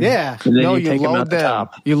in. Yeah. And then No, you you take them load out the them.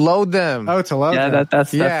 top. You load them. Oh, to load Yeah, them.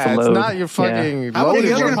 that's yeah, the load. it's not your fucking. How loaded many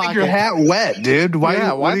You're other going to make your hat wet, dude. Why?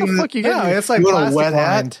 Yeah, why the fuck you No, getting? it's like You want a plastic wet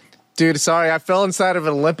hat? lined. Dude, sorry, I fell inside of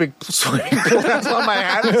an Olympic swimming pool. That's why my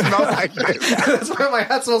hat smells like this. That's why my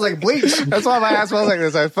hat smells like bleach. That's why my hat smells like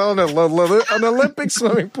this. I fell in an Olympic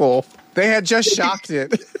swimming pool. They had just shocked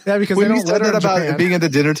it. Yeah, because When they you don't said litter that in about Japan. being at the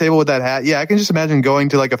dinner table with that hat, yeah, I can just imagine going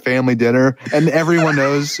to like a family dinner and everyone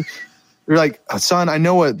knows. You're like, son, I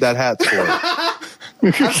know what that hat's for.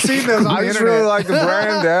 I've seen those on I the just internet. really like the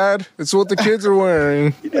brand, Dad. It's what the kids are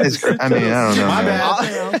wearing. I mean, I don't know. My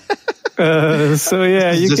man. bad. So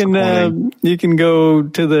yeah, This is disappointing. you can go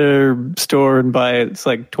to their store and buy it. It's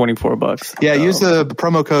like $24. Yeah, use the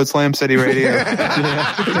promo code Slam City Radio.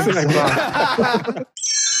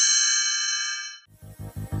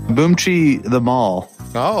 Boomchi the Mall.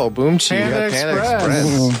 Oh, Boomchi. Panda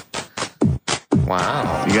Express.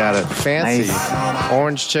 Wow. You got it. Fancy.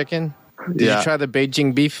 Orange chicken. Did Yeah. you try the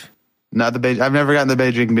Beijing beef? Not the Beijing. I've never gotten the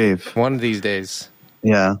Beijing beef. One of these days.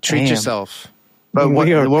 Yeah. Treat Damn. yourself. But what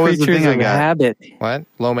We are was the creatures thing I of got? habit. What?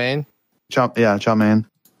 Lo mein? Chow mein. Chow mein.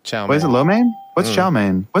 What is it, lo mein? What's chow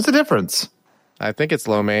mein? What's the difference? I think it's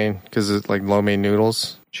lo mein because it's like lo mein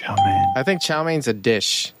noodles. Chow mein. I think chow mein's a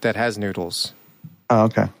dish that has noodles. Oh,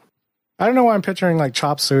 okay. I don't know why I'm picturing like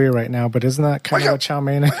chop suey right now, but isn't that kind of what chow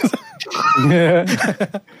mein is?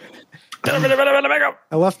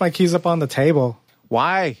 I left my keys up on the table.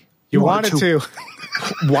 Why? You wanted to.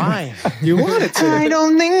 Why? You wanted to. I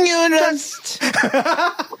don't think you just.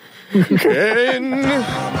 In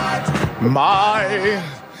my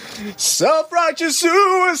self-righteous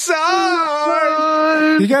suicide.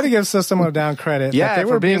 You got to give System of a Down credit. Yeah, that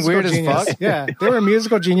for being musical weird as genius. fuck. Yeah, they were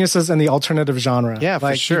musical geniuses in the alternative genre. Yeah, for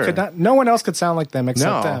like, sure. You could not, no one else could sound like them except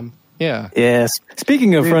No. them. Yeah. Yes.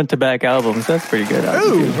 Speaking of front to back albums, that's pretty good.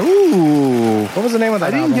 Ooh. What was the name of that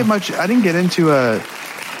I didn't album? get much. I didn't get into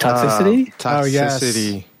Toxicity. Oh, yes.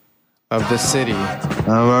 Toxicity of the city. of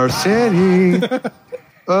our city.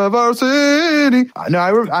 Of our city. No,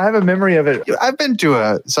 I have a memory of it. I've been to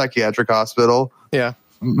a psychiatric hospital. Yeah.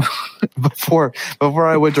 Before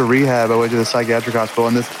I went to rehab, I went to the psychiatric hospital,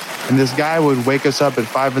 and this guy would wake us up at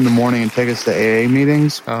 5 a.m. and take us to AA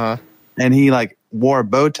meetings. Uh-huh. And he like wore a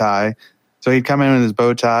bow tie, so he'd come in with his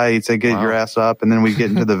bow tie. He'd say, "Get your ass up," and then we'd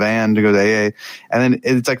get into the van to go to AA. And then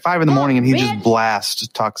it's like 5 a.m. and he just blasts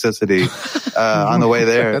toxicity on the way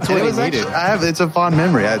there. That's what And he it was needed. actually- it's a fond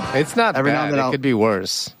memory. It's not Every now bad. and then It I'll- could be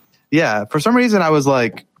worse. Yeah, for some reason I was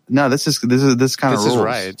like, no, this kind of This is rules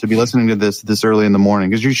right. to be listening to this early in the morning,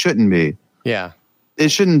 because you shouldn't be. Yeah. It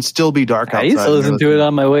shouldn't still be dark I outside. used to listen to it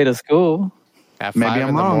on my way to school. At Maybe 5 I'm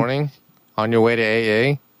in the wrong. morning on your way to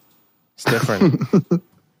AA. It's different.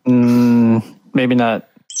 Maybe not.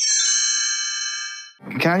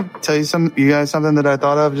 Can I tell you guys something that I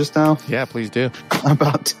thought of just now? Yeah, please do.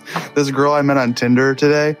 About this girl I met on Tinder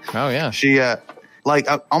today. Oh, yeah. She,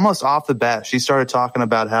 almost off the bat, she started talking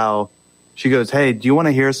about how she goes, "Hey, do you want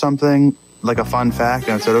to hear something, like a fun fact?"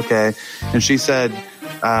 And I said, "Okay." And she said,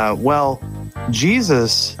 well,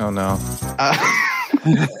 Jesus. Oh, no.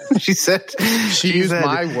 She said she used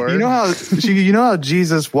my word. You know how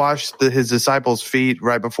Jesus washed his disciples' feet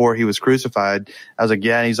right before he was crucified? I was like,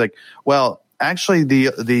 yeah. And he's like, well, actually, the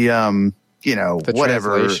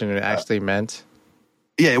whatever translation it actually meant.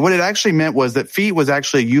 Yeah, what it actually meant was that feet was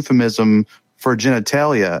actually a euphemism for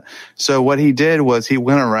genitalia. So what he did was he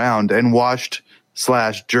went around and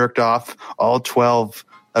washed/jerked off all 12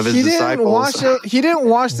 of his disciples. He didn't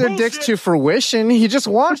wash their dicks to fruition. He just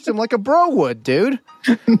washed them like a bro would, dude.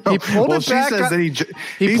 No. He pulled it back.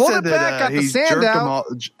 He pulled it back, got the sand out.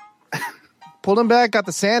 Pulled him back, got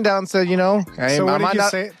the sand out, and said, "Hey, so I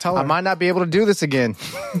might not be able to do this again."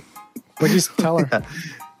 What'd you tell her? Yeah.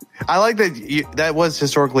 I like that. That was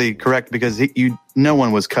historically correct because no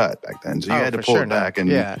one was cut back then, so you had to pull it back.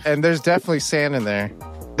 And and there's definitely sand in there.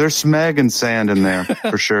 There's smeg and sand in there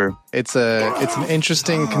for sure. It's an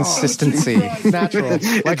interesting consistency. Natural, like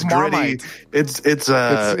it's Marmite. Gritty. It's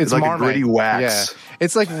like Marmite. a gritty wax. Yeah.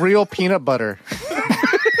 It's like real peanut butter.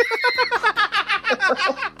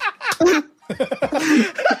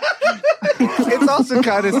 It's also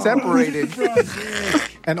kind of separated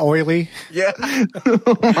and oily. Yeah.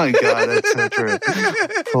 Oh my god, that's so true.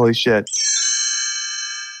 Holy shit.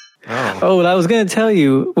 Oh, what I was going to tell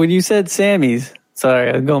you when you said Sammy's. Sorry,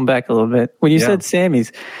 I'm going back a little bit. When you said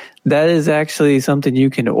Sammy's, that is actually something you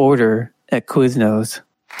can order at Quiznos.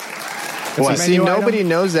 Well, see, nobody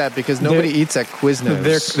knows that because nobody eats at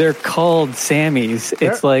Quiznos. They're called Sammy's.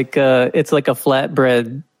 It's like a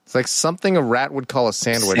flatbread. It's like something a rat would call a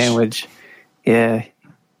sandwich. Yeah.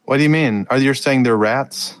 What do you mean? Are you saying they're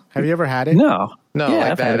rats? Have you ever had it? No. No, Yeah,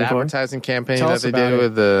 like I've had that it before. advertising campaign Tell that us they about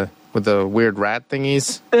did it. with the weird rat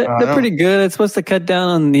thingies. They're pretty good. It's supposed to cut down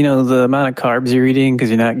on the amount of carbs you're eating because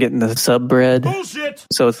you're not getting the sub bread. Bullshit.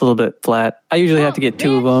 So it's a little bit flat. I usually have to get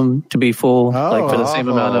 2 of them to be full, like for the same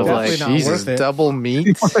amount of definitely like. not Jesus, worth it. double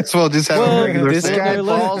meat. Might as well just have a regular this sandwich.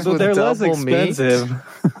 guy balls with they're less double meat. expensive.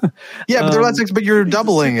 Yeah, but they're less expensive, but you're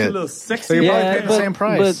doubling it. So you're probably paying the same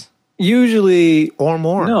price. But usually, Or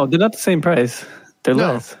more. no, they're not the same price. They're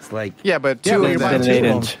less. It's like Yeah, but Yeah, two but of you're Than buying an them. 8 two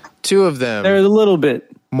of inch. Two of them. They're a little bit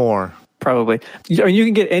more. probably. You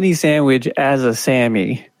can get any sandwich as a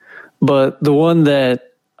Sammy, but the one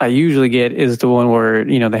that I usually get is the one where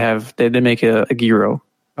they make a gyro.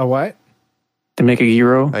 A what? They make a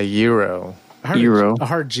gyro. A euro. I heard Euro. A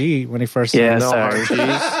hard G when he first Yeah, said it. sorry. He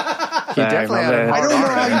Sorry, definitely my had a bad. I hard don't know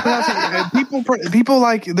how you pronounce it. People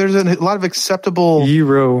like there's a lot of acceptable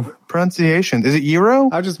Gyro. pronunciation. Is it Euro?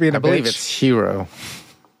 I was just being a I believe bitch. it's hero.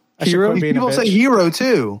 I should Hero? quit being a People say bitch. hero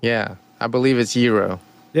too. Yeah, I believe it's euro.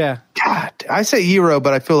 Yeah. God, I say Euro,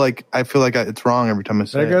 but I feel like it's wrong every time I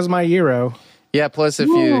say There it. goes my Euro. Yeah, plus if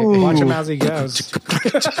you Watch him as he goes.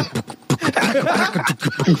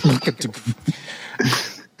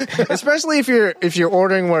 especially if you're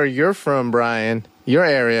ordering where you're from, Brian, your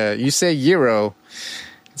area, you say euro,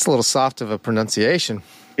 it's a little soft of a pronunciation.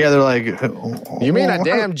 Yeah, they're like, You mean a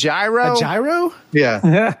damn gyro? A gyro?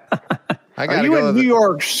 yeah. I Are gotta you go in to New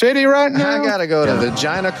York City right now? I gotta go to the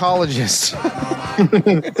gynecologist.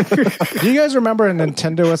 Do you guys remember a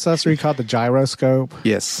Nintendo accessory called the gyroscope?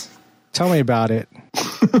 Yes. Tell me about it.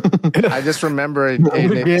 I just remember an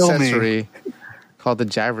accessory called the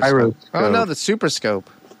gyroscope. Oh no, the super scope.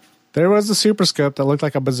 There was a super scope that looked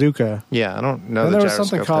like a bazooka. Yeah, I don't know And the there was gyroscope.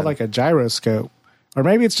 something called then. like a gyroscope. Or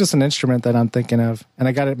maybe it's just an instrument that I'm thinking of, and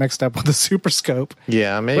I got it mixed up with the super scope.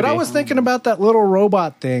 Yeah, maybe. But I was thinking about that little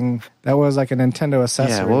robot thing that was like a Nintendo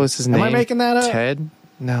accessory. Yeah, what was his name? Am I making that up? Ted?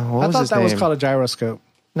 No, what I was thought his that name? was called a gyroscope.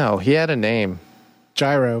 No, he had a name.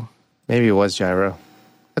 Gyro. Maybe it was Gyro.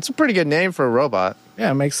 That's a pretty good name for a robot.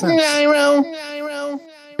 Yeah, it makes sense. If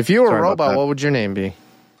you were Sorry a about robot, that. what would your name be?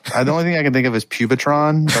 The only thing I can think of is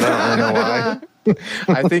Pubitron, but I don't really know why.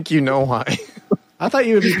 I think you know why. I thought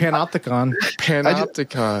you would be Panopticon.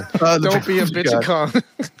 Panopticon. The Don't be a Panopticon.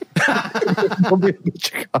 bitchicon. Don't be a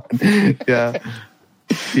bitchicon. Yeah.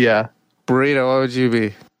 Yeah. Burrito, what would you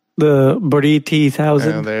be? The Burrito Oh,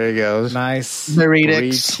 1000. there he goes. Nice.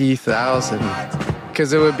 Burrito. 1000.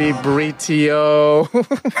 Because it would be burrito.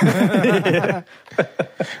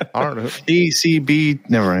 I don't know. DCB.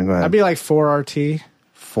 Never mind. Go ahead. I'd be like 4RT.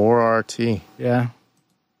 4RT. Yeah.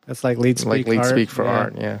 That's like lead speak Like lead art. speak for Yeah.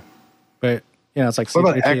 art, yeah. But, it's like What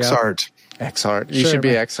about C3PO. XArt? X-Art. You Sure, should be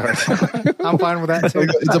man. X-Art. I'm fine with that too.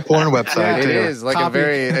 It's a porn website. It too. is like Copy.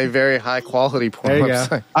 a very high quality porn There you go.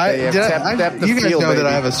 website. They have depth of You guys field, know that I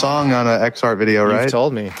baby. have a song on an XR video, right? You've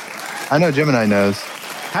told me. I know Gemini knows.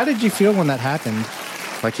 How did you feel when that happened?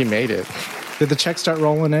 Like he made it. Did the check start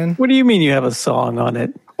rolling in? What do you mean you have a song on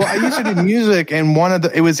it? Well, I used to do music, and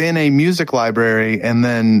it was in a music library, and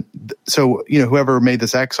then so whoever made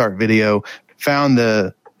this XArt video found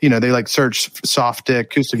they like searched soft dick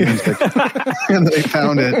acoustic music, and they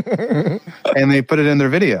found it, and they put it in their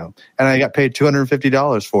video, and I got paid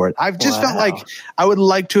 $250 for it. I've just felt like I would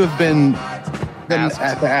like to have been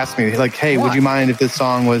asked me like, hey, would you mind if this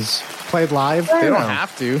song was Played live? They don't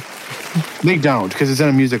have to. They don't, because it's in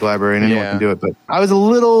a music library and anyone Yeah. can do it. But I was a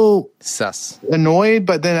little Sus. annoyed,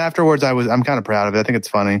 but then afterwards I'm kind of proud of it. I think it's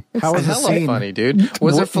funny. How was the Hella scene? funny, dude.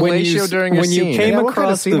 Was it When you- fellatio during your when you scene? came Yeah, what kind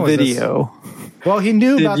of across scene the was this? video? Well, he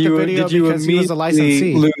knew about the video because he was a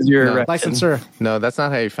licensee. lose your No. erection? Licensor. No, that's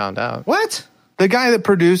not how you found out. What? The guy that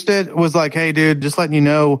produced it was like, "Hey, dude, just letting you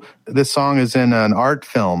know, this song is in an art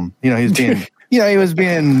film." He was being, he was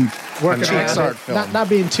being, Working An on X-Art it. film. Not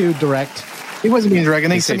being too direct. he wasn't being direct.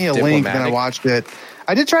 And they You sent say me a link, and I diplomatic. watched it.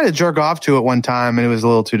 I did try to jerk off to it one time, and it was a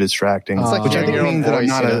little too distracting. It's like which I hearing think your own means that I'm voice,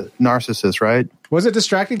 not you a narcissist, right? Was it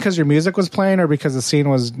distracting because your music was playing or because the scene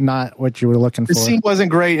was not what you were looking for? The scene wasn't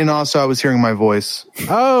great, and also I was hearing my voice.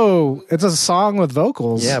 Oh, it's a song with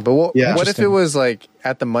vocals. Yeah, but what Yeah. if it Interesting. was like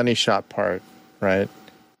at the money shot part, right?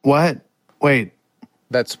 What? Wait,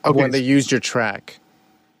 That's Okay. when they used your track.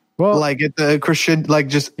 Well, like at the Christian, like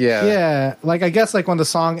just Yeah. yeah, like I guess like when the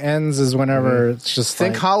song ends is whenever it's just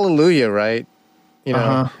Think like, Hallelujah, right? You know,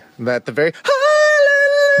 Uh-huh. that the very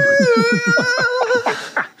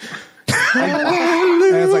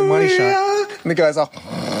and it's like money shot. and the guy's all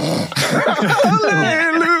Hallelujah.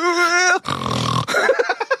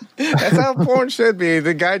 That's how porn should be.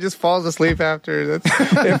 The guy just falls asleep after.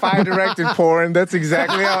 If I directed porn, that's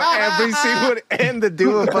exactly how every scene would end. The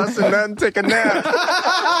dude busting nut and take a nap.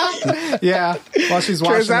 Yeah, while she's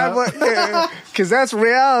washing up. Because that's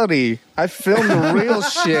reality. I filmed the real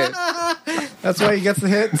shit. That's why he gets the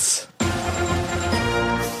hits.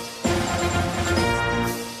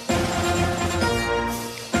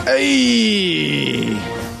 Hey!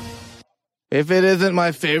 If it isn't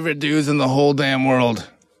my favorite dudes in the whole damn world.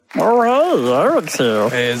 All right, Eric here.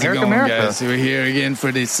 Hey, how's it Eric going, America. guys? We're here again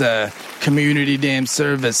for this community damn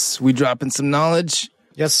service. We dropping some knowledge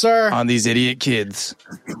Yes, sir. on these idiot kids.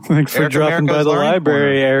 Thanks for Eric dropping by America's the Learning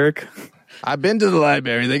library, Corner. Eric. I've been to the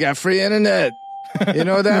library. They got free internet. You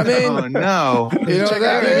know what that mean? oh no, You know what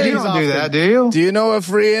that you mean? don't do that, do you? Do you know what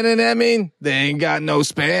free internet mean? They ain't got no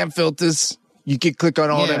spam filters. You can click on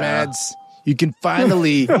all them Yeah. ads. You can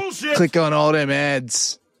finally click on all them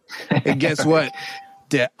ads. And guess what?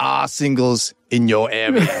 There are singles in your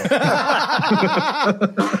area.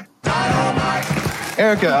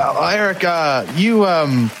 Erica,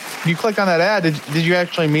 you clicked on that ad. Did you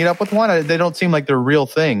actually meet up with one? They don't seem like they're real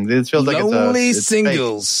thing. It feels like Lonely it's fake.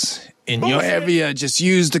 singles in your area. Just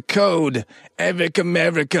use the code Eric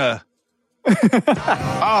America.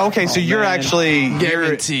 Oh, okay. So you're actually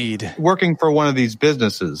Guaranteed. working for one of these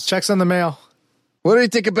businesses. Checks in the mail. What do you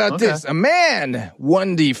think about Okay. this? A man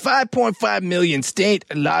won the 5.5 million state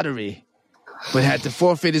lottery, but had to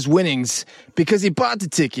forfeit his winnings because he bought the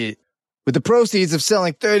ticket with the proceeds of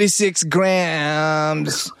selling 36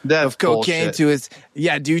 grams That's of cocaine bullshit. to his.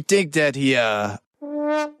 Yeah, do you think that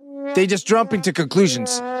they just jumping to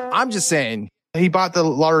conclusions? I'm just saying. He bought the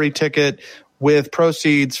lottery ticket with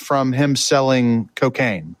proceeds from him selling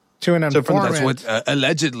cocaine. To an So from- informant. That's what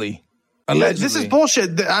allegedly. This is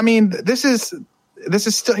bullshit. I mean, this is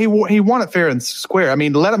still he won it fair and square. I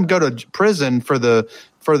mean, let him go to prison for the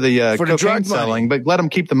cocaine drug selling, money. but let him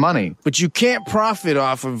keep the money. But you can't profit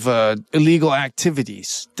off of illegal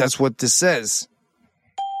activities. That's what this says.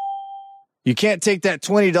 You can't take that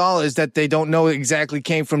 $20 that they don't know exactly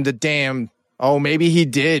came from the damn. Oh, maybe he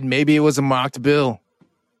did. Maybe it was a mocked bill.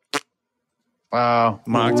 Wow.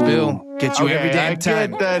 Mocked bill. Get you every damn I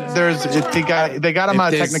time. get that they got him If out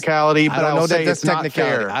of there's- technicality, but I don't I'll know say that that's it's not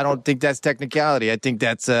technicality. fair. I don't think that's technicality. I think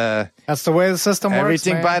that's That's the way the system works.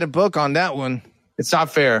 everything man. by the book on that one. It's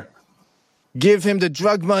not fair. Give him the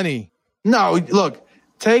drug money. No, look,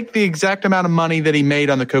 take the exact amount of money that he made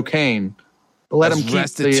on the cocaine. Let That's him keep the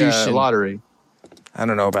restitution. lottery. I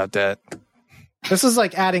don't know about that. This is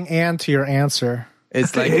like adding "and" to your answer.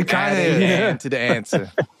 It's like It kinda adding is. "and" to the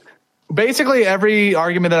answer. Basically, every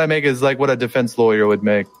argument that I make is like what a defense lawyer would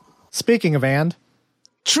make. Speaking of "and,"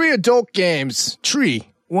 Tree adult games. Tree.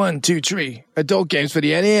 1, 2, 3. Adult games for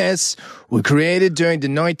the NES were created during the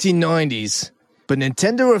 1990s, but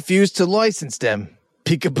Nintendo refused to license them.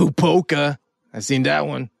 Peekaboo Polka. I seen that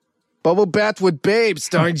one. Bubble Bath with Babe,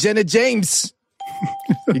 starring Jenna James.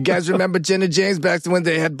 You guys remember Jenna James back when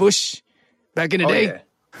they had Bush? Back in the day?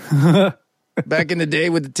 Yeah. Back in the day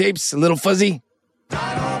with the tapes, a little fuzzy.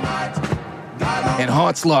 And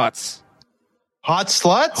Hot Slots. Hot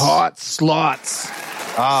sluts? Hot Slots.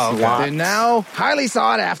 Oh, okay. They're now highly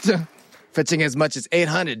sought after, fetching as much as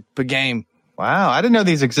 $800 per game. Wow, I didn't know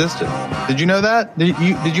these existed. Did you know that? Did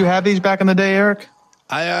you have these back in the day, Eric?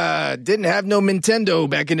 I didn't have no Nintendo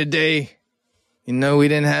back in the day. You know, we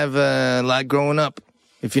didn't have a lot growing up,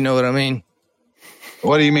 if you know what I mean.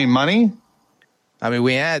 What do you mean, money? I mean,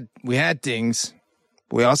 we had things.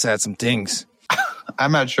 We also had some things.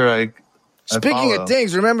 I'm not sure I Speaking follow. of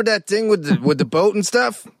things, remember that thing with the boat and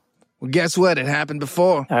stuff? Well, guess what? It happened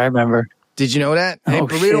before. I remember. Did you know that? Hey, Oh,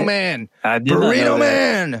 Burrito shit. Man. I did not know Burrito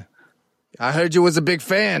that. Man. I heard you was a big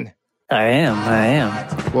fan. I am.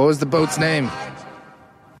 What was the boat's name?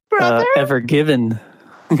 Ever Given.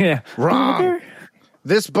 Yeah. Wrong.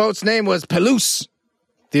 This boat's name was Palouse.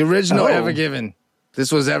 The original Ever Given.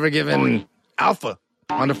 This was Ever Given Alpha.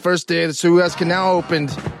 On the first day the Suez Canal opened,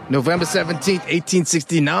 November 17th,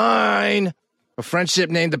 1869, a French ship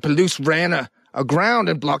named the Palouse ran aground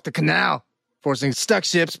and blocked the canal, forcing stuck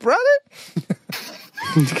ships, brother.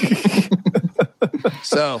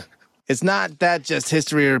 So, it's not that just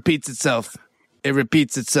history repeats itself. It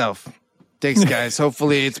repeats itself. Thanks, guys.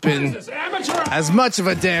 Hopefully it's been as much of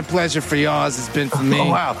a damn pleasure for y'all as it's been for me. Oh,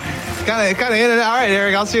 wow. Kind of in and all right,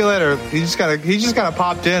 Eric, I'll see you later. He just kind of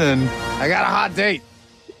popped in and I got a hot date.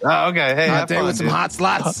 oh, okay. Hey, Hot have date fun, with some dude. hot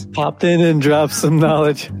slots. Popped in and dropped some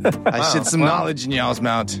knowledge. I shit some knowledge in y'all's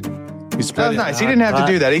mouth. You That spread was it. nice. He didn't have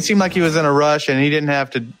to do that. He seemed like he was in a rush and he didn't have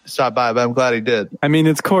to stop by, but I'm glad he did. I mean,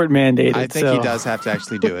 it's court mandated. I think so. he does have to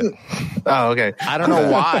actually do it. Oh, okay. I don't know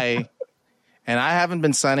why. And I haven't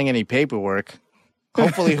been signing any paperwork.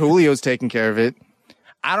 Hopefully Julio's taking care of it.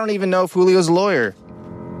 I don't even know if Julio's a lawyer.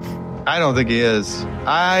 I don't think he is.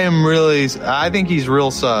 I think he's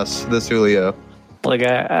real sus, this Julio. Like,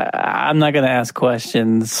 I'm not going to ask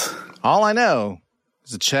questions. All I know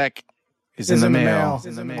is a check is in the mail.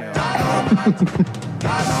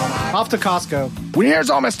 Off to Costco. When your hair's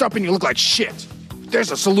all messed up and you look like shit,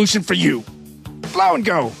 there's a solution for you. Blow and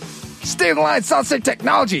go. State-of-the-line solid-state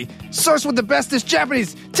technology. Sourced with the bestest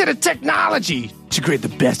Japanese to the technology to create the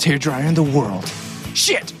best hairdryer in the world.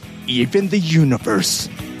 Shit, even the universe.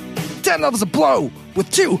 10 levels of blow with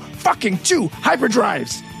two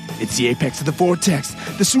hyperdrives. It's the apex of the vortex,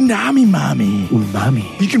 the tsunami mommy.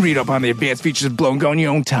 Umami. You can read up on the advanced features of blow and go in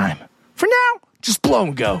your own time. For now, just blow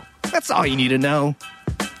and go. That's all you need to know.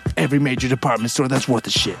 Every major department store that's worth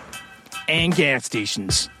a shit. And gas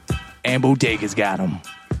stations. And bodegas got them.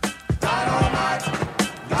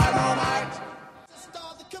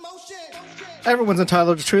 Everyone's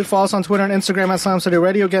entitled to truth. Follow us on Twitter and Instagram at Slam City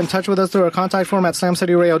Radio. Get in touch with us through our contact form at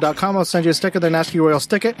slamcityradio.com. I'll send you a sticker, then ask you where you'll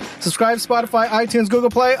stick it. Subscribe, Spotify, iTunes,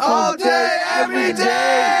 Google Play, all day, every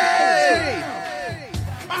day!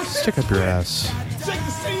 Stick up your ass. Shake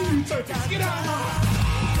the scene, turkeys. Get out.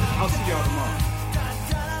 I'll see y'all tomorrow.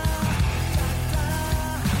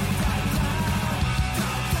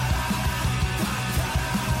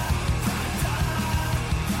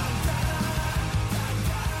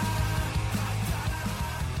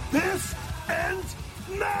 This ends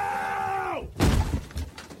now!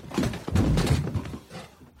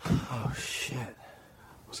 Oh, shit.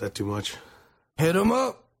 Was that too much? Hit him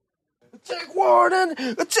up. Take warning.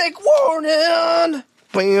 Take warning.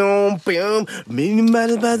 Boom, boom. Me,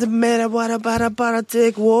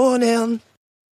 take warning.